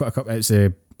 the Calcutta Cup, it's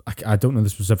I don't know the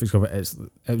specifics of it.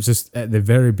 It was just at the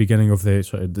very beginning of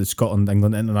the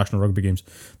Scotland-England international rugby games.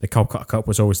 The Calcutta Cup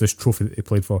was always this trophy that they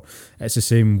played for. It's the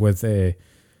same with, I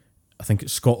think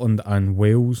it's Scotland and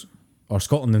Wales, or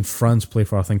Scotland and France play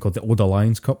for a thing called the Old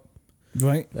Alliance Cup.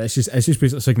 Right. It's just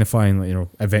basically signifying, like,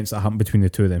 events that happen between the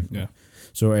two of them. Yeah.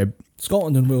 So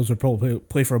Scotland and Wales would probably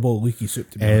play for a bowl of leaky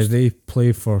soup, to be honest. They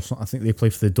play for, I think they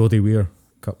play for the Dodie Weir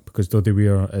Cup, because Dodie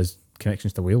Weir is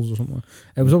connections to Wales or something.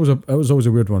 It was always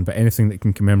a weird one, but anything that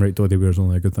can commemorate Dodie Weir is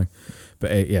only a good thing.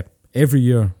 But every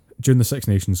year during the Six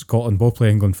Nations, Scotland will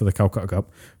play England for the Calcutta Cup.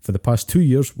 For the past 2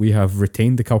 years, we have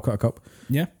retained the Calcutta Cup.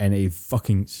 Yeah. In a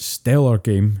fucking stellar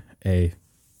game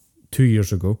 2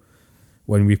 years ago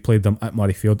when we played them at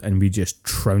Murrayfield and we just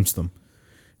trounced them.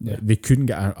 Yeah. They couldn't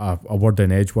get a word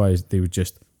in edgewise. They would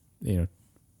just,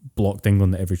 blocked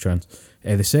England at every chance.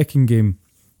 The second game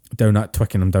down at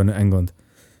Twickenham, down at England,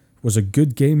 was a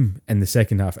good game in the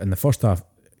second half. In the first half,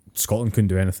 Scotland couldn't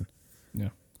do anything. Yeah.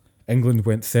 England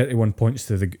went 31 points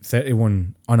to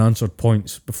 31 unanswered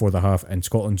points before the half, and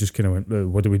Scotland just kind of went,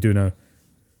 what do we do now?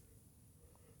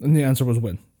 And the answer was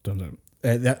win, turns out.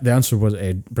 The answer was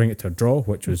bring it to a draw,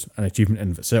 which was an achievement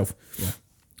in of itself. Yeah.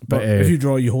 But if you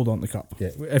draw, you hold on to the cup. Yeah,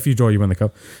 if you draw, you win the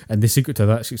cup. And the secret to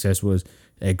that success was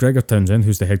Gregor Townsend,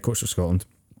 who's the head coach of Scotland,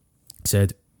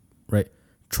 said, right,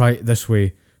 try it this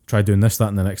way, try doing this, that,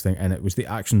 and the next thing. And it was the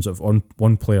actions of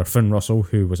one player, Finn Russell,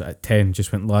 who was at 10,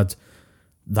 just went, lads,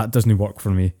 that doesn't work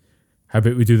for me. How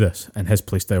about we do this? And his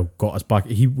play style got us back.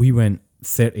 He went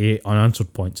 38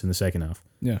 unanswered points in the second half.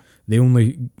 Yeah. They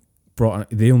only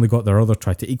got their other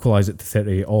try to equalise it to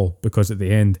 38 all, because at the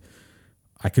end,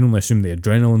 I can only assume the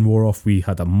adrenaline wore off. We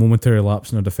had a momentary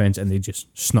lapse in our defence and they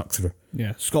just snuck through.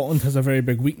 Yeah, Scotland has a very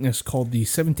big weakness called the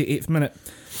 78th minute,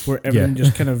 where everything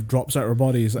just kind of drops out of our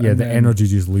bodies. Yeah, the energy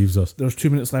just leaves us. There's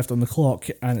 2 minutes left on the clock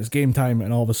and it's game time,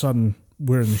 and all of a sudden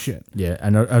we're in the shit. Yeah,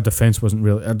 and our defence wasn't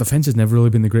really... Our defence has never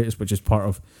really been the greatest, which is part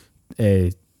of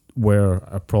where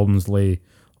our problems lay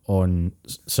on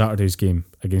Saturday's game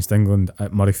against England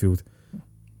at Murrayfield.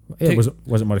 Yeah, was it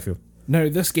Murrayfield? Now,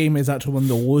 this game is actually one of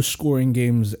the lowest scoring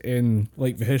games in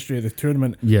the history of the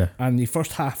tournament. Yeah. And the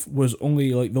first half was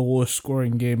only the lowest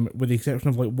scoring game, with the exception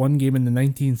of one game in the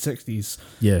 1960s.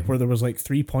 Yeah. Where there was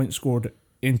 3 points scored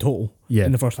in total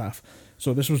in the first half.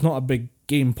 So this was not a big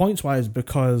game points wise,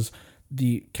 because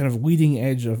the kind of leading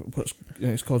edge of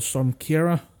it's called Storm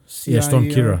Ciara. Storm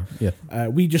Ciara. Yeah.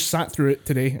 We just sat through it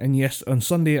today, and yes, on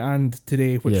Sunday and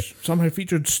today, which somehow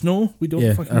featured snow. We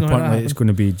don't fucking know how that happened. It's going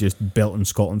to be just belting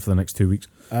Scotland for the next 2 weeks.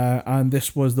 And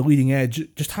this was the leading edge.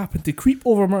 Just happened to creep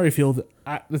over Murrayfield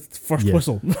at the first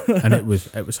whistle. And it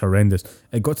was horrendous.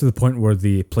 It got to the point where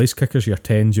the place kickers, your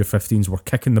 10s, your 15s, were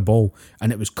kicking the ball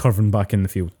and it was curving back in the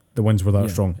field. The winds were that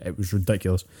strong. It was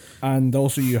ridiculous. And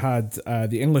also you had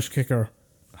the English kicker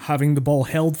having the ball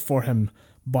held for him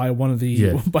by one of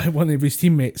his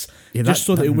teammates, just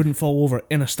so that it wouldn't fall over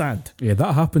in a stand. Yeah,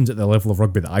 that happens at the level of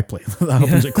rugby that I play. That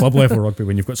happens at club level rugby,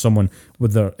 when you've got someone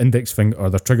with their index finger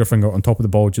or their trigger finger on top of the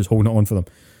ball, just holding it on for them.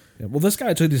 Yeah, well, this guy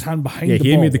actually had his hand behind the ball.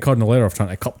 Yeah, he made the cardinal error of trying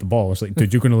to cup the ball. I was like,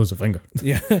 dude, you're going to lose a finger.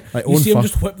 Yeah. You see him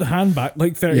just whip the hand back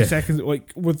 30 seconds,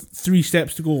 with 3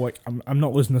 steps to go, I'm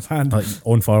not losing this hand.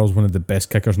 Owen Farrell's one of the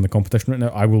best kickers in the competition right now.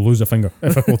 I will lose a finger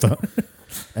if I hold that.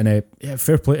 And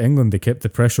fair play to England. They kept the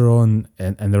pressure on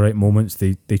in the right moments.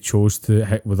 They chose to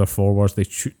hit with their forwards.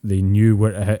 They knew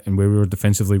where to hit and where we were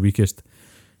defensively weakest.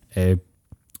 And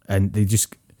they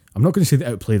just... I'm not going to say they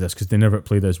outplayed us, because they never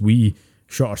outplayed us. We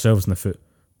shot ourselves in the foot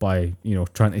by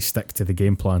trying to stick to the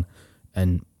game plan.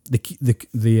 And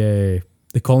the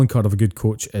calling card of a good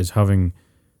coach is having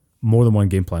more than one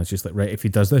game plan. It's just right, if he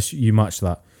does this, you match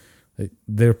that.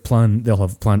 Their plan, they'll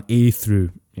have plan A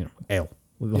through L.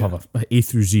 They'll have A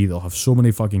through Z. They'll have so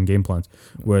many fucking game plans.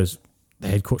 Whereas the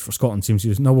head coach for Scotland seems to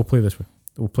just, no, we'll play this way.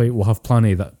 We'll have plan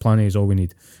A. That plan A is all we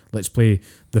need. Let's play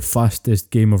the fastest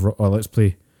game of rugby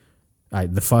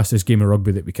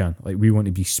that we can. We want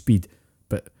to be speed,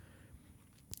 but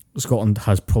Scotland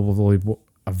has probably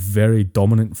a very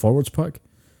dominant forwards pack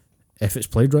if it's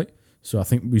played right. So I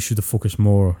think we should have focused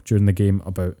more during the game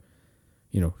about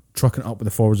trucking it up with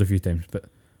the forwards a few times. But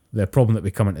the problem that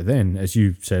we come into then, as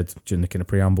you said during the kind of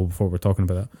preamble before we're talking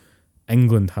about that,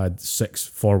 England had 6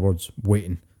 forwards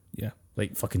waiting. Yeah.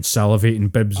 Fucking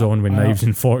salivating, bibs on with knives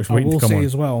and forks waiting to come on. I will say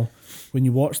as well, when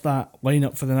you watch that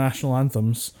lineup for the national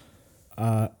anthems,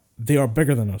 they are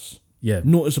bigger than us. Yeah.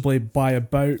 Noticeably by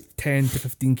about 10 to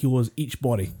 15 kilos each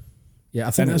body. Yeah,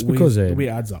 I think And that's it weighs- because the weight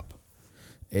adds up.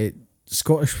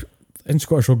 Scottish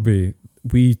rugby,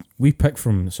 we pick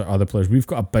from sort of other players. We've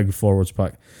got a big forwards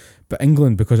pack, but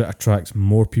England, because it attracts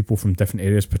more people from different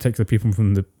areas, particularly people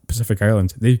from the Pacific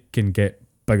Islands, they can get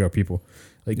bigger people.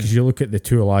 Like, because you look at the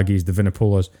Tuolagis, the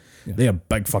Vinipolas, they are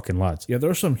big fucking lads. Yeah, there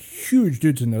are some huge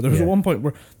dudes in there. There was at one point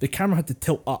where the camera had to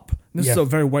tilt up. This is a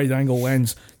very wide angle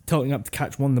lens, tilting up to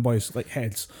catch one of the boys, like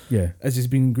heads. Yeah. As he's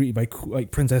being greeted by like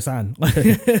Princess Anne.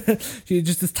 She's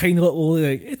just this tiny little,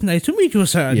 like, it's nice to meet you,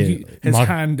 sir. Yeah. His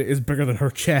hand is bigger than her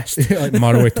chest. Like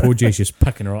Maroe Toji's just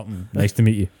picking her up and nice to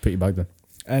meet you, put you back down.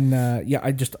 And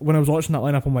when I was watching that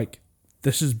lineup, I'm like,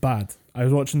 this is bad. I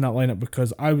was watching that lineup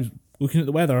because I was looking at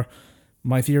the weather.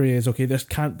 My theory is, okay, this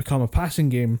can't become a passing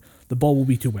game. The ball will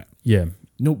be too wet. Yeah.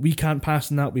 No, we can't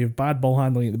pass in that. We have bad ball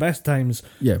handling at the best times.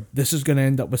 Yeah. This is going to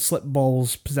end up with slip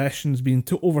balls, possessions being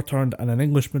overturned, and an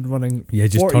Englishman running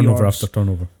just 40 turnover yards after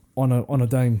turnover. on a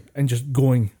dime and just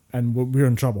going, and we're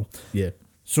in trouble. Yeah.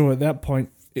 So at that point,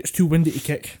 it's too windy to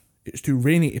kick. It's too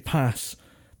rainy to pass.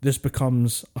 This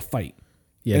becomes a fight.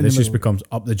 Yeah, this just becomes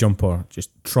up the jumper,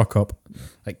 just truck up,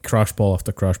 like crash ball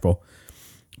after crash ball.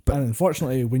 But and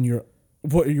unfortunately, when you're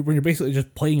basically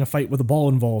just playing a fight with a ball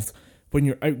involved, when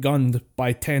you're outgunned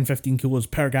by 10, 15 kilos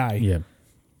per guy,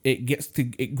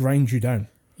 it grinds you down.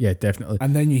 Yeah, definitely.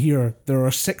 And then you hear there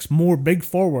are 6 more big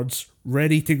forwards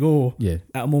ready to go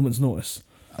at a moment's notice.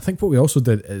 I think what we also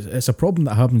did is, it's a problem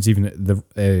that happens even at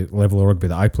the level of rugby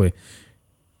that I play.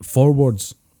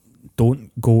 Forwards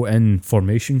don't go in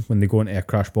formation when they go into a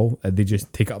crash ball. They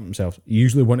just take it up themselves. You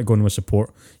usually want to go in with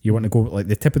support. You want to go, like,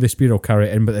 the tip of the spear will carry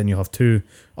it in, but then you'll have 2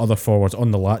 other forwards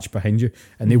on the latch behind you,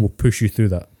 and they will push you through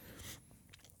that.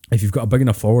 If you've got a big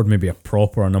enough forward, maybe a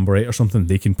prop or a number 8 or something,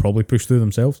 they can probably push through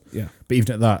themselves. Yeah. But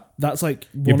even at that, that's like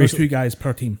 1 or 2 guys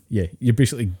per team. Yeah, you're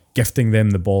basically gifting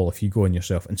them the ball if you go in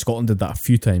yourself. And Scotland did that a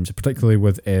few times, particularly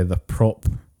with the prop.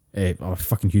 I'm a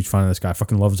fucking huge fan of this guy. I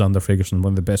fucking love Xander Ferguson,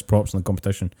 one of the best props in the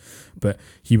competition. But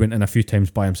he went in a few times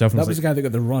by himself. And that was the guy that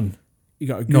got the run. He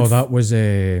got a good that was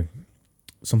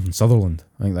something Sutherland.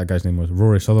 I think that guy's name was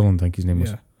Rory Sutherland. I think his name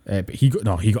was. But he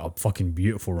got a fucking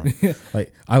beautiful run.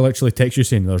 Like, I literally text you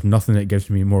saying there's nothing that gives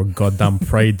me more goddamn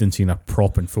pride than seeing a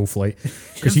prop in full flight,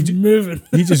 because he's moving.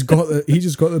 he just got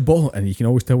the ball, and you can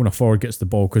always tell when a forward gets the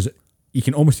ball because you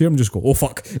can almost hear him just go, "Oh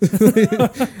fuck,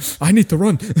 I need to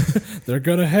run. They're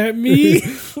gonna hit me."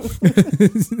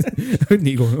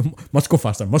 Need to go, must go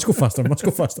faster.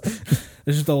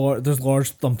 There's there's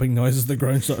large thumping noises. The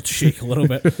ground starts to shake a little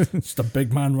bit. Just a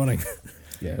big man running.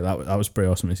 Yeah, that was pretty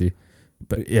awesome to see.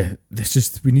 But yeah,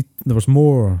 there was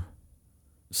more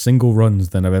single runs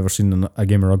than I've ever seen in a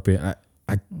game of rugby.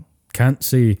 I can't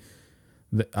say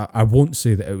that, I won't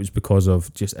say that it was because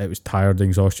of just, it was tired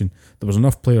exhaustion. There was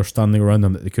enough players standing around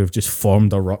them that they could have just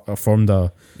formed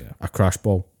a crash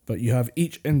ball. But you have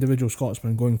each individual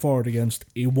Scotsman going forward against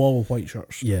a wall of white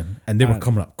shirts. Yeah, and they were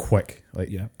coming up quick.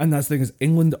 And that's the thing, is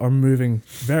England are moving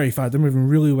very fast. They're moving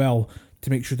really well to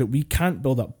make sure that we can't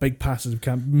build up big passes, we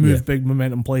can't move big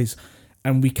momentum plays,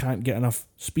 and we can't get enough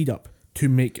speed up to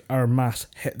make our mass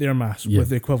hit their mass with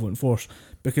the equivalent force.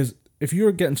 Because if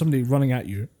you're getting somebody running at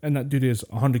you, and that dude is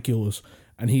 100 kilos,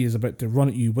 and he is about to run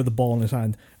at you with a ball in his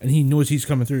hand, and he knows he's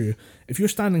coming through you, if you're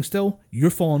standing still, you're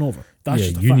falling over. That's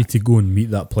just a fact. Need to go and meet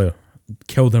that player,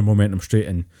 kill their momentum straight,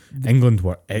 and England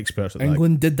were experts at that.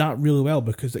 England did that really well,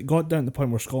 because it got down to the point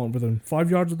where Scotland were within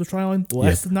 5 yards of the try line,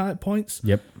 less than that at points.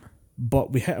 Yep.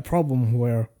 But we hit a problem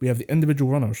where we have the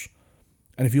individual runners,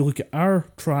 and if you look at our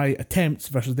try attempts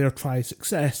versus their try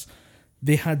success,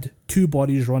 they had 2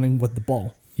 bodies running with the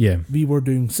ball. Yeah. We were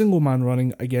doing single man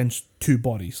running against 2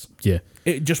 bodies. Yeah.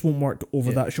 It just won't work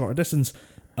over that short a distance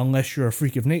unless you're a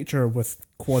freak of nature with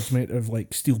quads made of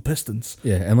like steel pistons.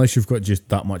 Yeah, unless you've got just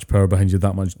that much power behind you,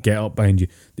 that much get up behind you,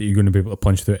 that you're going to be able to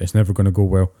punch through it. It's never going to go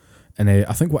well. And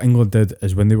I think what England did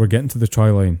is when they were getting to the try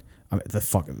line,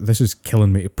 this is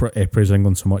killing me to praise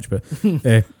England so much, but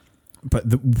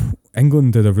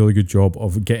England did a really good job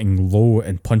of getting low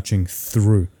and punching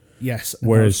through. Yes.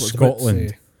 Whereas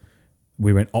Scotland,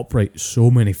 we went upright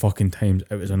so many fucking times,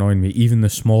 it was annoying me. Even the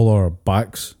smaller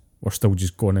backs were still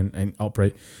just going in and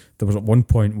upright. There was at one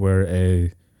point where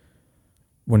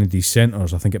one of these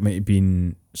centres, I think it might have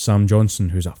been Sam Johnson,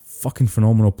 who's a fucking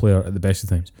phenomenal player at the best of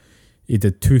times. He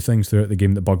did 2 things throughout the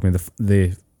game that bugged me.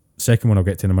 The second one I'll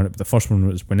get to in a minute, but the first one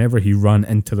was whenever he ran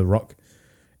into the ruck,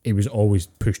 he was always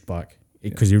pushed back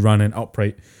because he ran in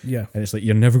upright. Yeah. And it's like,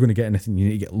 you're never going to get anything. You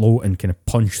need to get low and kind of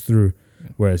punch through.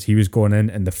 Whereas he was going in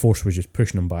and the force was just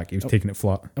pushing him back. He was taking it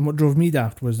flat. And what drove me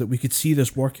daft was that we could see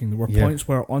this working. There were points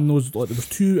where on those, like, there was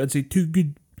two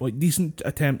good, like, decent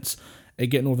attempts at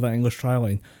getting over that English try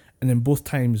line, and then both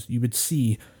times you would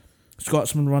see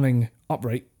Scotsman running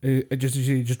upright,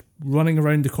 just running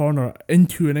around the corner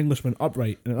into an Englishman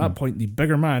upright, and at that point the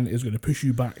bigger man is going to push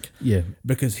you back. Yeah.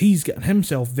 Because he's getting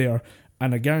himself there,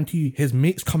 and I guarantee you his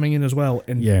mate's coming in as well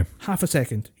in half a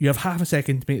second. You have half a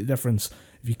second to make the difference.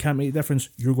 If you can't make the difference,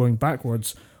 you're going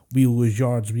backwards. We'll lose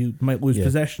yards. We might lose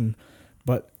possession.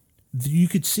 But you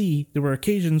could see there were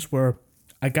occasions where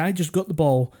a guy just got the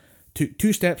ball, took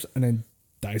 2 steps, and then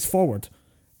dives forward.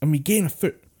 And we gain a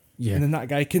foot. Yeah. And then that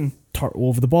guy can turtle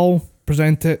over the ball,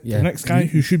 present it to the next guy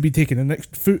who should be taking the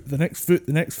next foot, the next foot,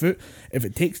 the next foot. If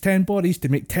it takes 10 bodies to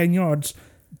make 10 yards,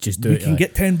 just do we it. can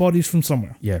get 10 bodies from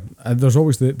somewhere. Yeah. And there's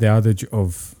always the adage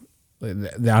of,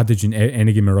 the adage in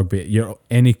any game of rugby,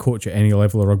 any coach at any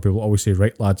level of rugby will always say,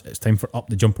 right, lads, it's time for up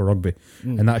the jumper rugby.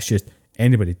 And that's just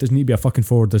anybody. It doesn't need to be a fucking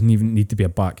forward, doesn't even need to be a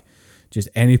back. Just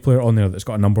any player on there that's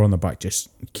got a number on their back, just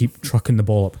keep trucking the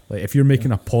ball up. Like if you're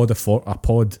making a pod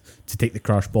to take the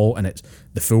crash ball, and it's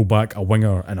the fullback, a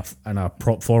winger, and a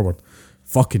prop forward,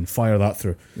 fucking fire that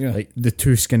through. Yeah. Like the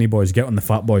 2 skinny boys, get on the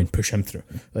fat boy and push him through.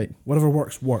 Like whatever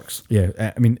works.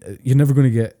 Yeah, I mean, you're never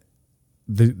going to get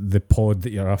the pod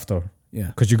that you're after. Yeah.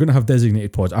 Because you're going to have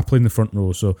designated pods. I play in the front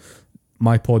row, so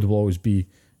my pod will always be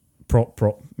prop,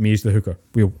 me as the hooker.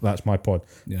 That's my pod.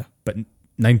 Yeah. But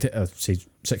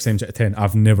 6 times out of 10,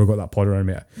 I've never got that pod around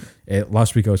me.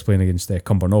 Last week I was playing against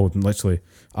Cumbernauld, and literally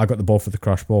I got the ball for the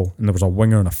crash ball, and there was a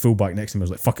winger and a fullback next to me. I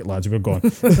was like, "Fuck it, lads, we're going.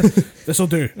 This'll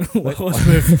do. Let's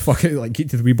move. Fuck it, like get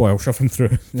to the wee boy, I'll shove him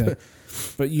through." Yeah.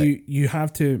 But you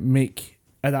have to make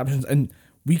adaptations, and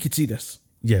we could see this.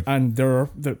 Yeah. And the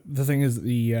thing is,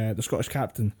 the Scottish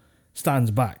captain stands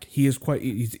back. He is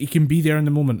he can be there in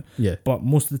the moment. Yeah. But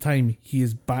most of the time he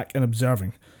is back and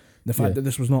observing. The fact that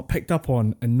this was not picked up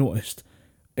on and noticed,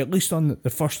 at least on the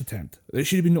first attempt. It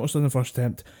should have been noticed on the first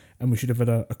attempt, and we should have had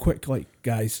a quick,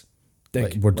 guys,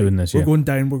 dig. We're doing this, We're going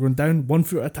down, 1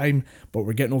 foot at a time, but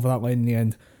we're getting over that line in the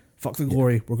end. Fuck the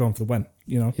glory, we're going for the win,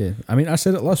 you know? Yeah. I mean, I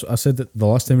said that the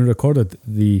last time we recorded,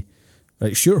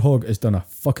 Stuart Hogg has done a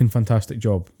fucking fantastic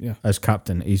job as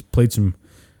captain. He's played some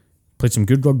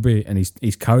good rugby, and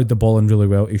he's carried the ball in really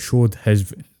well. He showed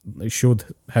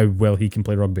how well he can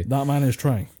play rugby. That man is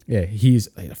trying. Yeah, he's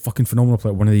a fucking phenomenal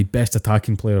player. One of the best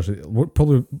attacking players,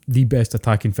 probably the best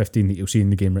attacking 15 that you'll see in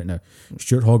the game right now.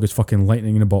 Stuart Hogg is fucking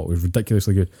lightning in the bottle. He's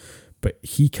ridiculously good. But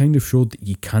he kind of showed that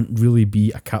you can't really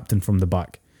be a captain from the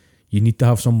back. You need to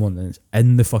have someone that's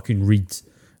in the fucking reeds,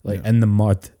 in the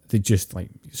mud, that just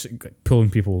pulling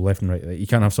people left and right. You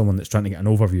can't have someone that's trying to get an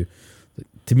overview.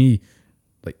 To me,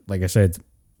 like I said,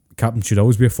 captain should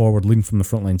always be a forward leading from the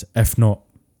front lines. If not,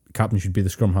 captain should be the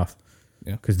scrum half.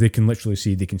 Yeah. Because they can literally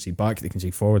see back, they can see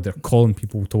forward, they're calling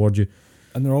people towards you.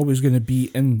 And they're always going to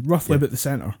be in roughly about the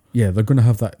centre. Yeah, they're going to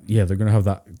have that. Yeah, they're going to have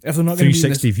that. If they're not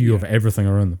 360 view of everything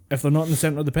around them. If they're not in the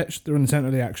centre of the pitch, they're in the centre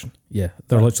of the action. Yeah,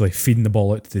 they're literally feeding the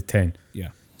ball out to the 10. Yeah.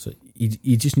 So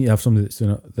you just need to have somebody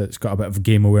that's got a bit of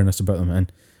game awareness about them.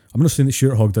 And I'm not saying that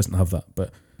Stuart Hogg doesn't have that,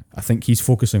 but I think he's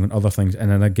focusing on other things.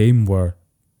 And in a game where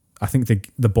I think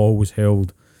the ball was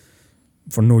held,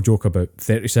 for no joke, about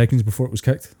 30 seconds before it was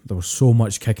kicked. There was so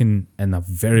much kicking in a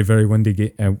very, very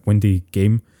windy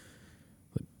game.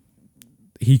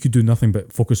 He could do nothing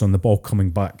but focus on the ball coming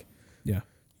back. Yeah.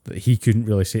 That he couldn't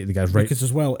really say to the guys, right. Because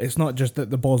as well, it's not just that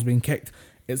the ball's being kicked,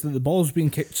 it's that the ball's being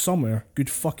kicked somewhere. Good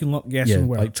fucking luck guessing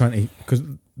where. Like trying to, because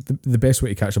the best way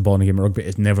to catch a ball in a game of rugby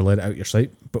is never let it out your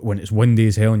sight. But when it's windy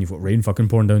as hell and you've got rain fucking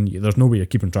pouring down, there's no way you're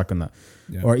keeping track on that.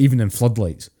 Yeah. Or even in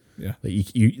floodlights. Yeah.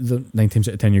 Like you 9 times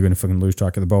out of 10 you're going to fucking lose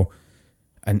track of the ball.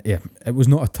 And yeah, it was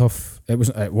a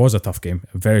tough game,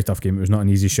 a very tough game. It was not an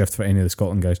easy shift for any of the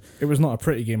Scotland guys. It was not a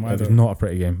pretty game either. It was not a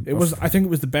pretty game. I think it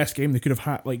was the best game they could have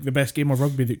had, the best game of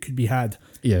rugby that could be had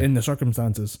in the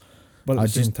circumstances. But at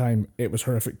the same time, it was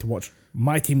horrific to watch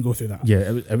my team go through that.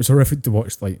 Yeah, it was horrific to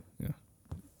watch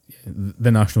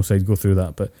the national side go through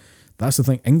that. But that's the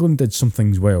thing. England did some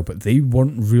things well, but they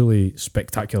weren't really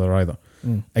spectacular either.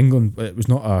 England, it was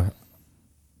not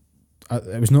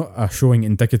a showing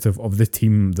indicative of the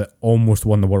team that almost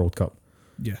won the World Cup.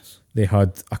 Yes. They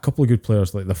had a couple of good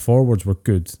players. The forwards were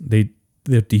good.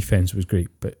 Their defence was great,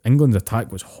 but England's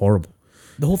attack was horrible.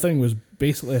 The whole thing was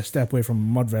basically a step away from a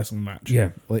mud wrestling match.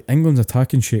 Yeah, England's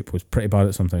attacking shape was pretty bad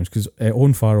at sometimes, because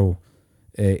Owen Farrell,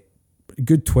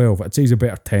 good 12. I'd say he's a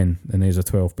better 10 than he's a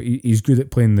 12, but he's good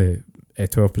at playing the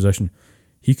 12 position.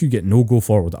 He could get no go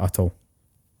forward at all.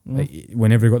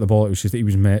 Whenever he got the ball, it was just that he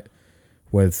was met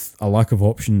with a lack of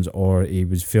options, or he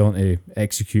was failing to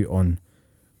execute on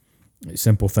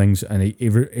simple things, and he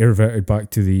reverted back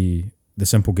to the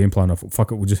simple game plan of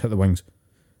fuck it, we'll just hit the wings.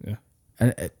 Yeah.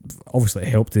 And obviously it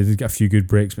helped. They did get a few good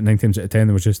breaks, but 9 times out of 10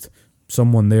 there was just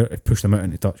someone there to push them out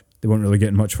into touch. They weren't really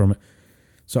getting much from it.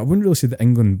 So I wouldn't really say that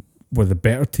England were the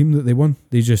better team that they won.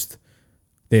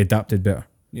 They adapted better.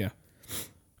 Yeah.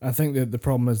 I think that the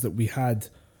problem is that we had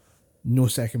no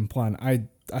second plan.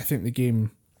 I think the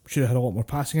game should have had a lot more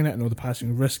passing in it. I know the passing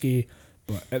was risky,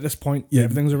 but at this point,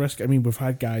 everything's a risk. I mean, we've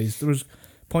had guys, there was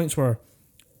points where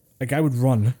a guy would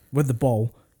run with the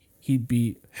ball, he'd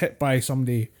be hit by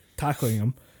somebody tackling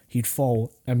him, he'd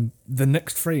fall, and the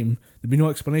next frame, there'd be no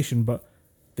explanation, but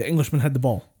the Englishman had the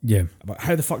ball. Yeah. But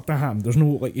how the fuck that happened? There's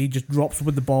no, he just drops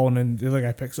with the ball and then the other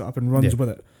guy picks it up and runs with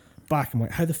it back. I'm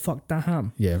like, how the fuck that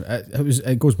happened? Yeah,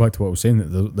 it goes back to what I was saying,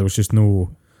 that there was just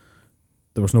no...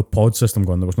 There was no pod system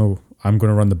going. There was no, I'm going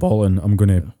to run the ball and I'm going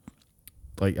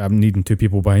to, I'm needing 2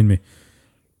 people behind me.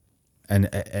 And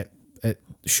it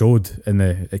showed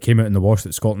it came out in the wash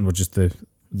that Scotland were just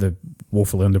the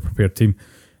woefully underprepared team.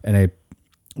 And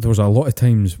there was a lot of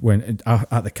times when,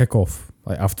 at the kickoff,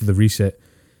 after the reset,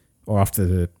 or after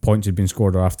the points had been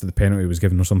scored, or after the penalty was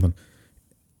given or something,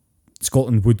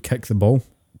 Scotland would kick the ball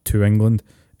to England,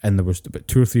 and there was about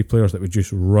 2 or 3 players that would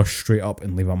just rush straight up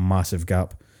and leave a massive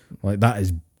gap. That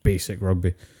is basic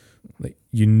rugby.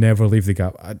 You never leave the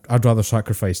gap. I'd rather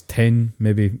sacrifice 10,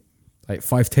 maybe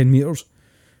 5-10 metres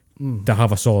to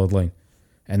have a solid line.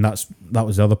 And that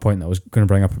was the other point that I was going to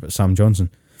bring up about Sam Johnson.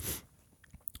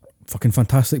 Fucking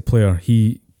fantastic player.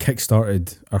 He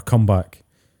kick-started our comeback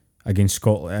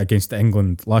against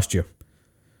England last year.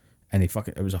 And it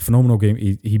was a phenomenal game.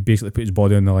 He basically put his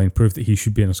body on the line, proved that he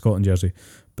should be in a Scotland jersey.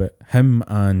 But him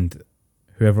and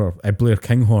whoever, Blair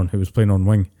Kinghorn, who was playing on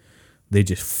wing, they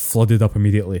just flooded up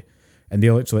immediately. And they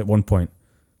literally, at one point,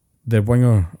 the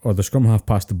winger or the scrum half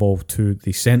passed the ball to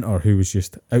the centre, who was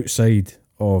just outside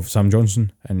of Sam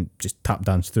Johnson, and just tap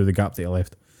danced through the gap that he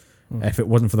left. If it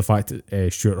wasn't for the fact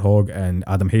that Stuart Hogg and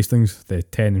Adam Hastings, the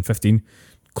 10 and 15,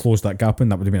 closed that gap in,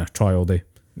 that would have been a try all day.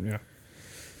 Yeah.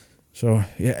 So,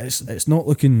 yeah, it's not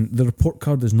looking... The report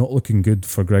card is not looking good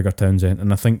for Gregor Townsend,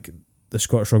 and I think the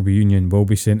Scottish Rugby Union will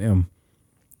be saying to him,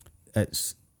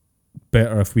 it's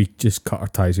better if we just cut our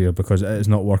ties here, because it is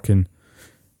not working.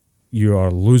 You are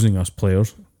losing us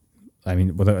players. I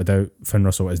mean, without a doubt, Finn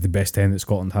Russell is the best 10 that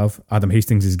Scotland have. Adam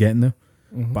Hastings is getting there,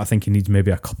 but I think he needs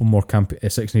maybe a couple more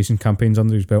Six Nation campaigns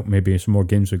under his belt, maybe some more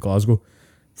games with Glasgow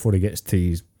before he gets to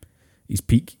his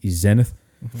peak, his zenith.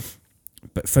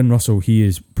 But Finn Russell, he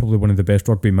is probably one of the best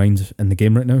rugby minds in the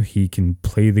game right now. He can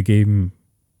play the game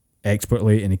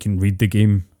expertly and he can read the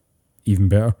game even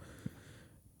better.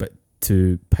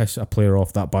 To piss a player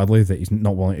off that badly that he's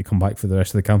not willing to come back for the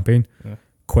rest of the campaign,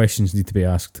 questions need to be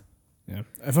asked. Yeah.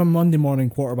 If I'm Monday morning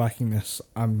quarterbacking this,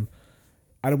 I'd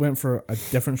have went for a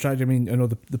different strategy. I mean, I know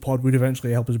the pod would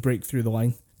eventually help us break through the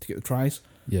line to get the tries.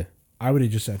 Yeah. I would have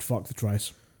just said, fuck the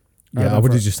tries. Yeah, I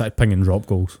would have just started pinging drop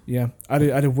goals. Yeah. I'd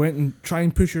have went and try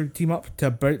and push your team up to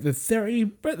about the 30,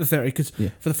 because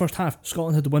for the first half,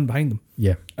 Scotland had the wind behind them.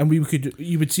 Yeah. And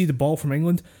you would see the ball from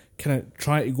England kind of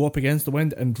try to go up against the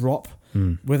wind and drop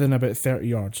within about 30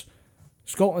 yards.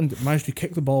 Scotland managed to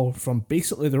kick the ball from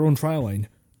basically their own try line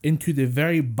into the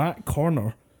very back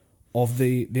corner of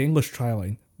the English try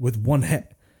line with one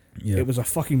hit. Yeah. It was a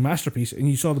fucking masterpiece, and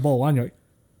you saw the ball land, you're like,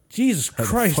 Jesus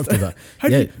Christ. How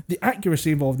did the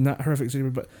accuracy involved in that horrific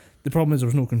scenery, but the problem is there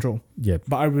was no control. Yeah.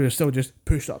 But I would have still just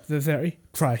pushed up to the 30,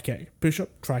 try kick, push up,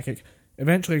 try kick.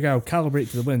 Eventually a guy will calibrate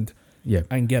to the wind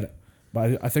and get it.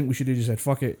 But I think we should have just said,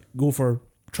 fuck it,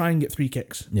 try and get 3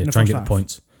 kicks. Yeah, try and get the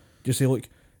points. Just say, look,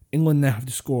 England now have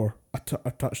to score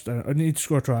a touchdown, or need to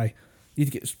score a try,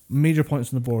 need to get major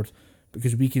points on the board,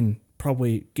 because we can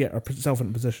probably get ourselves in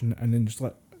a position and then just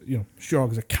let,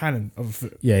 Shog is a cannon of a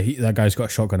foot. Yeah, that guy's got a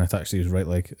shotgun attached to his right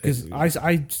leg. Because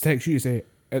I text you to say,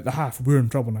 at the half, we're in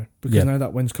trouble now, because now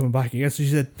that wind's coming back again. So she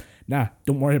said, nah,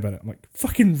 don't worry about it. I'm like,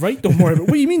 fucking right, don't worry about it.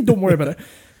 What do you mean, don't worry about it?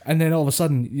 And then all of a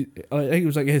sudden, I think it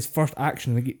was like his first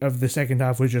action of the second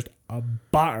half was just a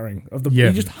battering of the.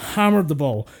 He just hammered the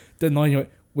ball. Then you're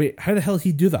like, wait, how the hell did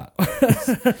he do that?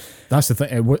 That's the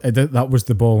thing. That was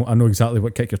the ball. I know exactly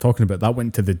what kick you're talking about. That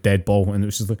went to the dead ball, and it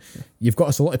was just like, you've got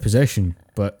us a lot of possession,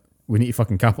 but we need to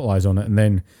fucking capitalise on it. And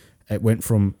then it went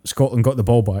from Scotland got the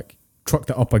ball back, trucked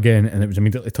it up again, and it was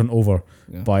immediately turned over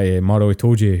by Maro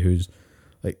Itoje, who's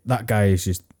like, that guy is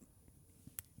just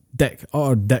dick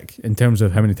in terms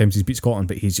of how many times he's beat Scotland,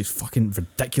 but he's just fucking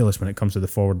ridiculous when it comes to the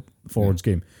forwards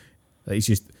game. Like, it's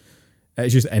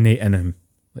just innate in him.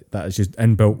 Like that is just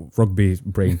inbuilt rugby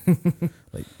brain.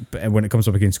 Like, but when it comes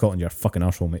up against Scotland, you're a fucking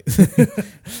arsehole, mate.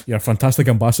 You're a fantastic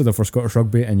ambassador for Scottish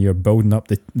rugby, and you're building up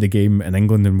the game in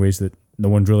England in ways that no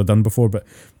one's really done before. But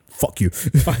fuck you,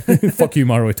 fuck you,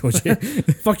 Maro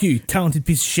Itoje. Fuck you, talented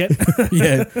piece of shit.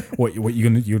 Yeah, what you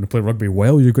gonna play rugby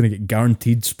well? You're gonna get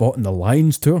guaranteed spot in the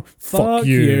Lions tour. Fuck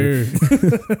you.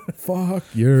 Fuck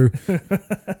you.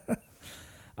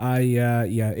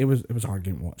 It was a hard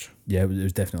game to watch. Yeah, it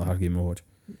was definitely a hard game to watch.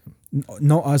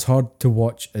 Not as hard to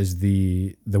watch as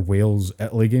the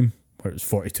Wales-Italy game, where it was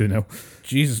 42-0.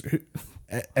 Jesus.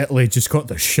 Italy just got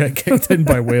their shit kicked in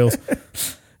by Wales.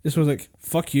 This was like,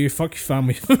 fuck you, fuck your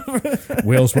family.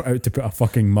 Wales were out to put a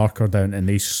fucking marker down, and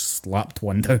they slapped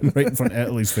one down right in front of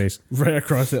Italy's face. Right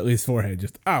across Italy's forehead,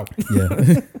 just, ow. Yeah.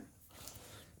 But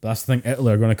that's the thing,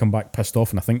 Italy are going to come back pissed off,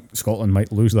 and I think Scotland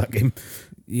might lose that game.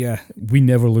 Yeah. We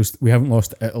haven't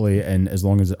lost to Italy in as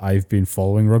long as I've been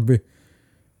following rugby.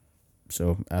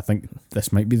 So I think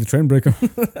this might be the trend breaker.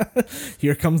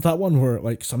 Here comes that one where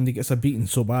like somebody gets a beating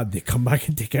so bad they come back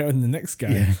and take out on the next guy.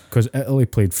 Yeah, because Italy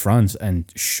played France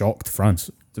and shocked France.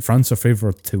 France are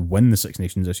favoured to win the Six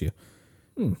Nations this year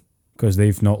because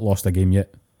they've not lost a game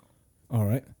yet. All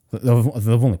right.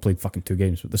 They've only played fucking 2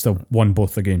 games, but they still won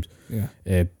both their games.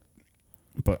 Yeah.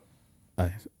 But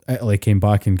Italy came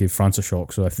back and gave France a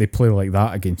shock. So if they play like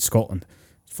that against Scotland,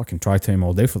 it's fucking try time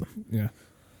all day for them. Yeah.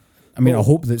 I mean, I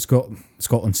hope that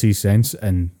Scotland sees sense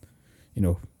and,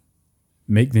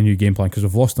 make the new game plan, because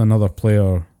we've lost another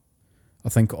player. I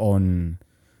think on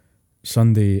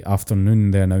Sunday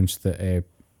afternoon they announced that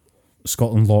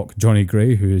Scotland lock Johnny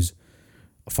Gray, who is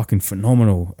a fucking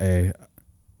phenomenal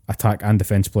attack and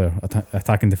defence player,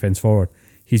 attack and defence forward.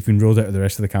 He's been ruled out of the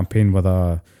rest of the campaign with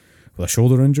a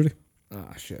shoulder injury.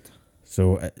 Ah, shit.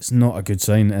 So it's not a good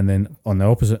sign. And then on the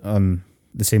opposite, on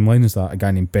the same line as that, a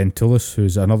guy named Ben Tullis,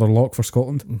 who's another lock for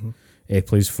Scotland. Mm-hmm.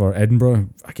 Plays for Edinburgh.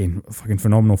 Again, fucking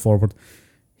phenomenal forward.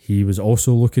 He was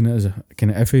also looking at as a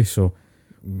kind of iffy, so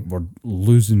we're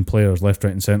losing players left,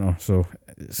 right and centre. So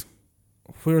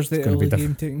where's the Italy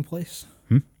game taking place?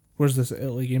 Where's this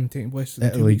Italy game taking place?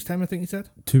 In 2 weeks' time, I think you said?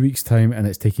 2 weeks' time, and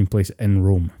it's taking place in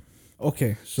Rome.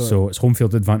 Okay, so it's home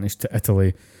field advantage to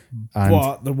Italy. And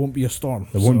but there won't be a storm.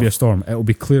 There won't be a storm. It'll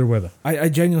be clear weather. I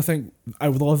genuinely think I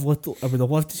would have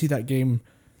loved to see that game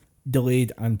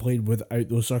delayed and played without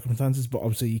those circumstances, but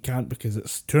obviously you can't because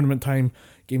it's tournament time.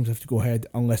 Games have to go ahead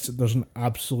unless there's an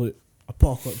absolute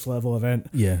apocalypse level event.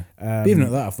 Yeah. But even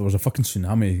at that, if there was a fucking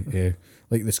tsunami,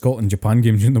 like the Scotland-Japan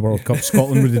game during the World Cup,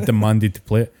 Scotland would have demanded to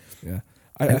play it. Yeah.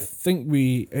 I think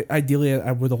ideally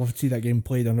I would have loved to see that game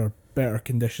played under better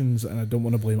conditions, and I don't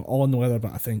want to blame it all on the weather,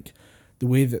 but I think the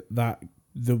way that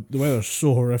the weather's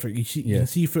so horrific. You can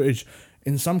see footage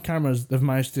in some cameras. They've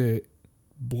managed to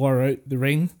blur out the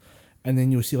rain, and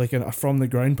then you'll see like a from the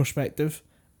ground perspective,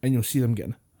 and you'll see them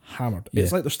getting hammered. Yeah.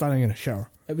 It's like they're standing in a shower.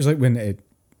 It was like when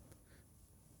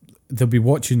they'll be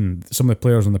watching some of the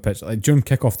players on the pitch. Like during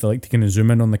kickoff, they like to kind of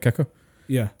zoom in on the kicker.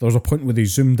 Yeah, there was a point where they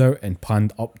zoomed out and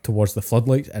panned up towards the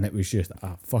floodlights, and it was just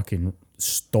a fucking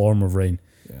storm of rain.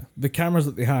 Yeah, the cameras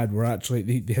that they had were actually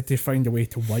they had to find a way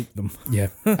to wipe them. Yeah,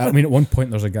 I mean at one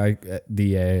point there's a guy at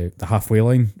the halfway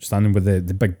line standing with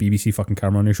the big BBC fucking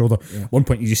camera on his shoulder. Yeah. At one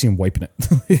point you just see him wiping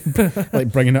it,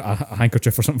 like bringing out a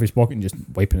handkerchief or something from his pocket and just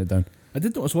wiping it down. I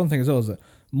did notice one thing as well, is that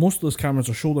most of those cameras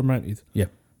are shoulder mounted. Yeah.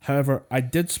 However,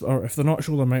 or if they're not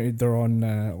shoulder mounted, they're on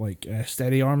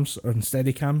steady arms or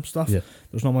steady cam stuff. Yeah.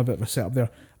 There's normally a bit of a setup there.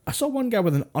 I saw one guy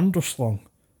with an underslung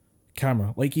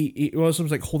camera, like he was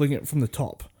like holding it from the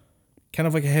top, kind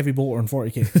of like a heavy bolter on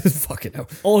 40k. Fucking hell!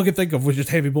 All I could think of was just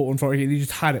heavy bolter on 40k. He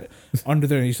just had it under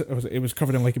there, and it was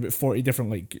covered in like about 40 different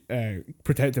like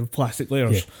protective plastic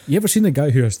layers. Yeah. You ever seen the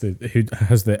guy who has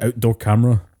the outdoor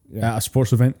camera? Yeah. At a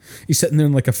sports event, he's sitting there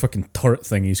in like a fucking turret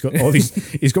thing. He's got all these.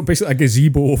 He's got basically a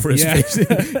gazebo over his face.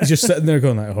 He's just sitting there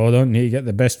going like, "Hold on, need to get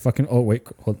the best fucking." Oh wait,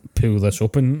 pull this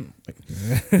open.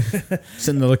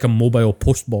 Sitting there like a mobile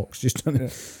post box, just trying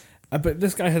to. But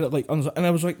this guy had it like, and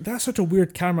I was like, "That's such a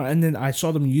weird camera." And then I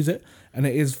saw them use it, and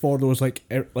it is for those like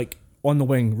on the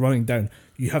wing running down.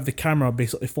 You have the camera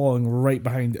basically falling right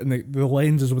behind, and the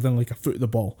lens is within like a foot of the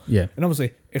ball. Yeah, and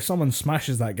obviously, if someone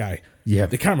smashes that guy, yeah,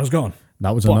 the camera's gone.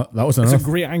 That was enough. It's a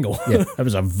great angle. Yeah, it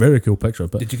was a very cool picture.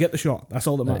 But did you get the shot? That's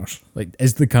all that matters. Like,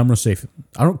 is the camera safe?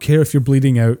 I don't care if you're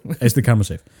bleeding out. Is the camera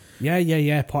safe?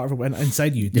 Yeah. Part of it went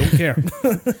inside you. Don't care.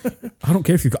 I don't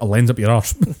care if you've got a lens up your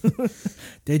arse.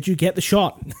 Did you get the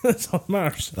shot? That's all that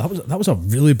matters. That was a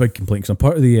really big complaint, because I'm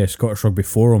part of the Scottish Rugby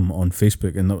Forum on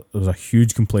Facebook, and there was a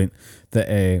huge complaint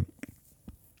that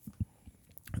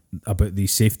about the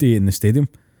safety in the stadium.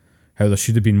 how there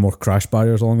should have been more crash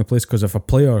barriers along the place, because if a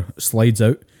player slides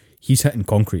out, he's hitting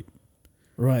concrete.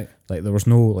 Right. Like there was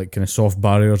no like kind of soft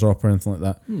barriers up or anything like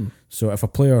that. So if a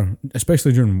player,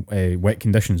 especially during wet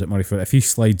conditions at Murrayfield, if he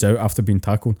slides out after being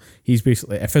tackled, he's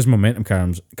basically, if his momentum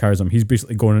carries him, he's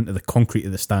basically going into the concrete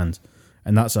of the stands,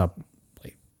 and that's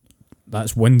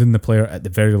winding the player at the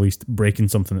very least, breaking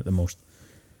something at the most.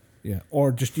 Yeah,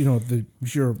 or just, the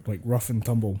pure like rough and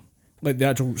tumble, like the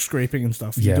actual scraping and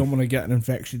stuff. Yeah. You don't want to get an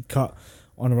infected cut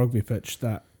on a rugby pitch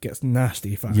that gets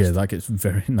nasty fast. Yeah, that gets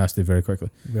very nasty very quickly.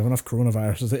 We have enough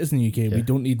coronavirus as it is in the UK. Yeah. We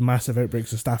don't need massive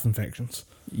outbreaks of staph infections.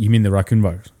 You mean the raccoon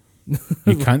virus?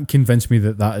 You can't convince me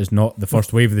that is not the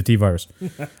first wave of the T virus.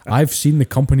 I've seen the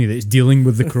company that's dealing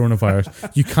with the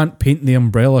coronavirus. You can't paint the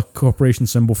Umbrella Corporation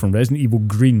symbol from Resident Evil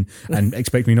green and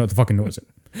expect me not to fucking notice it.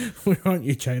 Where aren't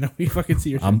you, China? We fucking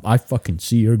see your I fucking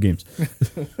see your games.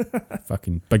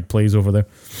 Fucking big plays over there.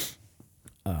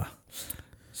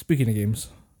 Speaking of games,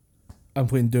 I'm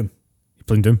playing Doom. You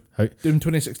playing Doom? How? Doom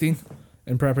 2016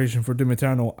 in preparation for Doom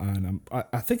Eternal, and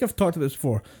I think I've talked about this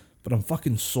before, but I'm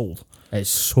fucking sold. It's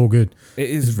so good.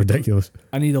 It's ridiculous.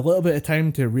 I need a little bit of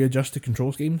time to readjust to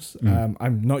control schemes.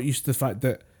 I'm not used to the fact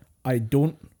that I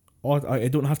don't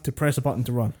have to press a button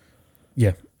to run.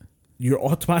 Yeah. You're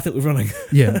automatically running.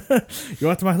 Yeah.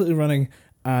 You're automatically running,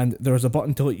 and there's a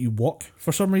button to let you walk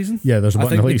for some reason. Yeah, there's a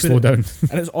button to let you slow down.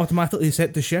 And it's automatically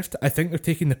set to shift. I think they're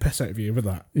taking the piss out of you with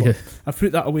that. But Yeah. I've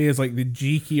put that away as like the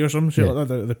G key or some shit like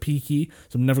that, the P key,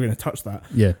 so I'm never going to touch that.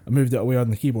 Yeah. I moved it away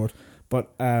on the keyboard.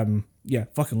 But yeah,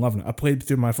 fucking loving it. I played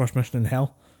through my first mission in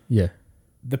Hell. Yeah.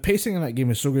 The pacing in that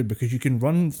game is so good because you can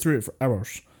run through it for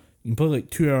hours. You can play like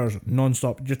 2 hours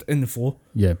non-stop, just in the flow.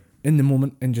 Yeah. In the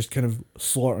moment, and just kind of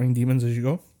slaughtering demons as you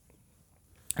go.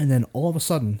 And then all of a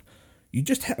sudden, you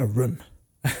just hit a room.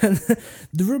 And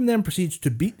the room then proceeds to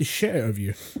beat the shit out of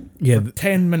you for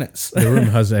 10 minutes. The room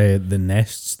has the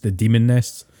nests, the demon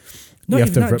nests. Not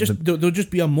even that, there'll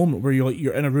just be a moment where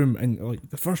you're in a room, and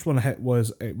like the first one I hit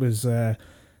was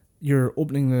you're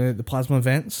opening the plasma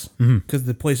vents because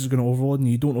the place is going to overload,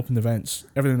 and you don't open the vents,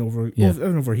 everything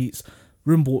overheats.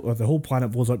 The whole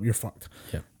planet blows up. You're fucked.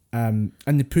 Yeah. And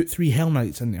they put 3 Hell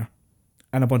Knights in there,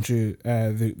 and a bunch of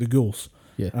the ghouls.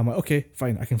 Yeah. And I'm like, okay,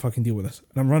 fine, I can fucking deal with this.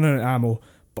 And I'm running out of ammo,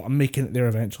 but I'm making it there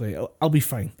eventually. I'll be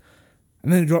fine.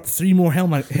 And then they drop 3 more Hell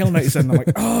Knights in, and I'm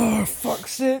like, oh,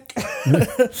 fuck's sake.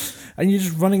 And you're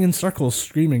just running in circles,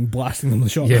 screaming, blasting them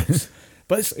with shotguns. Yeah.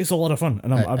 But it's a lot of fun.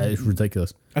 And it's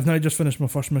ridiculous. I've now just finished my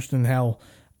first mission in Hell,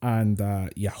 and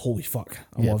yeah, holy fuck,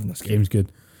 I'm loving this game. Game's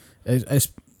good.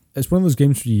 It's one of those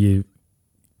games where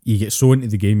you get so into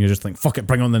the game, you're just like, fuck it,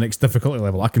 bring on the next difficulty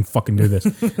level. I can fucking do this.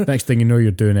 Next thing you know,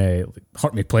 you're doing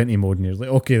Hurt Me Plenty mode, and you're like,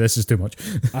 okay, this is too much.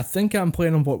 I think I'm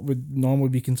playing on what would normally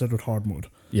be considered hard mode.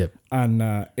 Yeah. And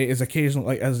it is occasional,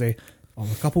 like as a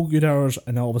couple good hours,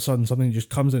 and all of a sudden something just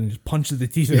comes in and just punches the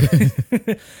teeth out.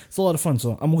 It's a lot of fun,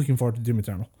 so I'm looking forward to Doom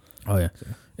Eternal. Oh, yeah.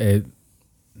 So.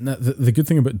 The good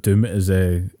thing about Doom is...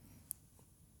 the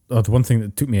one thing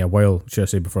that took me a while, should I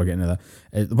say before I get into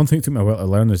that, the one thing that took me a while to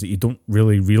learn is that you don't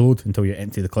really reload until you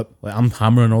empty the clip. Like, I'm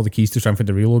hammering all the keys to try and find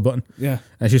the reload button. Yeah.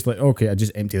 And it's just like, okay, I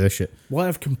just empty this shit. Well, I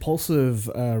have compulsive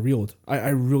reload. I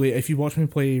really, if you watch me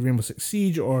play Rainbow Six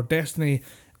Siege or Destiny,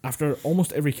 after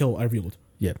almost every kill, I reload.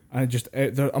 Yeah. I just,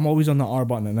 I'm always on the R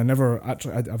button, and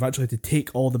I've actually had to take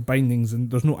all the bindings, and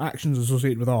there's no actions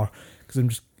associated with R, because I'm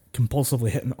just compulsively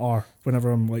hitting R whenever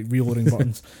I'm like reloading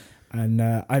buttons. And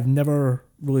I've never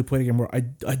really played a game where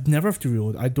I'd never have to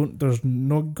reload. There's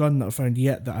no gun that I've found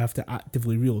yet that I have to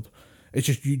actively reload. It's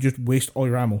just, you just waste all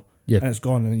your ammo. Yeah. And it's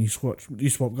gone, and then you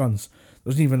swap guns.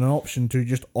 There's not even an option to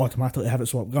just automatically have it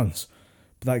swap guns.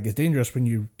 But that gets dangerous when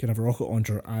you can have a rocket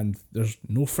launcher and there's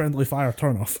no friendly fire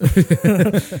turn off.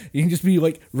 You can just be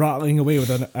like rattling away with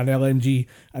an LMG,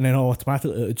 and then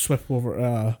automatically it'd swip over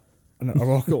a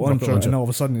rocket launcher, and all of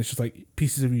a sudden it's just like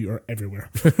pieces of you are everywhere.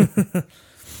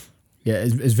 Yeah,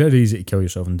 it's very easy to kill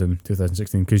yourself in Doom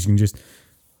 2016 because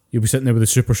you'll be sitting there with a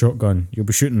super shotgun, you'll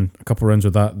be shooting a couple rounds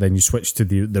with that, then you switch to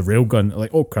the rail gun,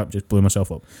 like, oh crap, just blew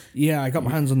myself up. Yeah, I got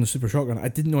my hands on the super shotgun. I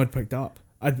didn't know I'd picked up.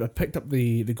 I picked up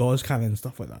the gauze cannon and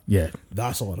stuff like that. Yeah,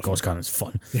 that's a lot of fun. Gauze cannon's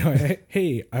fun. Yeah,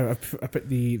 hey, I picked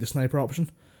the sniper option.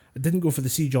 I didn't go for the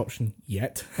siege option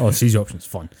yet. Oh, the siege option's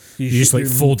fun. You just like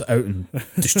fold it out and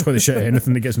destroy the shit out of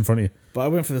anything that gets in front of you. But I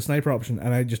went for the sniper option,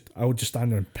 and I would just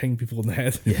stand there and ping people in the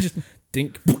head. Yeah. Just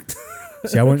dink.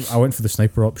 See, I went for the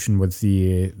sniper option with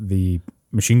the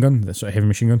machine gun, the sort of heavy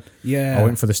machine gun. Yeah. I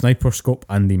went for the sniper scope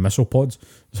and the missile pods.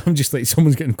 So I'm just like,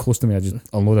 someone's getting close to me,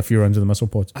 I'll load a few rounds of the missile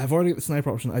pods. I've already got the sniper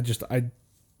option.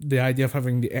 The idea of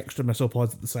having the extra missile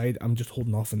pods at the side, I'm just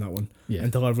holding off on that one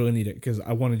until I really need it, because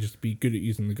I want to just be good at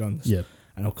using the guns. Yeah.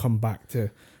 and I'll come back to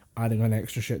adding on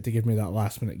extra shit to give me that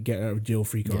last minute get out of jail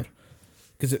free card.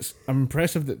 Because I'm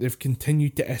impressive that they've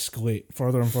continued to escalate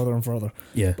further and further and further.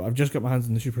 Yeah. But I've just got my hands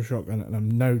on the super shotgun, and I'm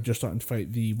now just starting to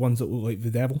fight the ones that look like the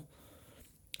devil.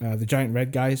 The giant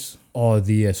red guys. Or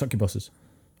the succubuses.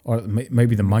 Or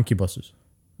maybe the mancubuses.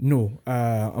 No,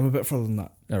 I'm a bit further than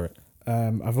that. Alright.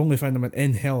 I've only found them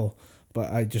in hell,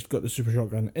 but I just got the super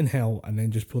shotgun in hell and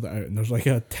then just pulled it out, and there's like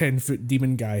a 10-foot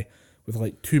demon guy with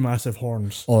like 2 massive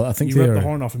horns. Oh, I think you rip the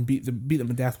horn off and beat them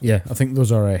to death. Yeah, I think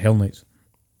those are Hell Knights.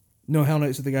 No, Hell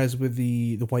Knights are the guys with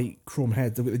the white chrome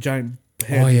head. They've got the giant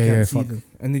head. Oh, you yeah, can't yeah, see fuck. them,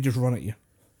 and they just run at you.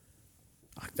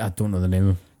 I don't know the name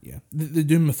of them. Yeah, the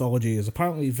Doom mythology is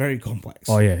apparently very complex.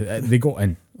 Oh yeah, they got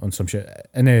in on some shit.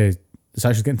 It's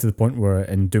actually getting to the point where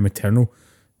in Doom Eternal,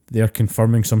 they're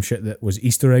confirming some shit that was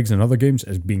Easter eggs in other games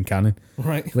as being canon.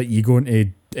 Right. Like you go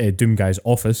into Doom Guy's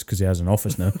office, because he has an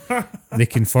office now. They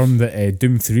confirm that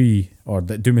Doom 3 or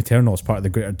that Doom Eternal is part of the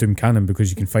greater Doom canon because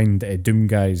you can find Doom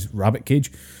Guy's rabbit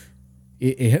cage.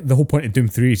 The whole point of Doom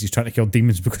 3 is he's trying to kill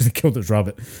demons because they killed his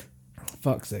rabbit.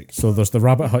 Fuck's sake. So there's the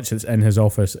rabbit hutch that's in his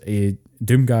office.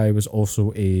 Doom Guy was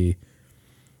also a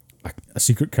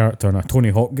secret character in a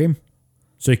Tony Hawk game.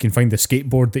 So you can find the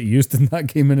skateboard that he used in that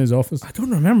game in his office. I don't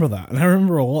remember that, and I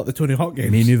remember a lot of the Tony Hawk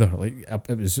games. Me neither. Like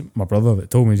it was my brother that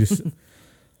told me, just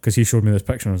because he showed me this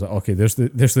picture and I was like, okay, there's the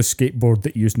skateboard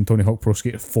that you used in Tony Hawk Pro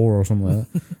Skater 4 or something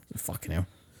like that. Fucking hell.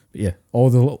 But yeah, all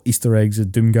the little Easter eggs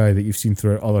of Doom Guy that you've seen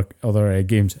throughout other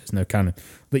games is now canon.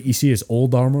 Like you see his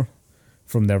old armor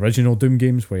from the original Doom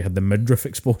games where he had the midriff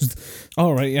exposed.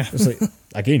 Oh right, yeah. It's like,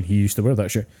 again, he used to wear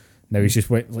that shit. Now he's just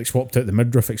swapped out the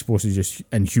midriff exposed to just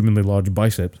inhumanly large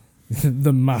biceps.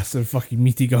 The massive fucking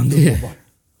meaty guns. Yeah.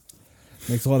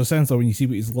 Makes a lot of sense though when you see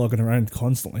what he's lugging around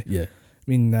constantly. Yeah. I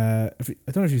mean, I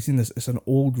don't know if you've seen this. It's an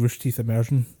old Rooster Teeth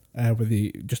immersion where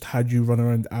they just had you run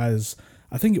around as,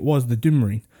 I think it was the Doom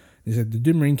Marine. They said the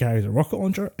Doom Marine carries a rocket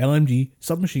launcher, LMG,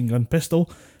 submachine gun, pistol,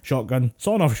 shotgun,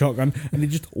 sawn-off shotgun, and they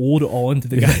just load it all into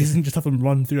the guys and just have them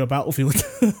run through a battlefield.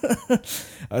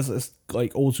 It's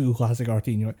like old school classic RT,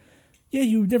 and you're like, yeah,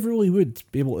 you never really would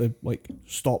be able to like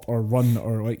stop or run,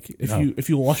 or like if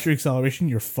you lost your acceleration,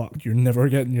 you're fucked. You're never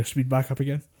getting your speed back up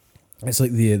again. It's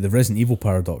like the Resident Evil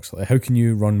paradox. Like, how can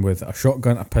you run with a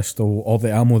shotgun, a pistol, all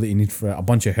the ammo that you need for it, a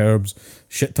bunch of herbs,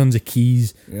 shit tons of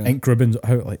keys, ink ribbons?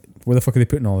 Where the fuck are they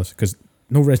putting all this? Because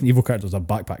no Resident Evil characters have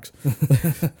backpacks.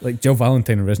 Like Jill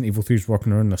Valentine in Resident Evil 3 is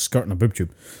walking around in a skirt and a boob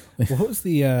tube. Well, what was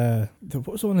the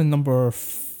one in number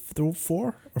 4 or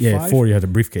 5? 4. You had a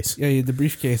briefcase. Yeah, you had the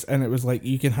briefcase, and it was like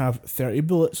you can have 30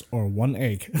 bullets or 1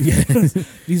 egg. Yeah.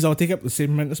 These all take up the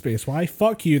same amount of space. Why?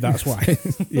 Fuck you. That's why.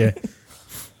 Yeah.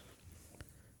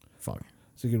 Fuck.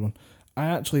 It's a good one. I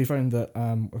actually found that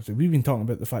we've been talking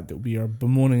about the fact that we are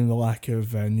bemoaning the lack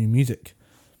of new music.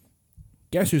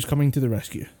 Guess who's coming to the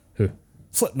rescue? Who?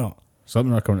 Slipknot.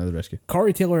 Slipknot are coming to the rescue.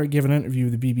 Corey Taylor gave an interview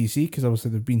with the BBC because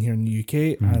obviously they've been here in the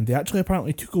UK, and they actually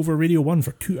apparently took over Radio 1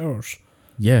 for 2 hours.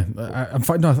 Yeah. In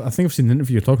fact, no, I think I've seen the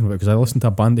interview you're talking about because I listened to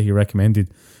a band that he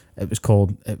recommended. It was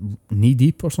called Knee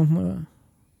Deep or something like that.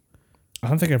 I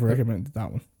don't think I've recommended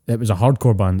that one. It was a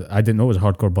hardcore band. I didn't know it was a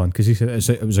hardcore band because he said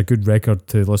it was a good record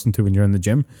to listen to when you're in the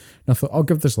gym. And I thought, I'll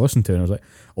give this a listen to. And I was like,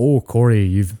 oh, Corey,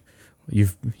 you've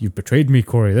betrayed me,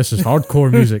 Corey. This is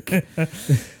hardcore music.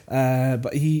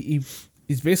 But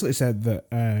he's basically said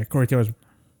that Corey Taylor's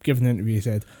given the interview. He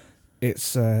said it's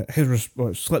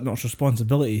Slipknot's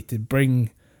responsibility to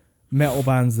bring metal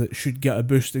bands that should get a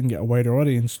boost and get a wider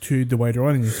audience to the wider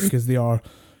audience because they are.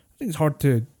 I think it's hard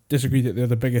to disagree that they're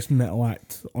the biggest metal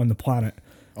act on the planet.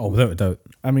 Oh, without a doubt.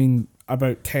 I mean,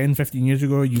 about 10, 15 years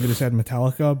ago, you would have said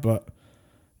Metallica, but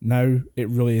now it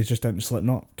really is just down to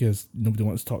Slipknot because nobody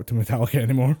wants to talk to Metallica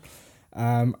anymore.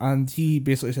 And he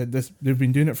basically said this: they've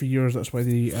been doing it for years. That's why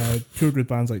they toured with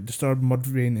bands like Disturbed,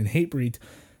 Mudvayne, and Hatebreed.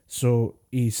 So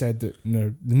he said that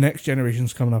the next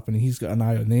generation's coming up, and he's got an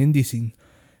eye on the indie scene.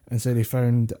 And so they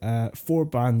found 4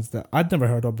 bands that I'd never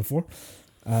heard of before.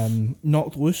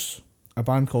 Knocked Loose, a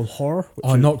band called Horror.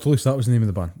 Knocked Loose, that was the name of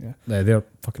the band. Yeah. They're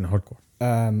fucking hardcore.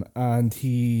 And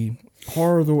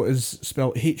Horror, though, is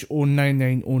spelled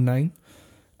HO9909.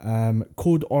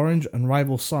 Code Orange and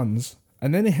Rival Sons.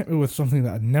 And then he hit me with something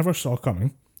that I never saw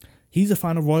coming. He's a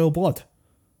fan of Royal Blood.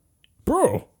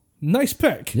 Bro, nice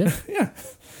pick. Yeah. Yeah.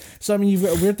 So, I mean, you've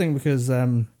got a weird thing because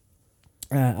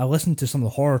I listened to some of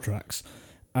the Horror tracks,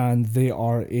 and they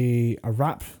are a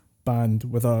rap band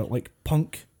with a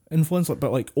punk influence,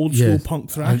 but old school punk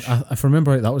thrash. If I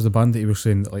remember right, that was the band that he was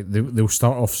saying that they'll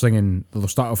start off singing, they'll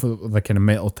start off with a kind of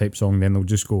metal type song, then they'll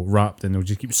just go rap, then they'll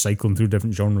just keep cycling through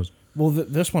different genres. Well,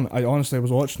 this one, I honestly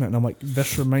was watching it and I'm like,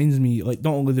 this reminds me, not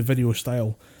only the video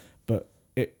style, but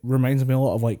it reminds me a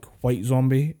lot of like White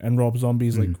Zombie and Rob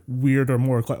Zombie's like weirder,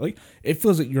 more like it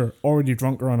feels like you're already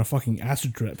drunk or on a fucking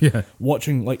acid trip,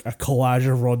 watching like a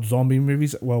collage of Rob Zombie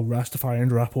movies while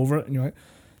Rastafarians rap over it, and you're like,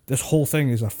 this whole thing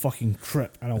is a fucking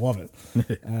trip, and I love it.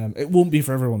 It won't be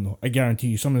for everyone though. I guarantee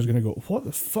you, someone's gonna go, "What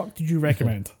the fuck did you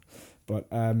recommend?" But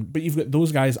you've got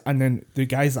those guys, and then the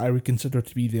guys that I would consider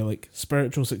to be the like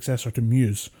spiritual successor to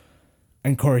Muse,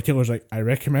 and Corey Taylor's like, "I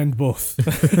recommend both."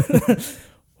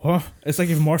 Huh? It's like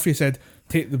if Morphe said,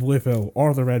 "Take the blue pill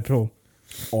or the red pill,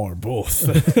 or both."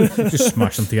 Just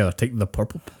smash them together. Take the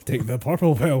purple pill. Take the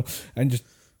purple pill, and just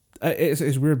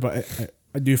it's weird, but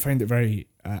I do find it very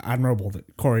admirable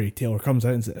that Corey Taylor comes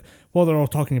out and says, while they're all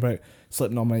talking about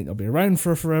Slipknot might not be around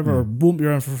for forever, or won't be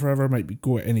around for forever, might be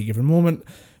go at any given moment,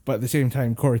 but at the same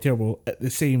time, Corey Taylor will in the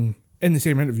same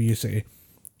interview say,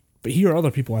 "But here are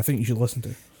other people I think you should listen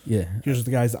to. Yeah, here's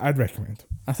the guys that I'd recommend."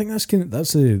 I think that's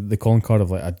the calling card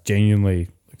of like a genuinely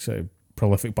like sort of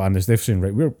prolific band is they've saying,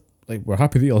 right, we're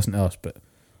happy that you listen to us, but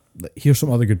like, here's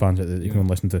some other good bands out there that you can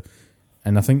listen to.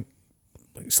 And I think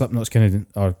like, Slipknot's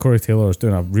or Corey Taylor is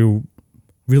doing a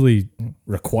really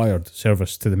required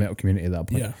service to the metal community at that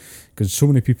point. Yeah, because so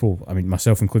many people, I mean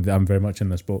myself included, I'm very much in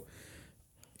this boat.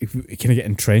 If we kind of get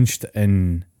entrenched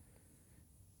in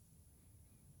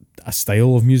a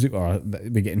style of music, or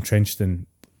we get entrenched in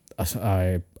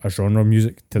a genre of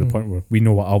music to the point where we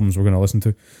know what albums we're going to listen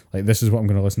to. Like, this is what I'm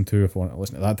going to listen to if I want to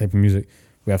listen to that type of music.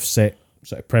 We have set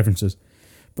sort of preferences.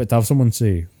 But to have someone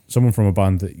from a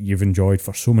band that you've enjoyed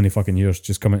for so many fucking years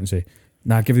just come out and say,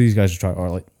 "Nah, give these guys a try," or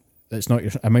like, it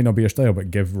might not be your style, but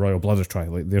give Royal Blood a try.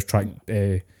 Like, there's track,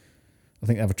 I think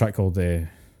they have a track called it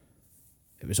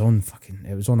was on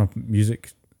a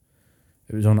music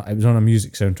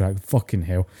soundtrack. Fucking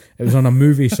hell, it was on a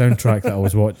movie soundtrack that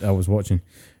I was watching,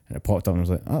 and it popped up and I was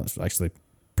like, "Oh, that's actually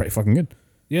pretty fucking good."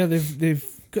 Yeah, they've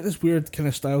got this weird kind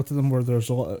of style to them where there's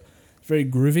a lot of very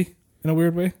groovy in a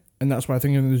weird way, and that's why I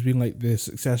think of them as being like the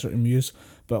successor to Muse,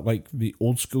 but like the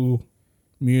old school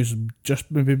Muse,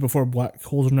 just maybe before Black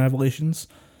Holes and Revelations,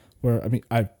 where I mean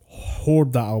I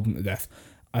hoard that album to death.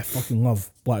 I fucking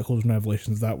love Black Holes and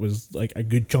Revelations. That was like a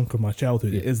good chunk of my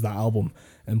childhood. It is that album,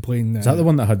 and playing. Is that the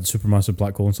one that had Supermassive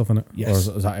Black Hole and stuff in it? Yes.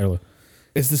 Or is that early?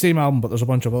 It's the same album, but there's a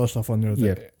bunch of other stuff on there.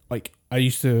 That, like, I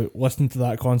used to listen to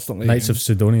that constantly. Knights of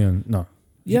Sidonia. No.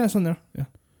 Yeah, it's on there. Yeah.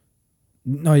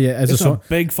 No, yeah, it's a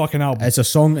big fucking album. It's a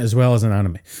song as well as an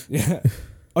anime. Yeah.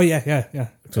 Oh yeah. So I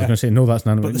was going to say, no, that's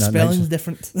an anime. But the spelling's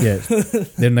different. Yeah,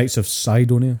 they're Knights of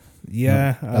Sidonia.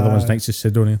 Yeah. No, the other one's Knights of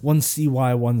Sidonia. One's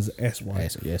CY, one's SY.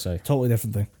 Yes, I. Totally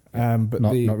different thing. But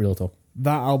not real at all.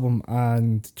 That album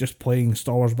and just playing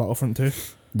Star Wars Battlefront 2.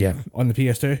 Yeah. On the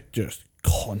PS2, just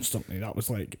constantly. That was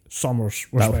like summers.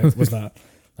 Was that?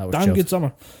 That was damn chilled. good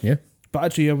summer. Yeah. But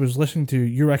actually, I was listening to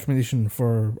your recommendation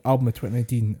for album of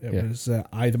 2019. It was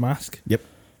I the Mask. Yep.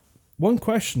 One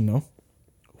question though: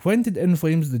 when did In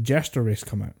Flames: The Jester Race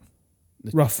come out?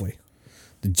 Roughly.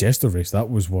 The Jester Race. That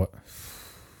was what,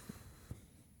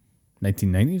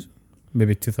 1990s,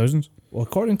 maybe 2000s. Well,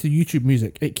 according to YouTube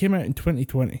Music, it came out in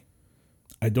 2020.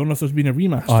 I don't know if there's been a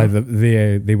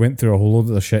remaster. They went through a whole load of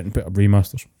their shit and put up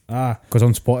remasters. Because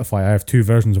on Spotify I have 2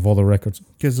 versions of all the records.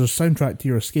 Because there's soundtrack to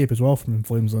Your Escape as well from In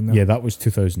Flames on there. Yeah, that was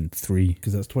 2003.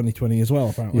 Because that's 2020 as well,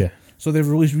 apparently. Yeah. So they've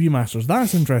released remasters.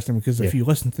 That's interesting because if you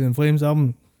listen to the In Flames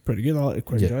album, pretty good. I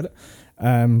quite enjoyed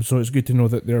it. So it's good to know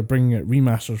that they're bringing out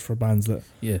remasters for bands that...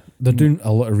 Yeah, they're doing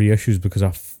a lot of reissues because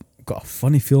I've got a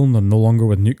funny feeling they're no longer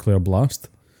with Nuclear Blast.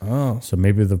 Oh. So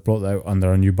maybe they've brought that out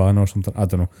under a new banner or something. I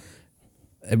don't know.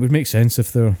 It would make sense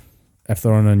if they're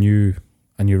on a new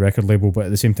record label, but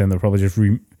at the same time they're probably just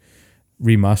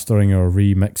remastering or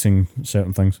remixing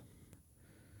certain things.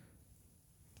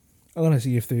 I want to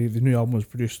see if the new album was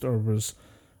produced or was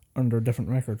under a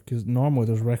different record, because normally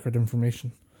there's record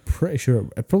information. Pretty sure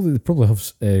they probably have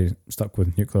stuck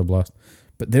with Nuclear Blast,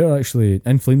 but they're actually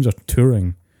In Flames are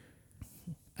touring,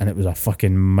 and it was a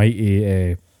fucking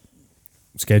mighty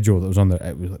schedule that was on there.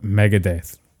 It was like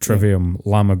Megadeth, Trivium,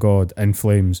 Lamb of God, In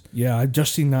Flames. Yeah, I'd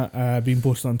just seen that being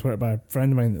posted on Twitter by a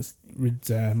friend of mine that reads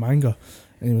manga,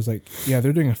 and he was like, yeah,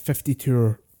 they're doing a 50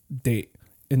 tour date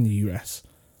in the US.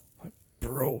 Like,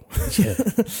 bro. Yeah.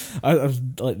 I was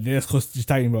like this close to just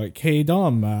talking like, hey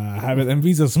Dom, how about them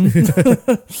visas?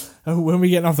 When we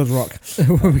getting off this rock?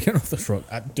 When we getting off this rock?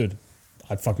 Dude,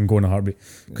 I'd fucking go in a heartbeat.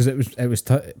 Because it was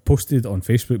posted on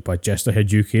Facebook by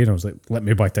Jesterhead UK, and I was like, let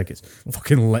me buy tickets.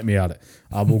 Fucking let me at it.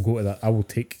 I will go to that. I will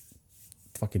take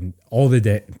fucking all the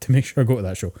debt to make sure I go to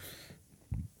that show.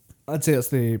 I'd say that's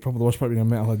probably the worst part being a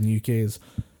metalhead in the UK is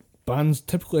bands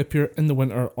typically appear in the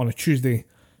winter on a Tuesday,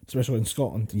 especially in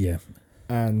Scotland. Yeah.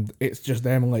 And it's just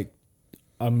them like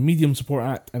a medium support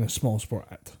act and a small support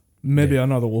act. Maybe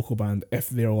another local band if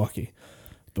they're lucky.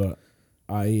 But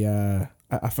I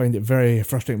find it very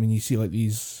frustrating when you see like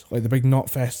these, like the big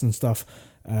Knotfest and stuff,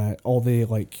 all the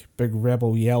like big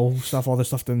Rebel Yell stuff, all the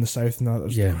stuff down the south and that.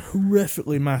 There's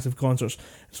horrifically massive concerts.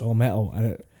 It's all metal,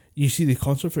 and you see the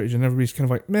concert footage and everybody's kind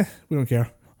of like, meh, we don't care.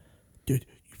 Dude,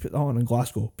 you put that on in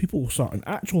Glasgow, people will start an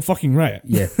actual fucking riot.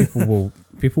 Yeah,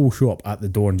 people will show up at the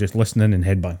door and just listen in and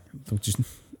headbang.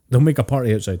 They'll make a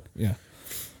party outside. Yeah.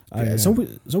 It's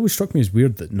always struck me as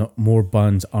weird that not more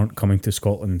bands aren't coming to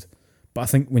Scotland. But I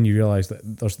think when you realise that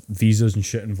there's visas and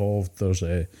shit involved, there's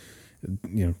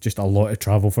just a lot of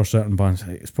travel for certain bands,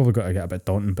 it's probably got to get a bit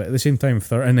daunting. But at the same time, if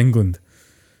they're in England,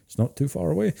 it's not too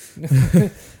far away.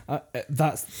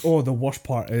 The worst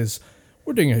part is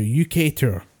we're doing a UK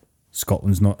tour.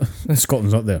 Scotland's not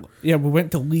there. Yeah, we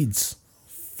went to Leeds.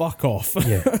 Fuck off.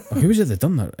 Yeah. Who was it that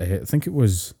done that? I think it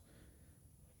was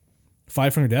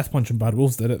Five Finger Death Punch and Bad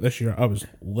Wolves did it this year. I was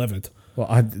livid. Well,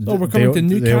 we're coming to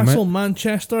Newcastle,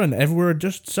 Manchester, and everywhere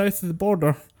just south of the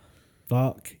border.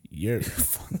 Fuck you.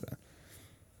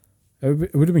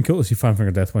 It would have been cool to see Five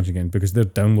Finger Death Punch again, because their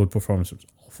download performance was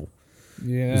awful.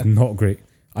 Yeah. It was not great.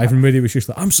 Ivan Moody was just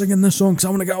like, I'm singing this song because I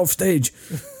want to get off stage.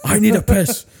 I need a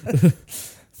piss.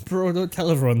 Bro, don't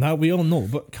tell everyone that. We all know,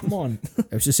 but come on.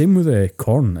 It was the same with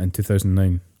Korn in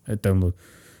 2009 at download.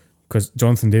 Because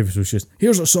Jonathan Davis was just,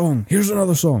 here's a song, here's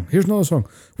another song, here's another song.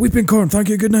 Weeping Corn, thank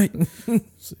you, good night.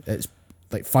 It's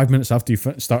like 5 minutes after you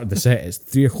started the set. It's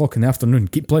 3 o'clock in the afternoon.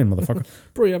 Keep playing, motherfucker.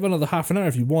 Bro, you have another half an hour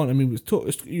if you want. I mean,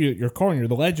 you're Corn, you're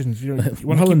the legends.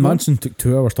 Marilyn Manson took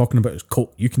 2 hours talking about his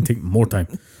coat. You can take more time.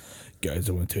 Guys,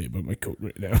 I want to tell you about my coat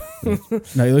right now.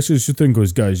 Now he looks at the and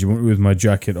goes, guys, you want me with my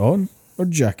jacket on or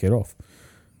jacket off?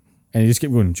 And he just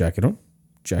kept going, jacket on,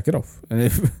 jacket off. And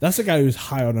that's a guy who's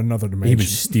high on another dimension. He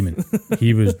was steaming.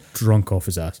 He was drunk off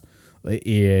his ass. Like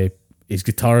his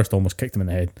guitarist almost kicked him in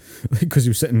the head because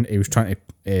he was trying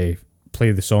to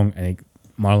play the song, and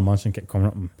Marilyn Manson kept coming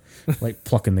up and like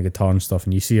plucking the guitar and stuff,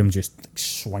 and you see him just like,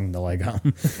 swing the leg at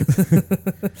him.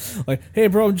 Like, hey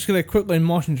bro, I'm just gonna quickly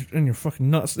mosh in your fucking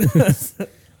nuts.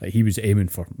 Like, he was aiming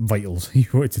for vitals. He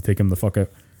wanted to take him the fuck out,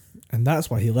 and that's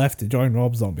why he left to join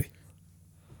Rob Zombie.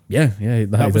 Yeah,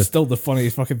 that was still the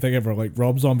funniest fucking thing ever. Like,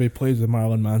 Rob Zombie plays with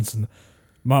Marilyn Manson.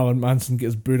 Marilyn Manson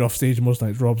gets booed off stage most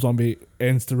nights. Rob Zombie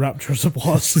ends to rapturous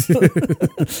applause.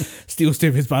 Steals two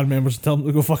of his band members and tell him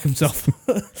to go fuck himself.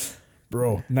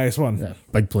 Bro, nice one. Yeah,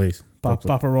 big plays.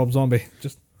 Papa Rob Zombie.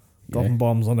 Just dropping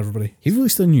bombs on everybody. He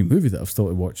released a new movie that I've still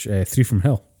to watch, 3 from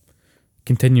Hell.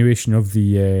 Continuation of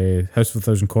the House of a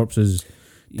Thousand Corpses,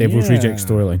 Devil's Reject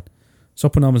storyline. It's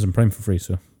up on Amazon Prime for free,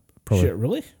 so probably. Shit,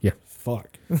 really? Yeah. Fuck.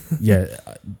 Yeah,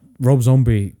 Rob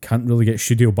Zombie can't really get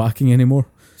studio backing anymore.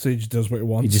 So he just does what he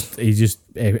wants. He just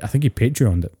I think he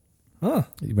Patreoned it. Ah.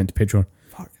 He went to Patreon.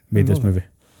 Fuck. Made this movie.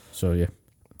 So yeah.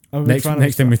 Next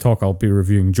time we talk, I'll be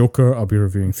reviewing Joker. I'll be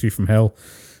reviewing 3 from Hell.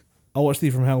 I'll watch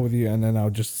 3 from Hell with you, and then I'll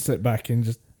just sit back and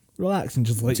just relax and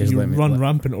just let you run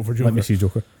rampant over Joker. Let me see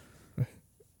Joker.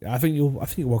 I think you'll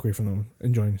walk away from them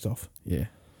enjoying yourself. Yeah.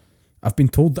 I've been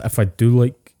told that if I do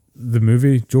like the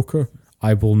movie Joker,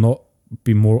 I'll not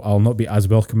be as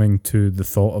welcoming to the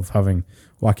thought of having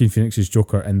Joaquin Phoenix's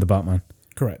Joker in the Batman.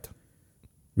 Correct.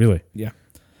 Really? Yeah.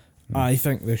 I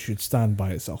think this should stand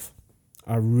by itself.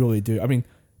 I really do. I mean,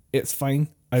 it's fine.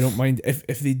 I don't mind.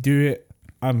 If they do it,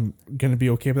 I'm going to be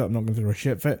okay with it. I'm not going to throw a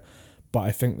shit fit. But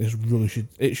I think this really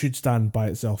should stand by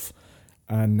itself.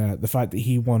 And the fact that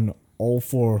he won all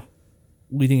 4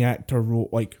 leading actor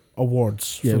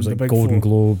awards. Yeah, from it was the like big Golden 4.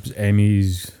 Globes,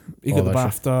 Emmys. He got the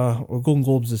BAFTA, or Golden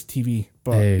Globes is TV,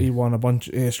 but he won a bunch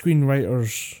of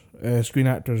screenwriters, Screen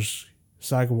Actors,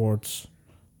 SAG Awards,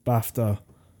 BAFTA,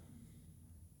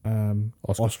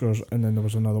 Oscars, and then there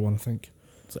was another one, I think.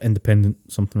 It's Independent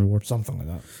something award. Something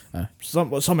like that.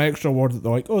 Some extra award that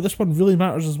they're like, oh, this one really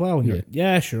matters as well. And you're like,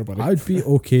 yeah, sure, buddy. I'd be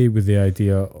okay with the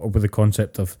idea, or with the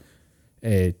concept of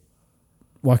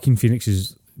Joaquin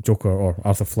Phoenix's Joker, or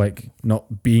Arthur Fleck,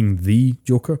 not being the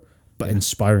Joker, but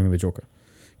inspiring the Joker.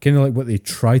 Kind of like what they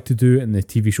tried to do in the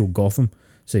TV show Gotham,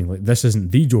 saying like, this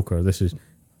isn't the Joker, this is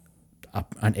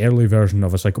an early version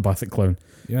of a psychopathic clown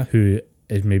who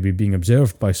is maybe being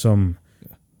observed by some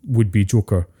would-be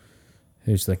Joker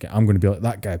who's like, I'm going to be like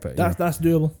that guy. But that's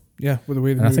doable. Yeah, with the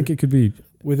way I think it could be,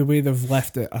 with the way they've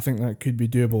left it, I think that could be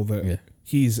doable. That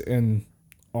he's in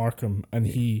Arkham and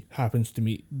he happens to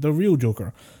meet the real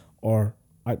Joker, or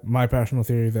my personal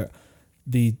theory that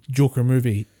the Joker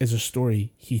movie is a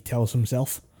story he tells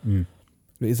himself.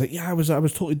 But he's like, I was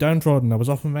totally downtrodden, I was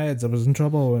off my meds, I was in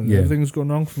trouble, and everything was going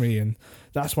wrong for me, and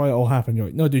that's why it all happened. You're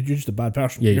like, no, dude, you're just a bad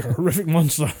person. You're a horrific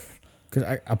monster.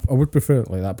 Because I would prefer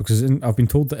it like that, because I've been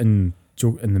told that in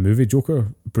the movie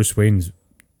Joker, Bruce Wayne's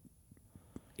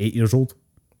 8 years old.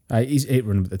 He's 8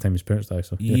 when at the time his parents die,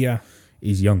 so Yeah.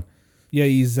 he's young. Yeah,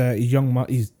 he's young.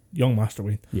 He's young Master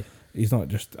Wayne. Yeah. He's not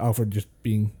just Alfred, just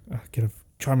being a kind of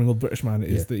charming old British man. It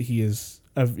is that he is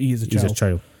a child. He's a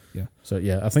child. Yeah. So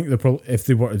yeah, I think if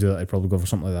they were to do that, they'd probably go for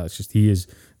something like that. It's just he is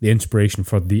the inspiration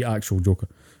for the actual Joker,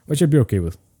 which I'd be okay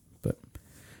with. But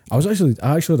I actually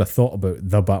had a thought about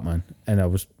the Batman, and I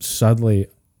was sadly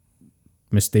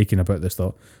mistaken about this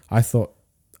thought. I thought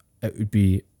it would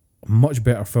be a much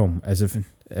better film as if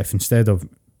instead of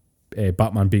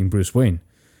Batman being Bruce Wayne,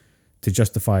 to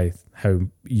justify how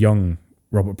young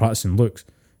Robert Pattinson looks,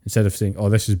 instead of saying, "Oh,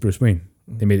 this is Bruce Wayne,"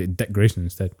 they made it Dick Grayson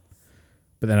instead.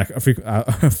 But then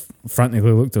I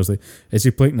frantically looked. I was like, "Is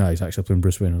he playing?" No, he's actually playing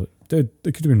Bruce Wayne. I was like, "Dude,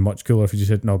 it could have been much cooler if you just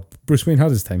said, no, Bruce Wayne had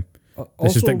his time.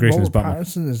 This is Dick Grayson as Batman."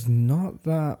 Pattinson is not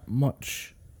that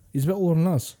much. He's a bit older than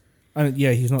us, and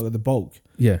yeah, he's not the bulk.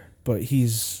 Yeah, but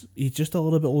he's just a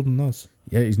little bit older than us.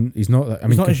 Yeah, he's not that. I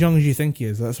mean, he's not as young as you think he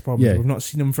is. That's the problem. Yeah. We've not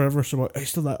seen him forever, so he's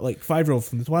still that like 5-year-old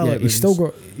from the Twilight. Yeah,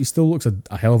 he still looks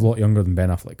a hell of a lot younger than Ben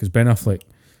Affleck, because Ben Affleck,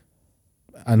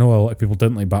 I know a lot of people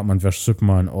didn't like Batman vs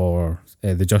Superman or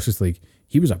the Justice League.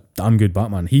 He was a damn good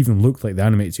Batman. He even looked like the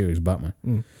animated series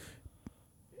Batman.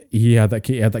 He had that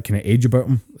kind of age about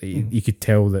him. You could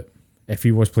tell that if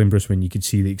he was playing Bruce Wayne, you could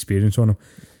see the experience on him.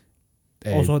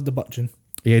 Also had the butt chin.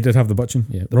 Yeah, he did have the butt chin.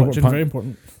 Yeah, the butt chin, very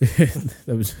important.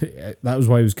 that was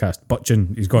why he was cast. Butt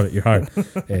chin, he's got it. You're hired.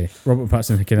 Robert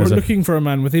Pattinson. We're looking for a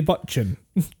man with a butt chin.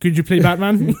 Could you play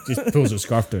Batman? Just pulls a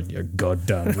scarf down. You're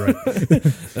goddamn right.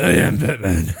 I am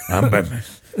Batman. I'm Batman.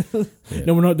 Yeah.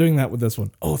 No, we're not doing that with this one.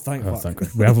 Oh, thank God.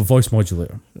 We have a voice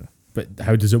modulator. Yeah. But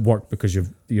how does it work? Because your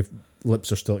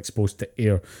lips are still exposed to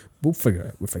air. We'll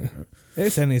figure it out.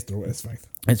 It's in his throat. It's fine.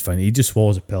 It's fine. He just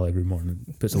swallows a pill every morning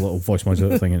and puts a little voice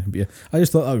modulator thing in. But yeah, I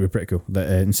just thought that would be pretty cool. That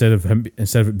instead of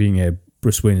it being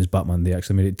Bruce Wayne as Batman, they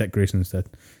actually made it Dick Grayson instead,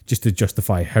 just to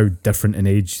justify how different in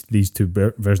age these two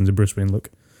versions of Bruce Wayne look.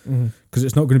 Because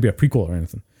it's not going to be a prequel or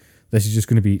anything. This is just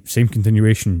going to be same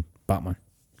continuation Batman,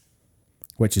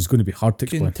 which is going to be hard to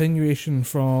explain. Continuation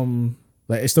from...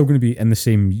 Like, it's still going to be in the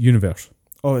same universe.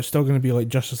 Oh, it's still going to be like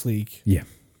Justice League. Yeah.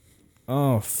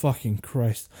 Oh, fucking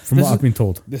Christ. From what I've been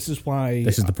told. This is why...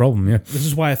 This is the problem, yeah. This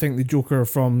is why I think the Joker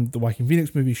from the Joaquin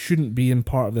Phoenix movie shouldn't be in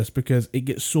part of this, because it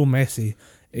gets so messy,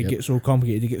 it gets so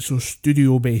complicated, it gets so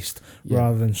studio-based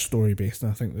rather than story-based.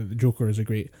 And I think that the Joker is a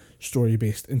great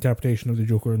story-based interpretation of the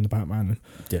Joker and the Batman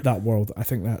and that world. I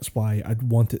think that's why I'd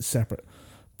want it separate.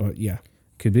 But yeah.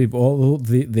 Could be. But although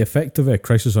the effect of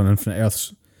Crisis on Infinite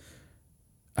Earths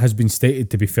has been stated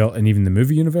to be felt in even the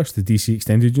movie universe, the DC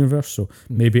extended universe. So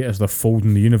maybe as they're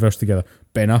folding the universe together,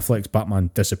 Ben Affleck's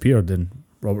Batman disappeared and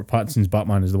Robert Pattinson's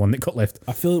Batman is the one that got left.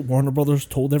 I feel like Warner Brothers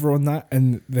told everyone that,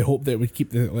 and they hoped that it would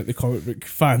keep the comic book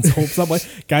fans' hopes up.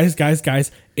 Like,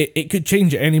 guys, it could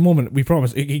change at any moment. We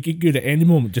promise. It could get good at any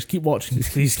moment. Just keep watching.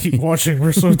 Please keep watching.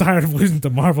 We're so tired of losing to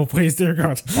Marvel. Please, dear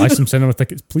God. Buy some cinema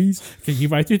tickets, please. Can you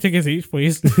buy 2 tickets each,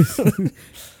 please?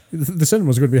 The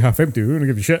cinema's going to be half empty. We're going to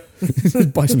give you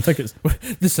shit. Buy some tickets.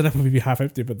 The cinema will be half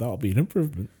empty, but that'll be an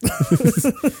improvement.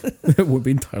 It won't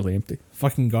be entirely empty.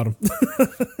 Fucking got him.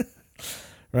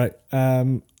 Right. I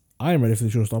am ready for the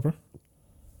showstopper.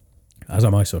 As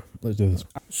am I, sir. Let's do this.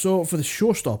 So for the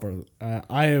showstopper,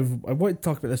 I wanted to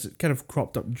talk about this. It kind of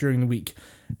cropped up during the week.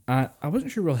 I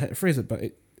wasn't sure how to phrase it, but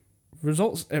it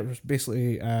was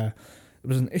basically there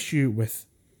was an issue with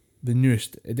the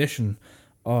newest edition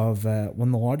of one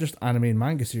of the largest anime and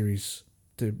manga series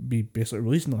to be basically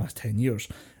released in the last 10 years.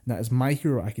 And that is My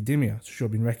Hero Academia. It's a show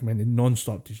I've been recommended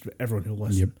non-stop to everyone who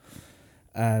listens.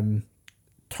 Yep.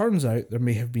 Turns out there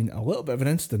may have been a little bit of an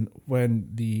incident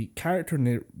when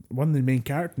one of the main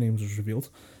character names was revealed.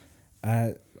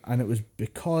 And it was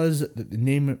because that the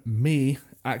name may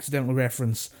accidentally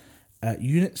reference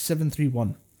Unit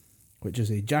 731, which is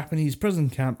a Japanese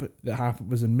prison camp that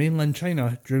was in mainland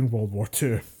China during World War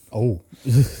II. Oh.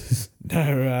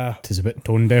 Now, it is a bit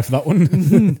tone deaf, that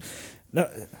one. Now,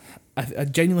 I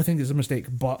genuinely think it's a mistake,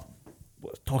 but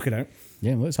let's talk it out.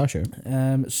 Yeah, let's hash it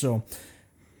out. So,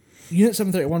 Unit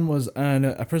 731 was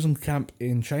a prison camp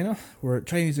in China where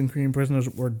Chinese and Korean prisoners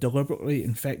were deliberately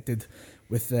infected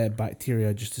with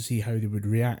bacteria just to see how they would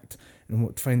react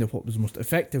and to find out what was the most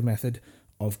effective method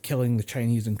of killing the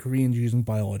Chinese and Koreans using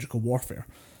biological warfare.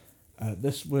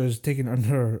 This was taken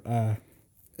under...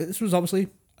 this was obviously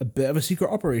a bit of a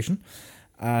secret operation,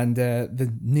 and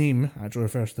the name actually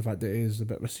refers to the fact that it is a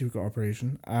bit of a secret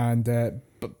operation. And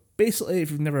but basically, if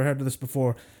you've never heard of this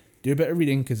before, do a bit of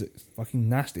reading because it's fucking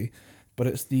nasty. But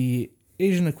it's the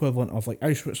Asian equivalent of like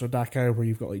Auschwitz or Dachau, where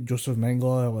you've got like Joseph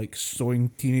Mengele like sewing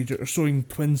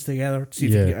twins together to see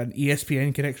if you can get an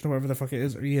ESPN connection or whatever the fuck it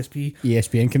is, or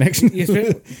ESPN connection.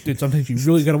 ESPN. Dude, sometimes you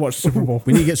really gotta watch Super Bowl.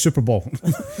 We need to get Super Bowl.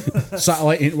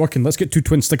 Satellite ain't working. Let's get two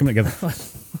twins, stick them together.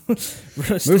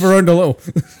 Move around a little.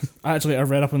 Actually, I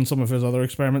read up on some of his other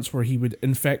experiments where he would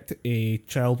infect a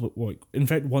child with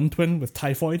infect one twin with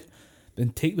typhoid, then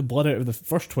take the blood out of the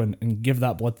first twin and give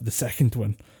that blood to the second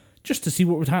twin, just to see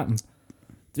what would happen.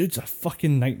 Dude's a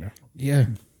fucking nightmare. Yeah.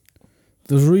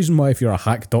 There's a reason why if you're a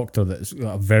hack doctor that's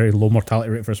got a very low mortality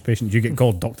rate for his patient, you get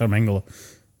called Dr. Mengele.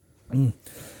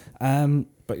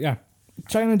 But yeah,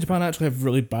 China and Japan actually have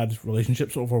really bad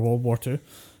relationships over World War II.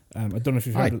 I don't know if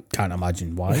you've heard. I can't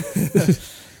imagine why.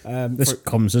 This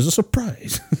comes as a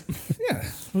surprise. Yeah,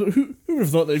 who would have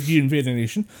thought that if you invade a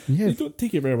nation, you don't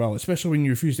take it very well, especially when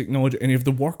you refuse to acknowledge any of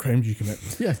the war crimes you commit.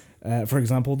 Yeah. For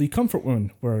example, the comfort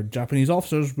women, where Japanese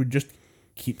officers would just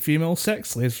keep female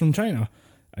sex slaves from China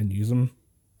and use them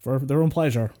for their own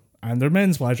pleasure and their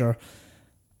men's pleasure,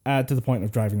 to the point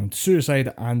of driving them to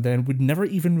suicide, and then would never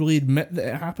even really admit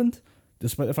that it happened,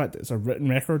 despite the fact that it's a written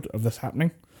record of this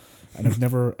happening. And I've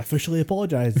never officially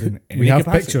apologised in any We have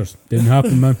capacity. pictures. Didn't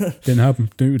happen, man. Didn't happen.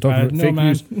 Don't you talk about no, fake man.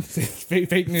 news?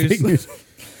 Fake news. Fake news.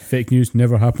 Fake news.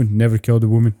 Never happened. Never killed a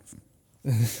woman.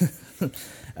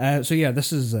 So yeah,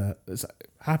 this is it's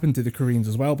happened to the Koreans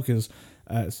as well, because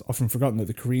it's often forgotten that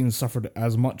the Koreans suffered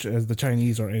as much as the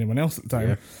Chinese or anyone else at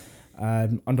the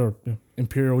time, under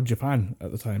Imperial Japan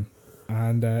at the time.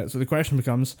 And so the question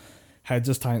becomes, how does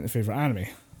this tie into favourite anime?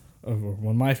 Or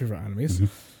one of my favourite animes. Mm-hmm.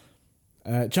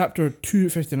 Chapter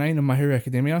 259 of My Hero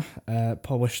Academia,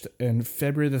 published in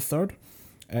February the 3rd,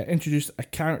 introduced a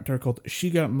character called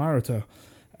Shiga Maruta.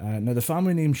 Now, the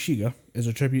family name Shiga is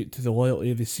a tribute to the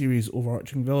loyalty of the series'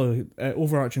 overarching villain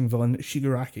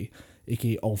Shigaraki,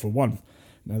 aka All for One.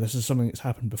 Now, this is something that's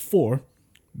happened before,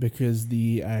 because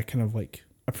the kind of like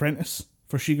apprentice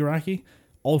for Shigaraki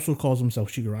also calls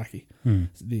himself Shigaraki.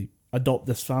 So they adopt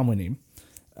this family name.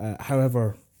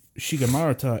 However, Shiga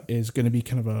Maruta is going to be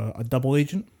kind of a double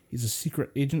agent. He's a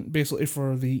secret agent, basically,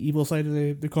 for the evil side of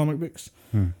the comic books.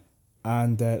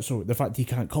 And so the fact he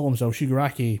can't call himself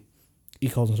Shigaraki, he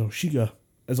calls himself Shiga,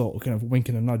 is a little kind of wink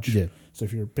and a nudge. Yeah. So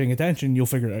if you're paying attention, you'll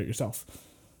figure it out yourself.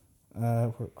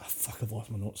 Fuck, I've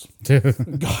lost my notes.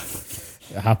 God.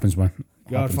 It happens, man.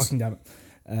 God fucking damn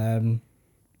it.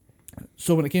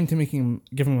 So when it came to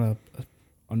giving him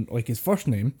a his first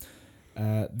name,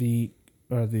 the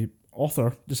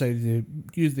author decided to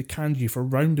use the kanji for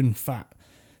round and fat,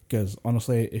 because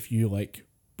honestly, if you like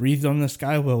breathed on this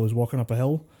guy while he was walking up a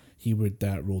hill, he would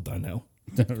roll downhill.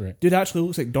 Right. Dude actually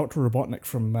looks like Dr. Robotnik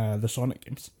from the Sonic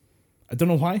games. I don't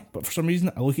know why, but for some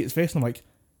reason I look at his face and I'm like,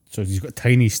 so he's got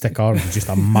tiny stick arms and just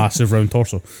a massive round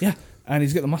torso. yeah, and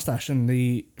he's got the mustache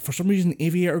and for some reason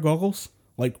aviator goggles,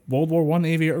 like World War I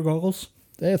aviator goggles.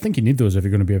 I think you need those if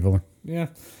you're going to be a villain. Yeah.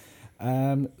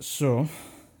 So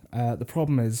the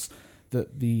problem is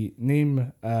that the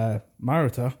name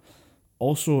Maruta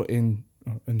also in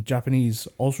Japanese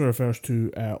also refers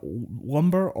to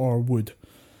lumber or wood,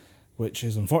 which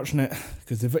is unfortunate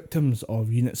because the victims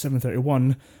of Unit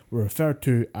 731 were referred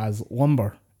to as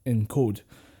lumber in code.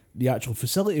 The actual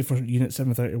facility for Unit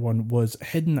 731 was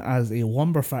hidden as a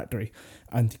lumber factory,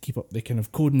 and to keep up the kind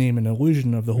of code name and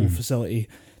illusion of the whole facility,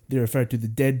 they referred to the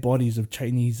dead bodies of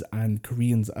Chinese and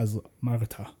Koreans as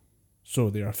Maruta. So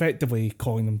they're effectively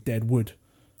calling them dead wood.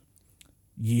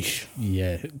 Yeesh.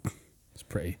 Yeah, it's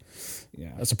pretty.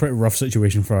 Yeah, that's a pretty rough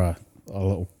situation for a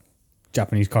little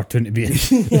Japanese cartoon to be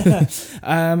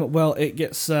in. Well, it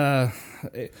gets.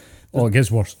 It gets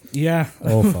worse. Yeah.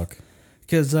 Oh fuck.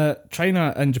 Because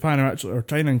China and Japan are actually, or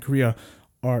China and Korea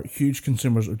are huge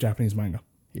consumers of Japanese manga.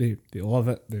 They love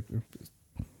it. It's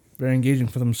very engaging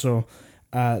for them. So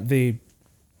they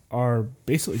are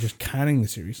basically just canning the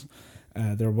series.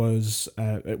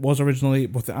 It was originally,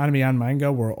 both the anime and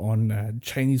manga were on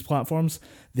Chinese platforms.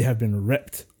 They have been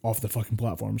ripped off the fucking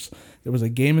platforms. There was a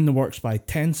game in the works by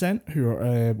Tencent, who are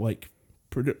a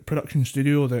production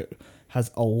studio that has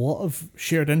a lot of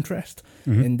shared interest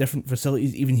in different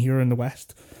facilities, even here in the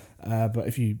West. But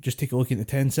if you just take a look at the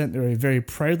Tencent, they're a very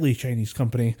proudly Chinese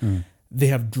company. They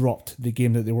have dropped the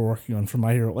game that they were working on for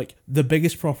My Hero. Like, the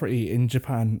biggest property in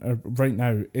Japan right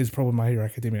now is probably My Hero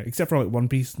Academia, except for like One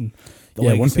Piece and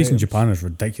One Piece in Japan is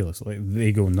ridiculous. Like,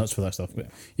 they go nuts for that stuff. But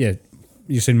yeah,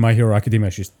 you're saying My Hero Academia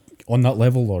is just on that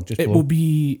level, or just it below? will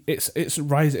be it's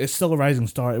still a rising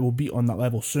star. It will be on that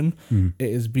level soon.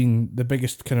 It has been the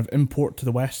biggest kind of import to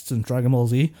the West since Dragon Ball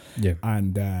Z. Yeah.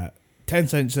 And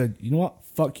Tencent said, you know what,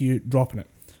 fuck you, dropping it.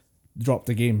 Dropped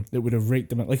the game that would have raked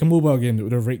them, like a mobile game that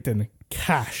would have raked in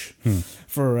cash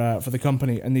for the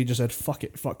company, and they just said fuck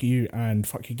it, fuck you, and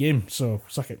fuck your game. So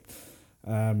suck it.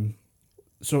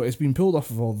 So it's been pulled off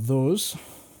of all those,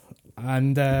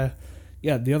 and the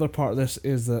other part of this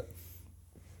is that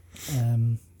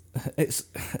it's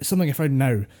something I found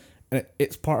now.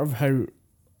 It's part of how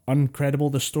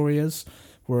uncredible the story is,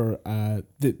 where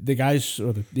the guys,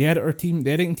 or the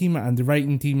editing team and the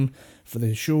writing team for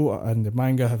the show and the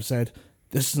manga have said,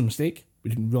 this is a mistake. We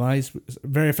didn't realise. It's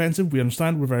very offensive. We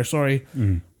understand. We're very sorry.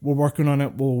 We're working on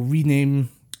it. We'll rename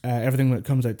everything when it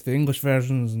comes out to the English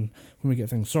versions, and when we get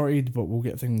things sorted, but we'll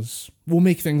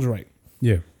make things right.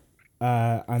 Yeah.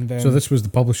 And then, so this was the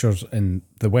publishers in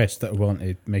the West that were willing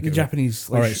to make the it Japanese,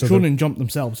 right. like, Shonen Jump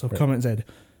themselves have come out and said,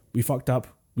 we fucked up.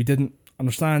 We didn't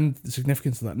understand the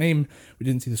significance of that name. We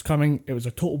didn't see this coming. It was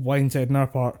a total blindside on our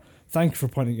part. Thank you for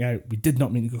pointing it out. We did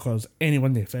not mean to cause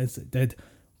anyone the offence that did.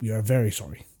 We are very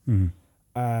sorry.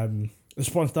 The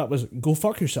response to that was, go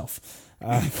fuck yourself.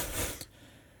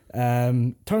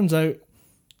 Turns out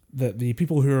that the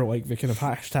people who are like the kind of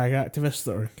hashtag activists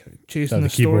that are kind of chasing the the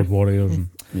story, keyboard warriors, and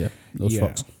those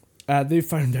fucks. They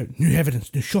found out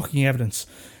new shocking evidence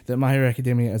that My Hero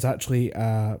Academia is actually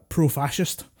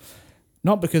pro-fascist,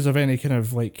 not because of any kind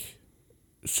of like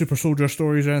super soldier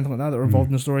stories or anything like that are involved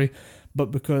in the story,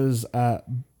 but because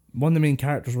one of the main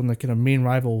characters, one of the kind of main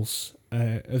rivals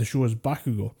of the show is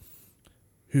Bakugo,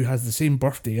 who has the same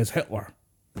birthday as Hitler.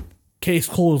 Case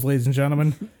closed, ladies and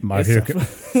gentlemen. My Hero.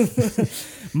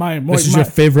 This is your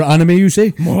favourite anime, you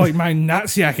say? More like My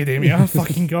Nazi Academia. I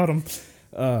fucking got him.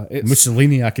 It's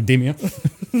Mussolini Academia.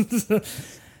 Can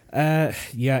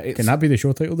that be the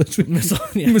show title this week?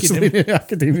 Mussolini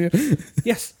Academia.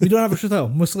 Yes, we don't have a show title.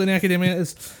 Mussolini Academia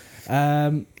is.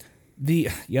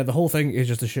 The whole thing is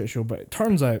just a shit show, but it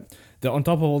turns out that on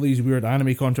top of all these weird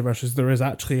anime controversies, there is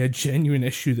actually a genuine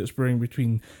issue that's brewing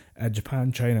between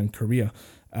Japan, China, and Korea.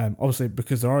 Obviously,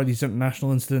 because there are these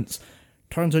international incidents,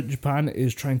 turns out Japan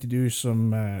is trying to do some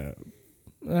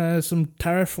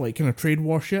tariff, like, kind of trade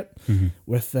war shit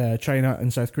with China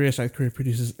and South Korea. South Korea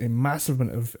produces a massive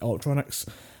amount of electronics,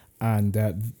 and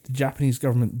the Japanese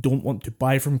government don't want to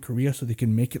buy from Korea so they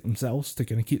can make it themselves to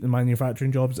kind of keep the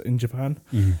manufacturing jobs in Japan.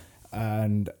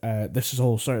 And this is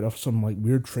all started off some like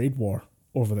weird trade war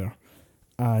over there.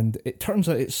 And it turns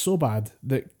out it's so bad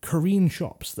that Korean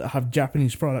shops that have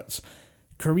Japanese products,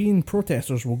 Korean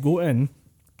protesters will go in,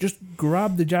 just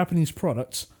grab the Japanese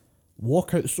products,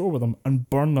 walk out the store with them, and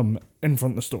burn them in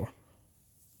front of the store.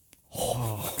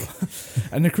 Oh.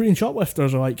 And the Korean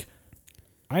shoplifters are like,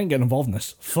 I ain't getting involved in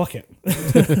this. Fuck it.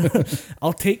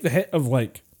 I'll take the hit of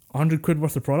like 100 quid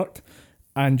worth of product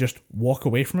and just walk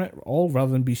away from it all,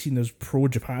 rather than be seen as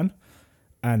pro-Japan,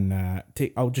 and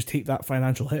I'll just take that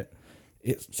financial hit.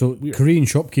 It's so weird. Korean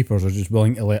shopkeepers are just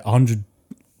willing to let £100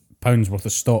 worth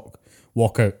of stock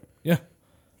walk out. Yeah.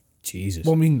 Jesus.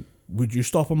 Well, I mean, would you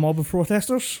stop a mob of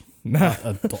protesters? Nah.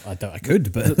 I doubt I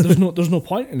could, but there's no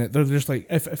point in it. They're just like,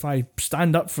 if I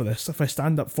stand up for this, if I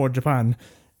stand up for Japan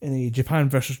in a Japan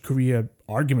versus Korea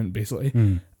argument,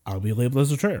 basically, I'll be labelled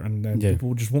as a traitor, and then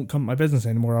people just won't come to my business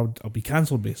anymore. I'll be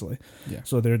cancelled, basically. Yeah.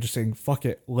 So they're just saying, fuck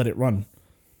it, let it run.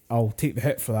 I'll take the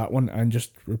hit for that one and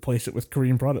just replace it with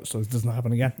Korean products so it doesn't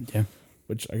happen again. Yeah.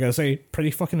 Which, I gotta say,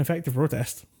 pretty fucking effective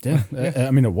protest. Yeah.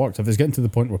 I mean, it worked. If it's getting to the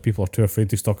point where people are too afraid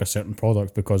to stock a certain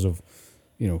product because of,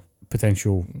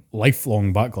 potential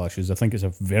lifelong backlashes, I think it's a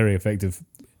very effective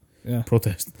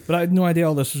protest. But I had no idea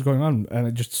all this was going on, and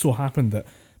it just so happened that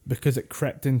because it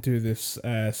crept into this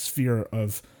sphere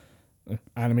of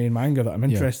anime and manga that I'm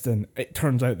interested in, it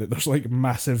turns out that there's like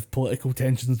massive political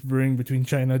tensions brewing between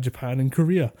China, Japan, and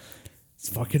Korea. It's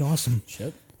fucking awesome.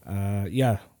 Shit.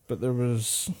 But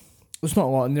there's not a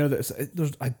lot in there.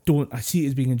 I see it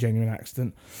as being a genuine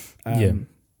accident.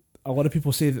 A lot of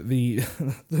people say that the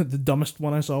dumbest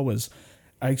one I saw was,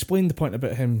 I explained the point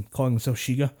about him calling himself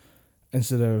Shiga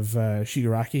instead of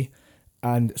Shigaraki,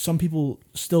 and some people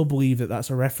still believe that that's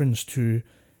a reference to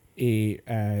a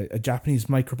Japanese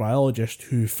microbiologist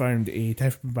who found a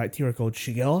type of bacteria called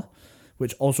Shigella,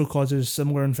 which also causes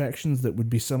similar infections that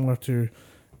would be similar to,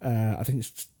 I think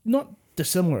it's not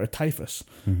dissimilar to typhus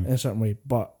in a certain way,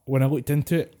 but when I looked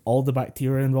into it, all the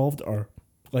bacteria involved are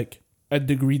like a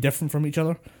degree different from each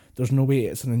other. There's no way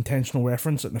it's an intentional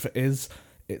reference, and if it is,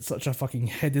 it's such a fucking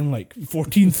hidden, like,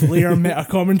 14th layer meta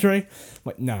commentary.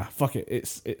 Like, nah, fuck it.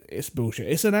 It's bullshit.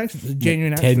 It's an accident. It's a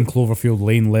genuine accident. 10 Cloverfield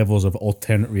Lane levels of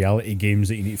alternate reality games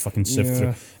that you need to fucking sift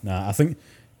through. Nah, I think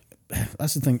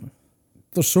that's the thing.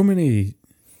 There's so many,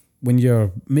 when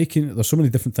you're making, there's so many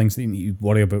different things that you need to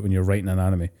worry about when you're writing an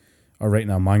anime or writing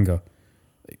a manga.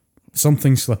 Some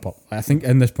things slip up. I think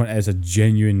in this point it is a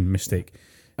genuine mistake.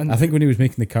 And I think when he was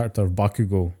making the character of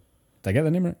Bakugo, did I get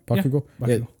the name right? Bakugo? Yeah,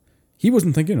 Bakugo. He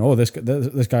wasn't thinking, oh, this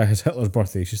guy has Hitler's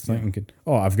birthday. He's just thinking,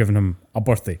 oh, I've given him a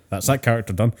birthday. That's that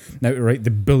character done. Now to write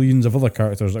the billions of other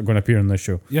characters that are going to appear in this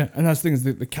show. Yeah, and that's the thing is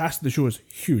the cast of the show is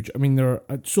huge. I mean, there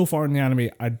are, so far in the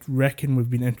anime, I reckon we've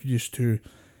been introduced to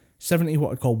 70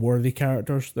 what I call worthy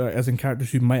characters, as in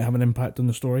characters who might have an impact on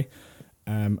the story.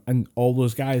 And all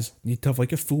those guys need to have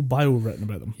like a full bio written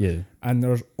about them. Yeah. And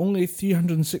there's only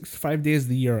 365 days of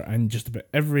the year, and just about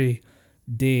every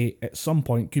day at some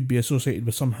point could be associated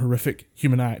with some horrific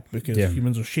human act because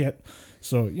humans are shit.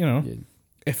 So,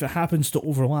 if it happens to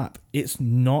overlap, it's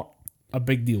not a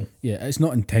big deal. Yeah, it's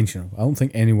not intentional. I don't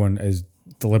think anyone is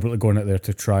deliberately going out there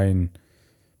to try and,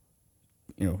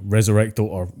 resurrect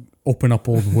or open up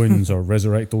old wounds or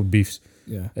resurrect old beefs.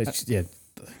 Yeah. It's,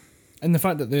 And the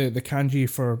fact that the kanji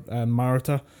for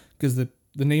Maruta, because the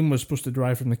name was supposed to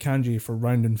derive from the kanji for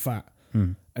round and fat.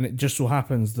 And it just so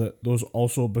happens that those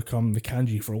also become the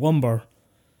kanji for lumber,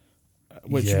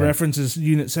 which references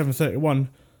Unit 731.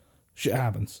 Shit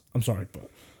happens. I'm sorry, but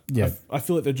I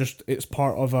feel like it's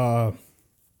part of a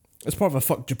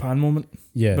fuck Japan moment.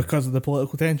 Yeah. Because of the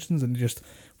political tensions, and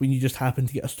when you just happen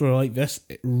to get a story like this,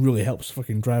 it really helps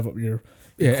fucking drive up your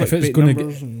if it's going to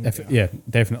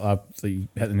definitely absolutely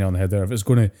hit the nail on the head there. If it's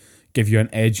going to give you an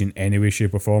edge in any way,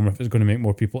 shape or form, if it's going to make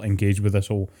more people engage with this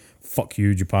whole fuck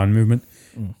you Japan movement,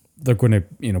 they're going to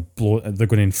blow it, they're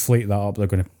going to inflate that up, they're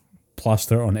going to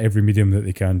plaster it on every medium that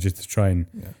they can just to try and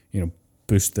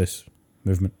boost this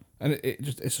movement. And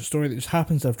it's a story that just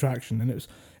happens to have traction, and it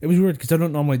was weird because I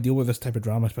don't normally deal with this type of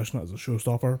drama, especially not as a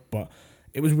showstopper, but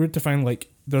it was weird to find like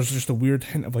there's just a weird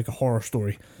hint of like a horror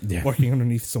story working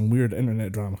underneath some weird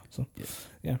internet drama. So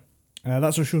yeah.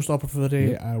 That's our showstopper for the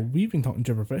day. We've been talking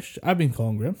Gibberpish. I've been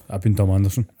Colin Graham. I've been Tom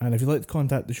Anderson. And if you'd like to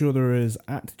contact the show, there is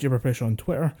 @Gibberpish on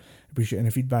Twitter. Appreciate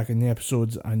any feedback in the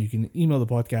episodes, and you can email the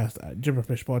podcast at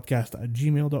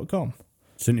gibberpishpodcast@gmail.com.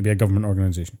 Soon to be a government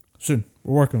organisation. Soon.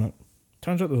 We're working on it.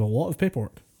 Turns out there's a lot of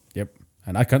paperwork. Yep.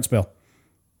 And I can't spell.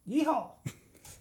 Yeehaw!